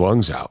blew his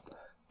lungs out.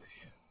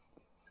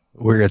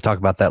 We're going to talk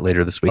about that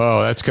later this week.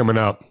 Oh, that's coming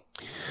up.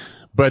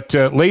 But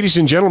ladies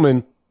and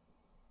gentlemen,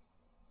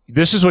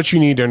 this is what you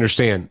need to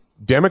understand.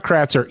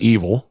 Democrats are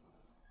evil.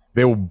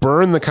 They will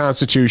burn the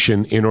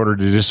Constitution in order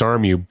to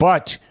disarm you.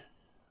 But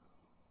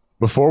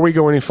before we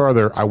go any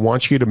further, I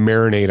want you to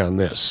marinate on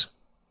this.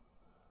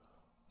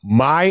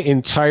 My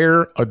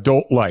entire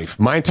life,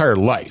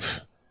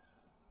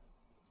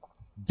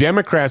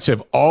 Democrats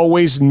have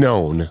always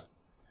known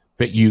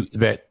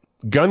that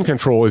gun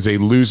control is a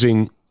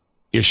losing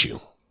issue.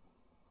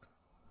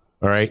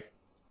 All right?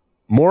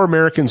 More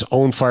Americans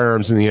own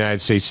firearms in the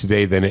United States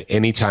today than at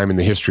any time in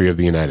the history of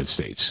the United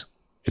States.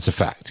 It's a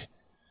fact.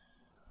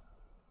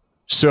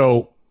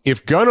 So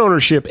if gun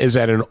ownership is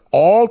at an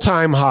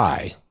all-time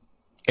high,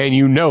 and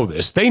you know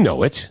this, they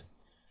know it,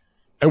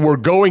 and we're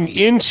going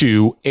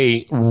into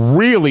a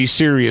really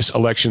serious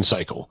election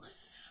cycle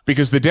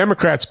because the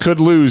Democrats could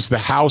lose the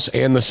House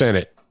and the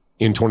Senate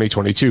in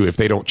 2022 if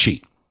they don't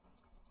cheat.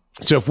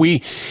 So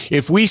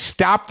if we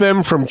stop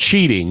them from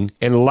cheating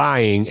and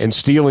lying and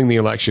stealing the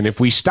election,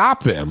 if we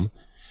stop them,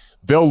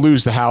 they'll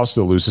lose the House,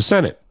 they'll lose the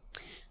Senate.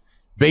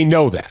 They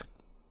know that.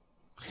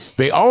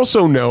 They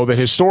also know that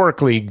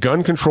historically,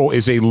 gun control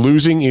is a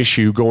losing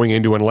issue going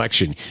into an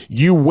election.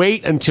 You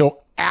wait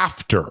until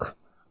after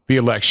the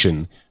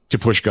election to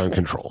push gun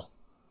control.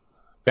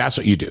 That's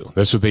what you do.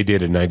 That's what they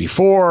did in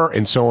 94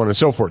 and so on and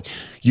so forth.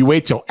 You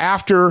wait till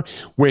after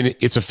when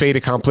it's a fait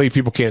accompli,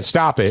 people can't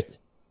stop it.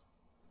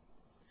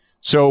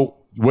 So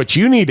what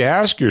you need to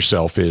ask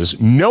yourself is,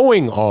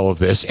 knowing all of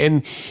this,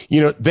 and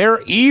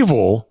they're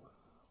evil,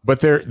 but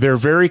they're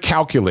very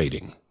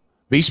calculating.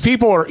 These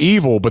people are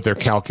evil, but they're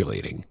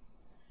calculating.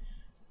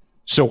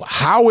 So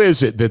how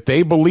is it that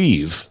they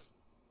believe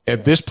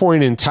at this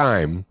point in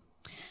time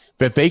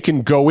that they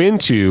can go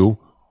into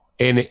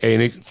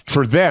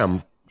for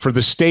them, for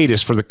the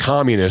statists, for the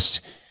communists,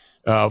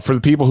 for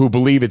the people who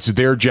believe it's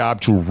their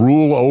job to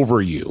rule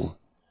over you?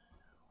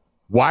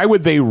 Why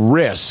would they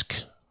risk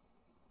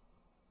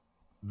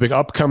the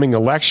upcoming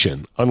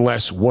election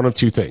unless one of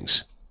two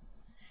things?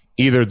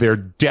 Either they're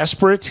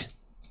desperate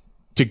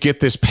to get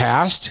this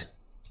passed,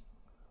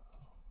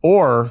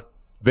 or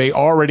they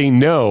already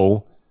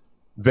know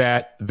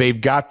that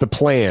they've got the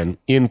plan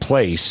in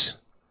place.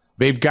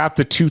 They've got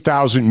the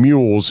 2,000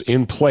 mules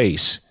in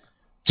place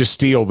to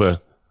steal the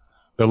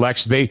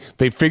election.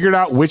 They figured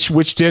out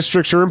which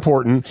districts are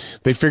important.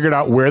 They figured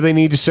out where they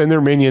need to send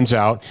their minions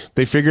out.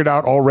 They figured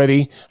out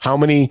already how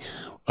many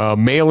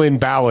mail-in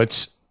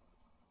ballots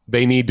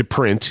they need to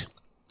print,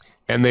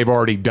 and they've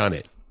already done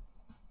it.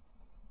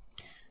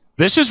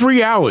 This is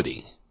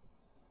reality.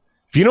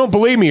 If you don't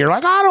believe me, you're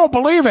like, I don't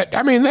believe it.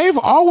 I mean, they've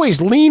always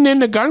leaned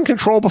into gun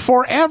control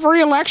before every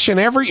election.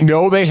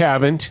 No, they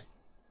haven't.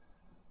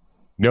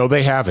 No,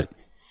 they haven't.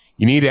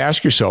 You need to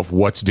ask yourself,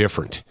 what's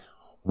different?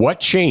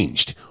 What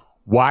changed?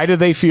 Why do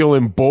they feel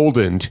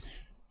emboldened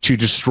to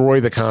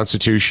destroy the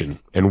Constitution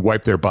and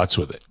wipe their butts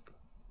with it?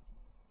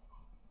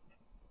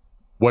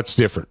 What's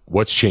different?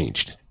 What's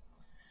changed?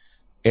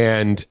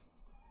 And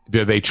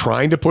are they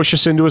trying to push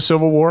us into a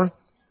civil war?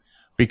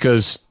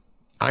 Because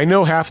I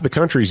know half of the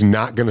country's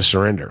not going to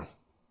surrender.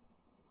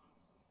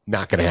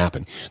 Not going to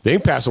happen. They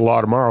can pass a law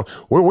tomorrow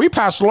where we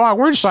pass a law,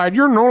 we decide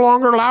you're no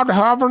longer allowed to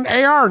have an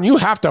AR and you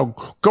have to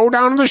go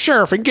down to the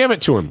sheriff and give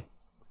it to him.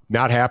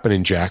 Not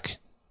happening, Jack.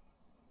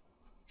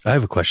 I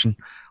have a question.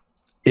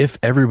 If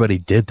everybody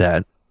did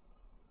that,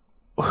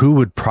 who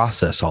would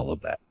process all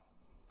of that?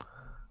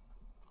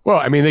 Well,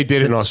 I mean, they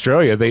did it in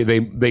Australia.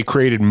 They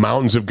created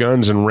mountains of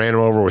guns and ran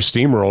them over with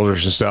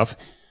steamrollers and stuff.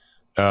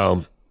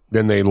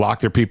 Then they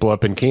locked their people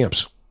up in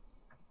camps.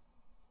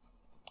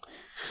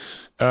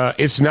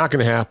 It's not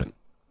going to happen.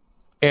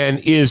 And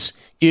is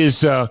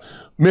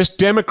Miss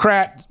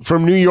Democrat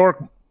from New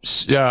York,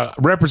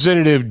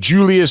 Representative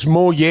Julius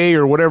Mollier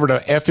or whatever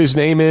the F his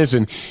name is,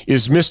 and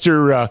is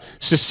Mr.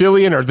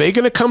 Sicilian, are they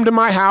going to come to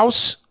my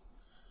house?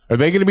 Are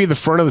they going to be the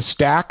front of the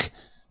stack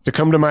to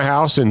come to my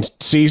house and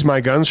seize my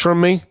guns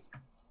from me?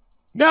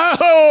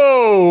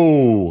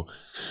 No,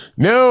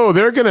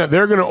 they're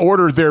gonna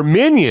order their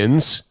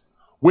minions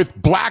with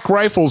black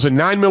rifles and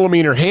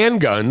 9mm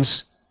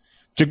handguns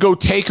to go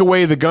take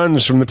away the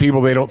guns from the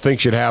people they don't think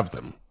should have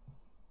them.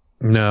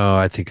 No,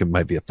 I think it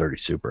might be a 30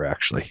 Super,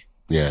 actually.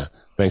 Yeah,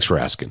 thanks for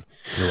asking.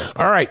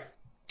 All right,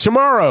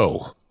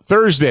 tomorrow,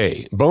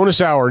 Thursday, bonus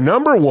hour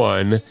number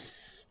 1,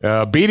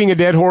 beating a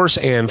dead horse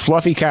and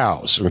fluffy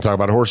cows. We're going to talk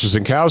about horses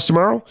and cows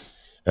tomorrow.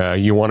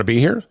 You want to be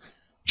here?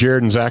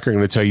 Jared and Zach are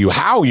going to tell you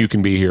how you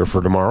can be here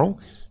for tomorrow,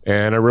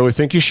 and I really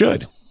think you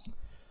should.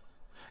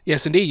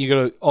 Yes, indeed.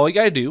 All you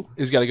got to do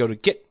is got to go to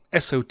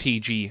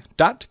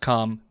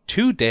getsotg.com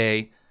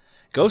today.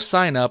 Go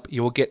sign up.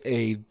 You will get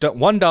a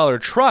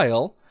 $1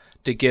 trial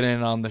to get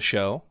in on the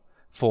show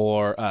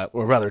or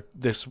rather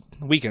this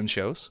weekend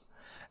shows,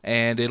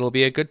 and it'll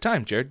be a good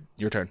time. Jared,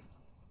 your turn.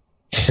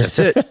 That's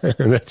it.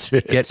 That's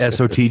it. Get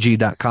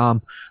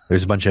SOTG.com.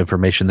 There's a bunch of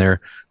information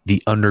there.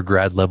 The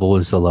undergrad level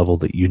is the level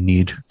that you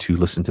need to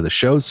listen to the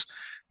shows.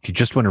 If you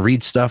just want to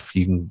read stuff,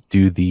 you can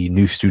do the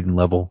new student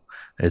level.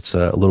 It's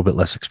a little bit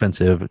less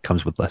expensive. It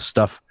comes with less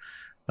stuff.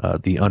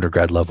 The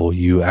undergrad level,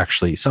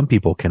 some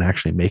people can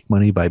actually make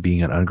money by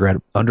being an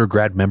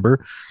undergrad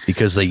member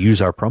because they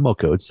use our promo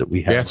codes that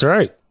we have. That's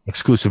right.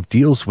 Exclusive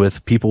deals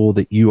with people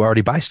that you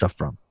already buy stuff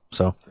from.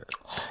 So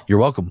you're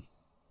welcome.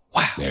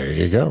 Wow. There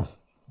you go.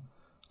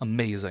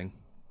 Amazing.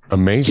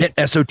 Get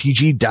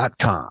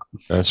SOTG.com.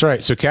 That's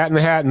right. So Cat in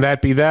the Hat and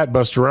That Be That,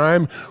 Busta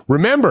Rhyme.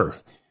 Remember,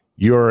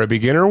 you're a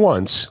beginner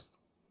once.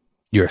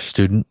 You're a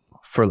student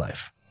for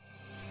life.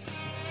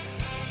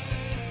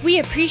 We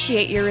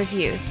appreciate your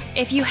reviews.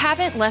 If you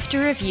haven't left a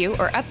review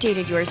or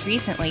updated yours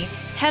recently,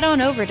 head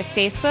on over to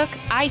Facebook,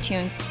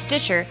 iTunes,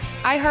 Stitcher,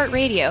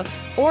 iHeartRadio,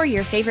 or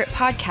your favorite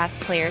podcast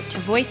player to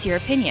voice your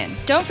opinion.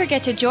 Don't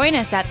forget to join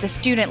us at the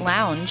Student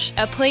Lounge,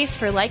 a place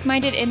for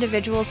like-minded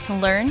individuals to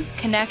learn,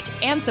 connect,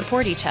 and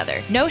support each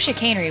other. No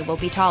chicanery will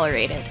be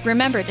tolerated.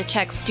 Remember to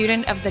check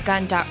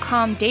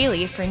studentofthegun.com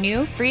daily for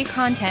new, free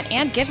content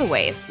and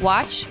giveaways.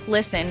 Watch,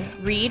 listen,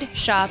 read,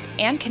 shop,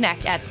 and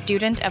connect at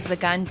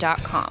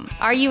studentofthegun.com.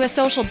 Are you a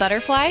social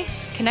butterfly?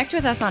 Connect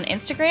with us on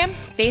Instagram,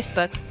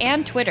 Facebook,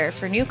 and Twitter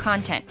for new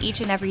content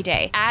each and every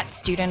day at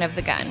Student of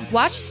the Gun.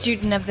 Watch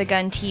Student of the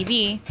Gun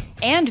TV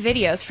and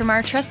videos from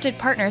our trusted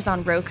partners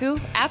on Roku,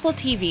 Apple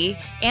TV,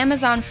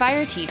 Amazon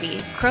Fire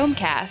TV,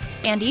 Chromecast,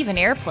 and even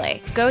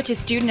AirPlay. Go to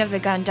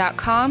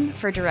studentofthegun.com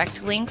for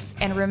direct links,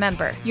 and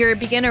remember, you're a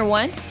beginner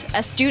once,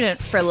 a student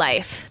for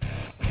life.